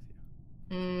meltdown with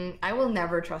you. I will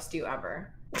never trust you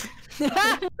ever. Who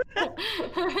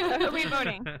are we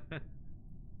voting?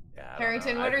 Yeah,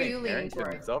 Harrington, what are you leaning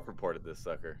towards? Self-reported this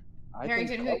sucker.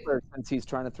 Harrington, since he's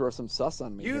trying to throw some sus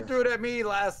on me. You threw it at me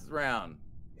last round.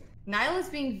 Nyla's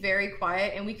being very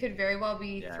quiet, and we could very well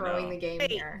be throwing the game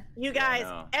here. You guys,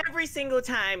 every single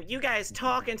time, you guys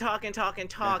talk and talk and talk and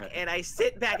talk, and I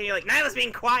sit back and you're like, Nyla's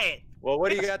being quiet. Well, what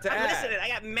do you got to add? I'm listening. I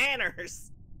got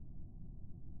manners.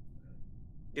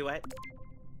 Do what?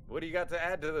 What do you got to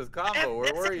add to this combo?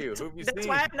 Where were you? Who have you seen? That's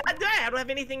why I'm not done. I don't have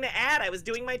anything to add. I was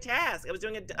doing my task. I was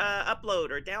doing an upload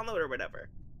or download or whatever.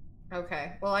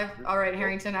 Okay. Well, all right,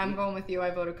 Harrington. I'm going with you. I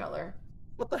voted Cutler.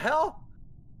 What the hell?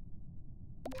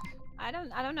 I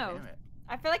don't know.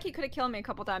 I feel like he could have killed me a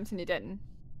couple times and he didn't.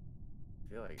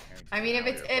 I feel like I mean, if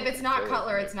it's not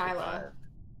Cutler, it's Nyla.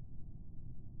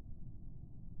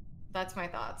 That's my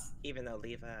thoughts. Even though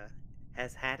Leva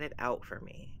has had it out for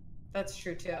me. That's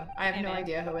true too. I have no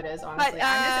idea who it is, honestly. But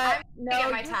I'm no,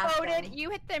 my task done. You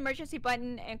hit the emergency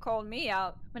button and called me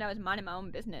out when I was minding my own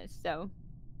business. So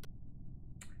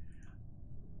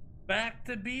back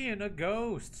to being a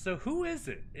ghost. So who is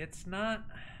it? It's not.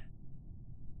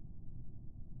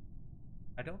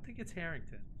 I don't think it's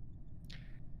Harrington.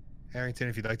 Harrington,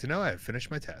 if you'd like to know, I have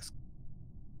finished my task.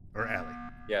 Or Allie.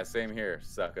 Yeah, same here,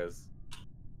 suckers.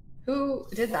 Who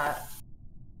did that?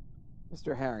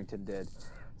 Mr. Harrington did.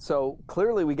 So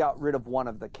clearly we got rid of one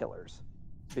of the killers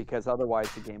because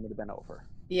otherwise the game would have been over.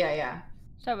 Yeah.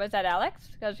 So was that Alex?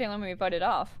 Because the only one we voted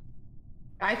off.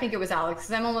 I think it was Alex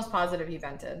because I'm almost positive he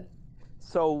vented.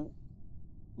 So,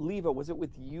 Leva, was it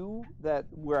with you that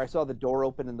where I saw the door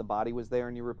open and the body was there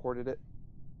and you reported it?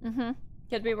 Mm-hmm.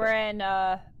 Because we were in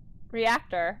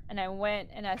reactor and I went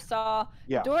and I saw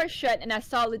the door shut and I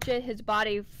saw legit his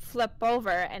body flip over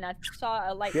and I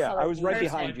saw a light color. I was right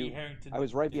behind you. I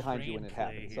was right behind you when it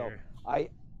happened. So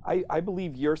I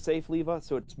believe you're safe, Leva.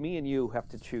 So it's me and you who have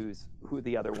to choose who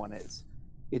the other one is.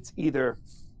 It's either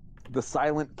the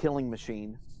silent killing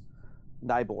machine,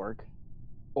 Nyborg,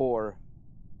 or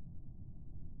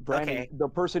Brandon, the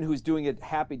person who's doing a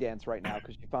happy dance right now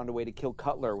because she found a way to kill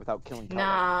Cutler without killing Cutler.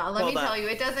 Nah, let me tell you,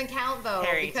 it doesn't count though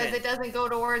because it doesn't go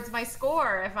towards my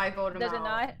score if I vote him out. Does it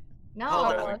not?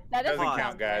 No, that doesn't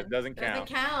count, guys. Doesn't count.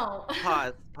 Doesn't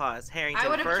count. Pause. Harrington. I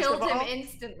would have killed him all,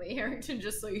 instantly, Harrington.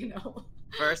 Just so you know.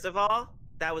 First of all,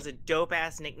 that was a dope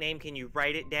ass nickname. Can you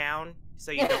write it down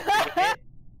so you don't forget it?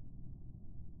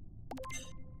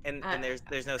 And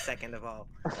there's no second of all.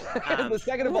 The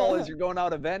second of all is you're going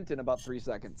out event in about 3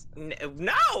 seconds.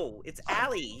 No, it's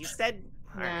Allie. You said.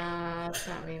 Nah, it's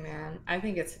not me, man. I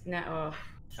think it's no.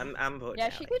 I'm voting. Yeah,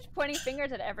 she keeps pointing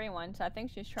fingers at everyone, so I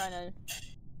think she's trying to.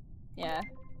 Yeah.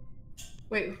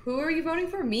 Wait, who are you voting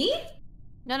for? Me?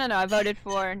 No, I voted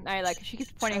for Nyla because she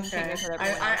keeps pointing fingers at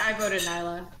everyone. I voted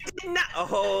Nyla.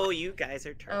 Oh, you guys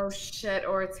are turns. Oh shit,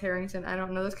 or it's Harrington. I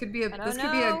don't know. This could be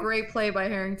a great play by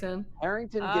Harrington.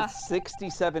 Harrington gets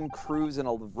 67 crews in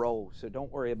a row, so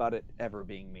don't worry about it ever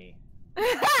being me.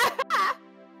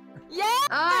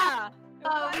 Yeah.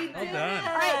 Oh, we did. Well done.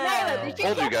 All right, Nyla, did you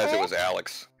Told you guys get it was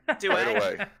Alex. Do right I?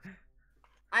 away.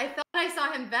 I thought I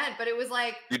saw him vent, but it was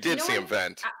like You did see him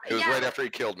vent. It was right after he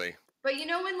killed me. But you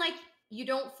know when like you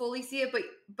don't fully see it,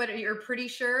 but you're pretty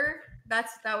sure that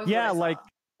was. Yeah, what I like saw.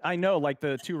 I know, like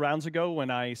the 2 rounds ago when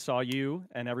I saw you,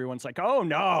 and everyone's like, "Oh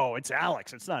no, it's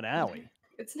Alex. It's not Allie."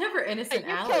 It's never innocent.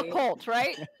 You Allie. killed Colt,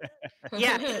 right?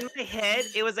 Yeah, in my head,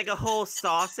 it was like a whole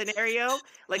Saw scenario.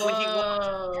 Like when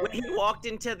he walked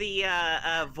into the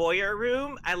voyeur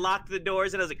room, I locked the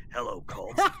doors and I was like, "Hello,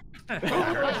 Colt."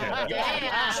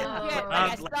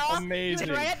 Amazing.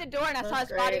 Right at the door, and I saw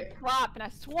his body plop, and I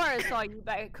swore I saw you,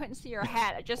 but I couldn't see your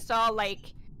hat. I just saw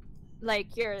like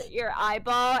your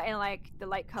eyeball and like the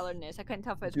light coloredness. I couldn't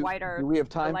tell if it was white or. Do we have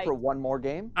time for one more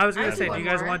game? I was gonna say, do you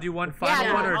guys want to do one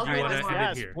final one, or do you want to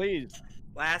end it here? Please.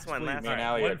 Last one. Me and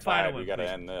Allie are tied. We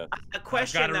gotta end this. A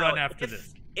question I've gotta though. run after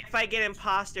this. If I get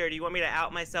imposter, do you want me to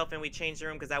out myself and we change the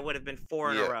room? Because that would have been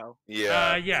 4 in a row.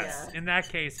 Yeah. Yes. In that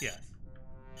case, yes.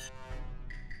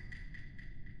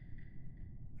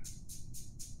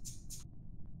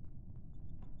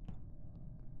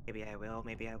 Maybe I will.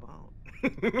 Maybe I won't.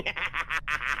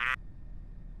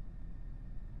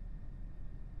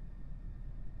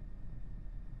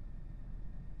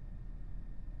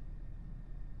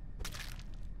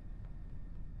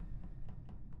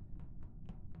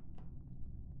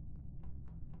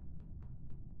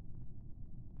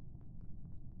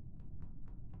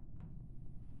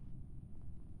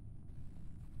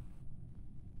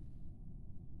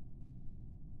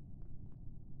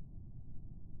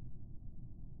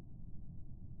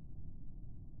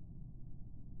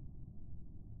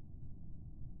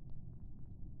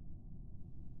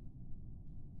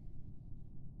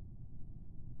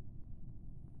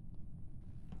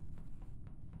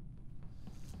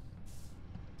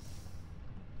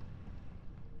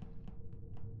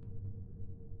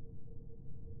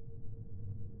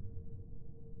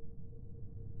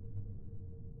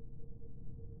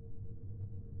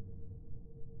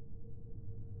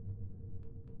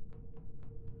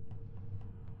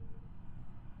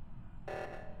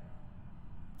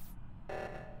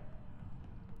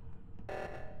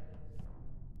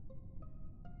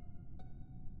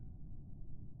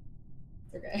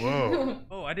 Okay. Whoa.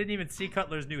 Oh, I didn't even see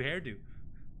Cutler's new hairdo.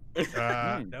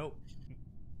 Nope.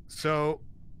 So,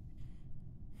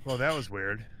 well, that was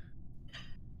weird.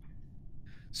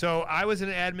 So I was an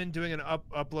admin doing an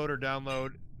upload or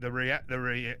download. The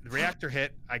reactor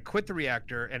hit. I quit the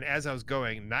reactor, and as I was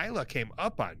going, Nyla came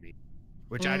up on me,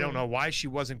 which I don't know why she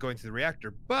wasn't going to the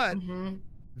reactor. But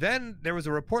then there was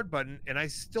a report button, and I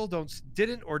still don't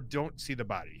see the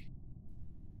body.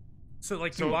 So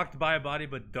like you walked by a body,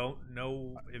 but don't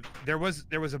know if there was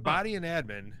a body in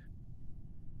admin,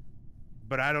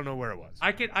 but I don't know where it was.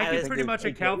 I can pretty much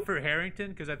account for Harrington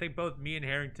because I think both me and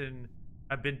Harrington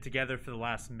have been together for the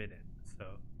last minute. So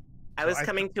I was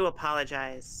coming to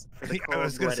apologize for the I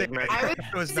was going to say, murder.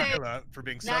 it was Nyla for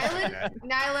being such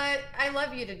Nyla, I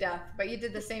love you to death, but you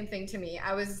did the same thing to me.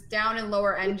 I was down in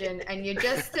lower engine, and you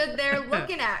just stood there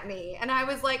looking at me, and I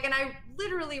was like, and I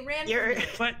literally ran. You're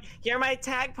my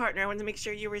tag partner. I wanted to make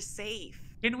sure you were safe.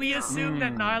 Can we assume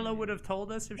that Nyla would have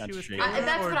told us if she was killed, or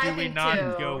what do I we think not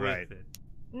too. go with it?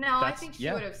 No, I think she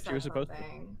would have said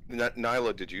something.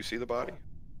 Nyla, did you see the body?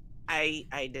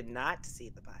 I did not see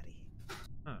the body.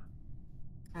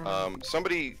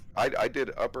 Somebody, I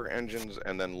did upper engines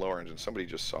and then lower engines. Somebody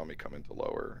just saw me come into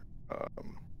lower.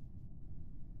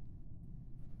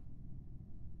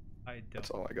 That's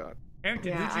all I got.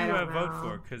 Harrington, who'd you vote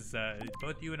for? Because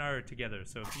both you and I are together.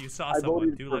 So if you saw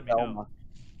someone, do let me know.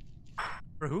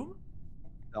 For whom?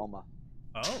 Thelma.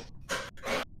 Oh.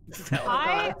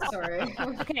 Sorry.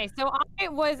 Okay, so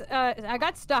I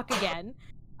got stuck again.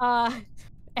 And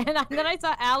then I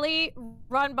saw Allie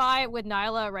run by with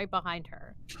Nyla right behind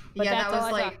her. But yeah,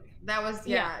 that was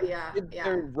Did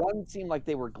their run seem like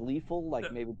they were gleeful,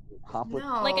 like maybe accomplishing?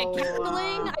 No. Like a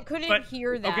cackling? I couldn't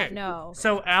hear that. Okay. No.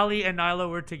 So Allie and Nyla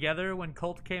were together when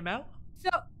Colt came out. So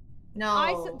no.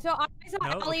 I saw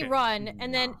No? Allie Okay. run,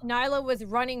 and then Nyla was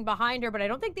running behind her, but I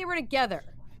don't think they were together.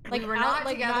 Like we were not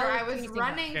together. Nyla I was chasing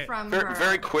running her. from Very, her.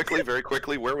 very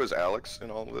quickly, where was Alex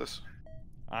in all of this?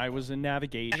 I was in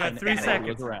navigation. You got 3 and Allie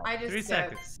was seconds. around. I just 3 skipped.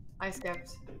 seconds. I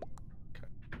skipped.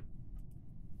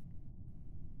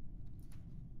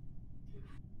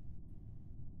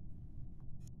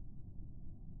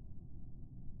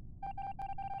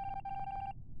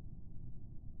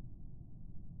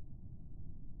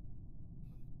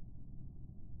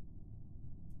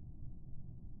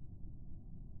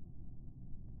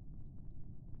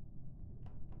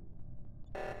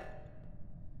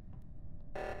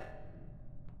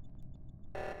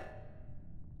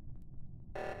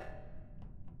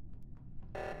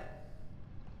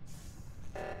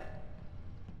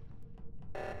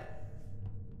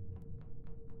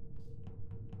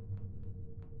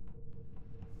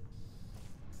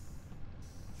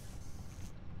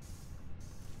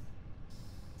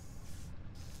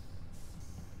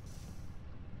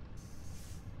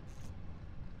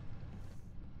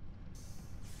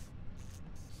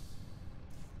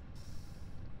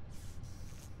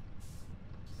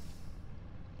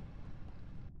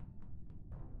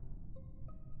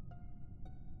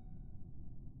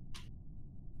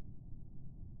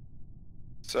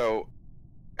 So,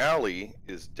 Allie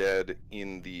is dead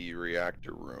in the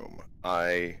reactor room.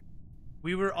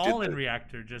 We were all in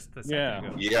reactor just a second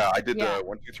ago. Yeah, I did the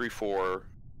 1, 2, 3, 4.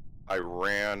 I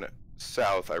ran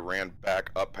south. I ran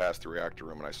back up past the reactor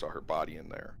room, and I saw her body in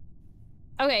there.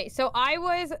 Okay, so I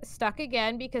was stuck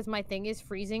again because my thing is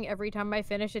freezing every time I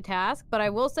finish a task. But I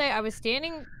will say I was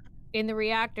standing in the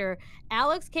reactor.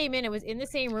 Alex came in and was in the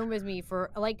same room as me for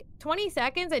like 20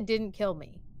 seconds and didn't kill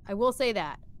me. I will say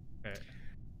that. Okay.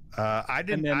 I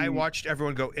didn't. I watched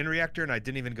everyone go in reactor, and I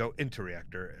didn't even go into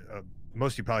reactor.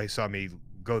 Most of you probably saw me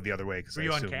go the other way. Were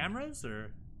you on cameras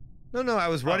or? No, I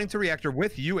was running to reactor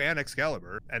with you and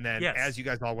Excalibur, and then Yes. as you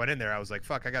guys all went in there, I was like,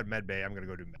 "Fuck, I got med bay. I'm gonna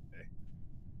go do med bay."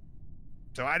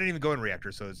 So I didn't even go in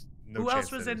reactor. So it's no. Who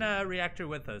else was in reactor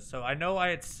with us? So I know I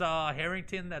had saw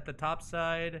Harrington at the top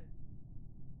side.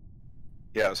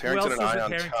 Yeah, it was Harrington and I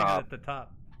on Harrington top. at the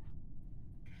top.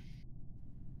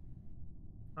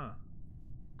 Huh.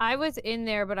 I was in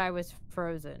there, but I was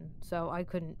frozen, so I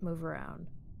couldn't move around.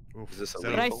 Is this a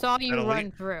But I saw you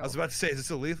run through. I was about to say, is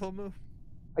this a lethal move?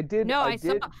 I did. No, I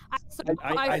did.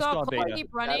 saw Colt Veda.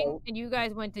 keep running, and you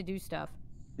guys went to do stuff.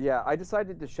 Yeah, I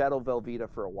decided to shadow Velveeta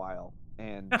for a while,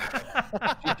 and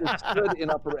she just stood in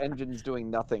upper engines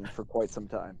doing nothing for quite some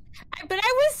time. But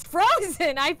I was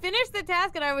frozen. I finished the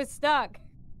task and I was stuck.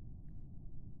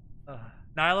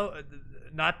 Nyla,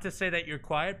 not to say that you're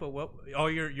quiet, but what? Oh,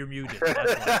 you're muted.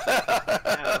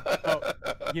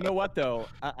 You know what though?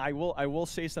 I will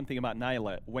say something about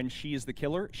Nyla. When she is the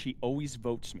killer, she always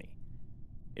votes me.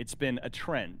 It's been a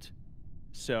trend.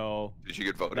 So did you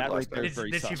get voted that last right time?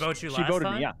 Did she vote you last time? She voted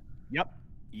time? me. Yeah.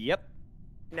 Yep.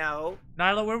 No.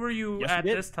 Nyla, where were you Yes, at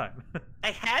you did. this time?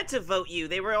 I had to vote you.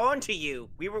 They were on to you.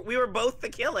 We were both the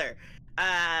killer.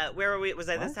 Where were we? Was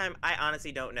I this time? I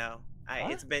honestly don't know.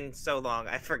 It's been so long.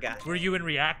 I forgot. Were you in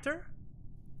reactor?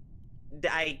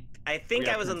 I think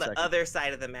I was on the other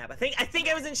side of the map. I think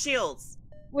I was in Shields.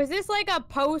 Was this like a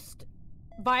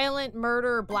post-violent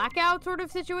murder blackout sort of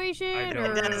situation,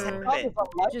 or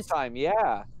just time?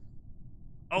 Yeah.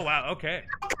 Oh wow. Okay.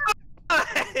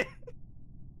 I'm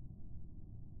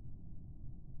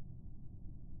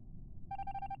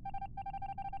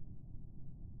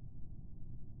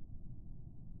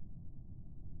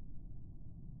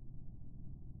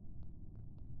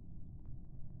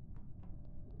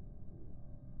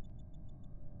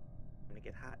gonna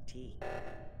get hot tea.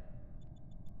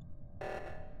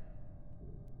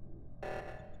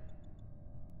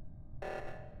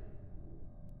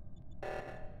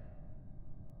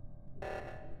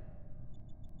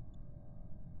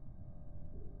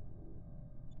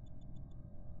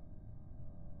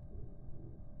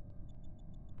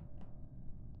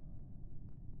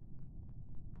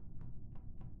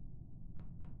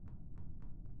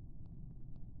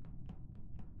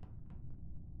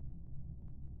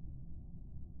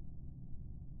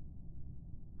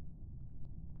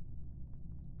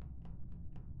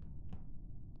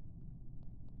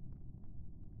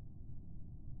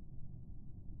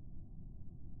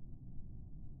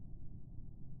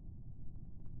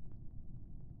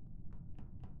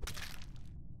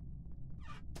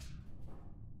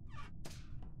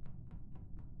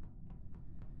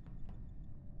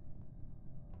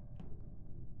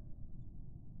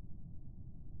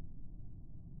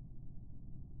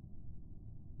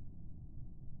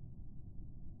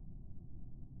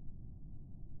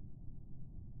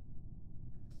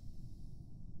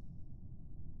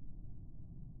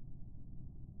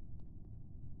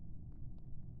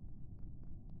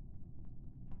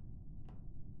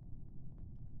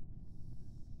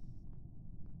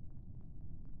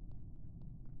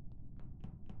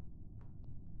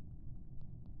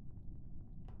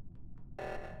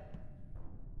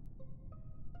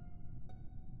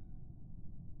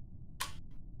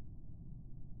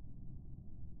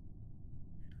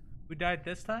 Who died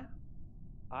this time?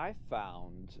 I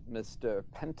found Mr.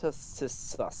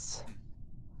 Pentacissus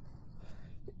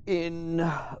in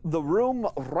the room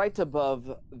right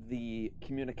above the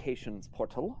communications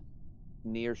portal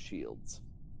near Shields.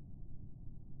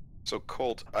 So,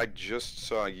 Colt, I just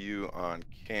saw you on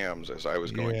cams as I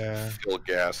was going to fill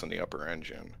gas in the upper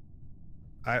engine.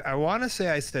 I want to say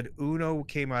I said Uno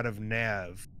came out of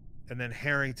Nav, and then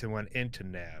Harrington went into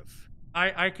Nav.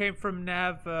 I came from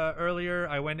Nav earlier.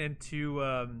 I went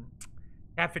into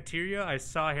cafeteria. I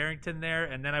saw Harrington there,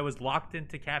 and then I was locked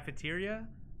into cafeteria.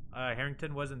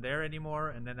 Harrington wasn't there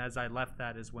anymore, and then as I left,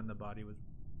 that is when the body was.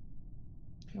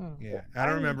 Yeah, I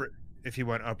don't remember if he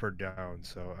went up or down,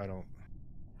 so I don't.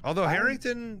 Although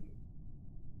Harrington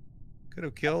could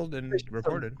have killed and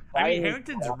reported. I mean,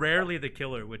 Harrington's rarely the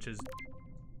killer, which is,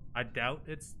 I doubt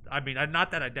it's. I mean,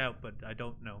 not that I doubt, but I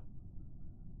don't know.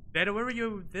 Veda, where were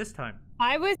you this time?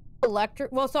 I was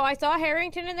Well, so I saw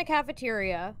Harrington in the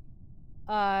cafeteria,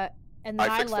 and then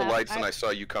I fixed left. the lights and I saw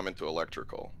you come into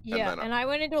electrical. Yeah, and I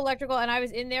went into electrical, and I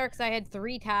was in there because I had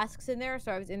 3 tasks in there,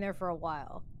 so I was in there for a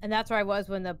while, and that's where I was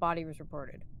when the body was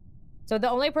reported. So the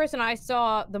only person I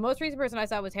saw, the most recent person I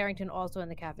saw was Harrington, also in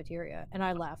the cafeteria, and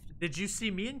I left. Did you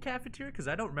see me in cafeteria? Because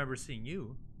I don't remember seeing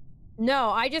you.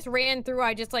 No, I just ran through.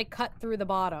 I just like cut through the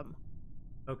bottom.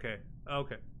 Okay.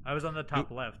 Okay. I was on the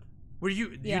top left. Were you?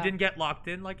 You didn't get locked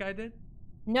in like I did?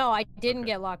 No, I didn't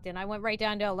get locked in. I went right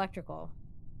down to electrical.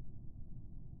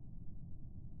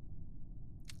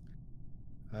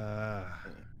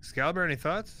 Excalibur, any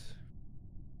thoughts?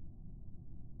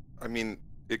 I mean,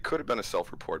 it could have been a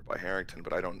self-report by Harrington,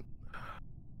 but I don't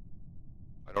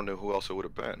know who else it would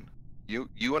have been.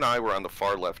 You and I were on the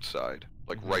far left side,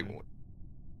 like right.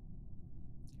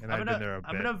 And I'm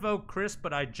gonna vote Chris,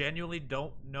 but I genuinely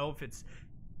don't know if it's.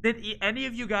 Did any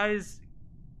of you guys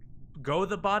go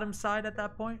the bottom side at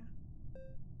that point?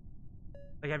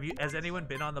 Like, has anyone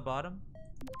been on the bottom?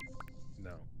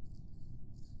 No.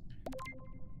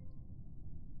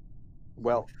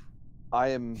 Well, I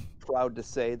am proud to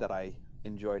say that I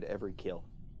enjoyed every kill.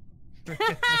 And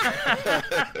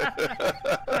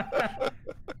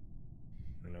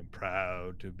I'm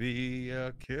proud to be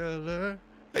a killer.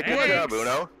 Hey, good job,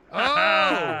 Uno.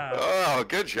 Oh,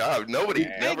 good job. No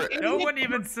one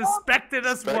even suspected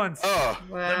us once. Oh,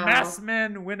 wow. The masked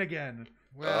men win again.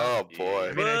 Well, oh boy.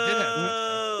 I mean, I did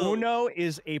have Uno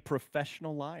is a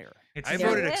professional liar. I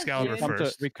voted Excalibur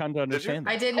first. We've come to understand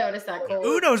that. I did notice that, Colt.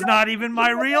 Uno's not even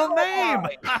my real name.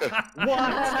 What?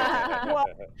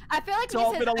 I feel like he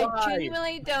says, I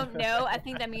genuinely don't know. I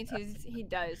think that means he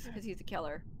does, because he's a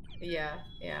killer. Yeah.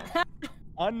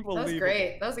 Unbelievable. That was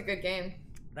great. That was a good game.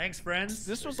 Thanks, friends.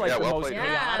 This was like the most chaotic.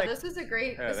 Yeah, this was a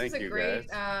great. Yeah, this was a great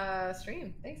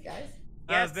stream. Thanks, guys.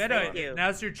 Yes, Veda,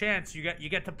 now's your chance. You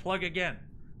get to plug again.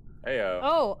 Heyo.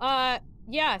 Oh,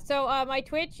 yeah. So my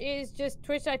Twitch is just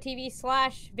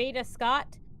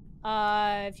twitch.tv/VedaScott.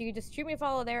 If you could just shoot me a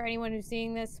follow there, anyone who's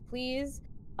seeing this, please.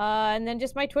 And then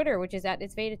just my Twitter, which is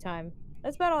 @It'sVedaTime.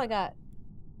 That's about all I got.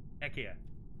 Heck yeah.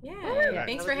 Yeah.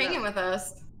 Thanks for hanging with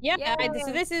us. Yeah,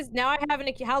 so this is now I have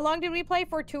how long did we play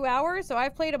for? 2 hours? So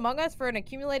I've played Among Us for an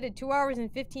accumulated 2 hours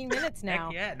and 15 minutes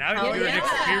now. Heck yeah, now you're an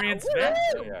experienced vet.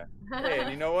 Yeah. Hey, and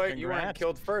you know what? You weren't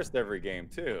killed first every game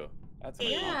too. That's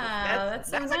that's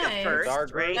so nice. Like a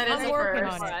first, right? That is I'm working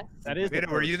on it. That is. Veda,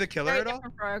 were you the killer at all?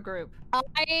 For our group.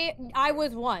 I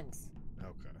was once.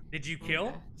 Okay. Did you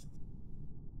kill?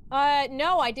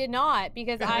 No, I did not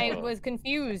because I was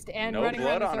confused and no running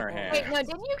blood around on the her circle. hands. Wait, no,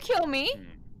 didn't you kill me?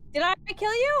 Did I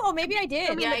kill you? Oh, maybe I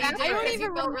did. Yeah, you did. I don't even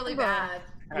you felt really bad.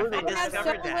 I have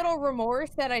so little remorse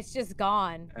that it's just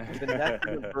gone.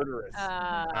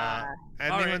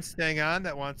 Anyone staying on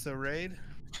that wants a raid?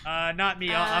 Not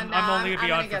me. I'm only gonna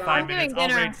be on for 5 minutes.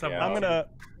 I'll raid someone.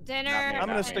 I'm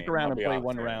gonna stick around and play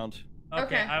one round.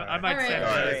 Okay, I might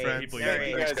send people.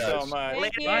 Thank you guys so much.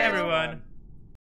 Bye, everyone.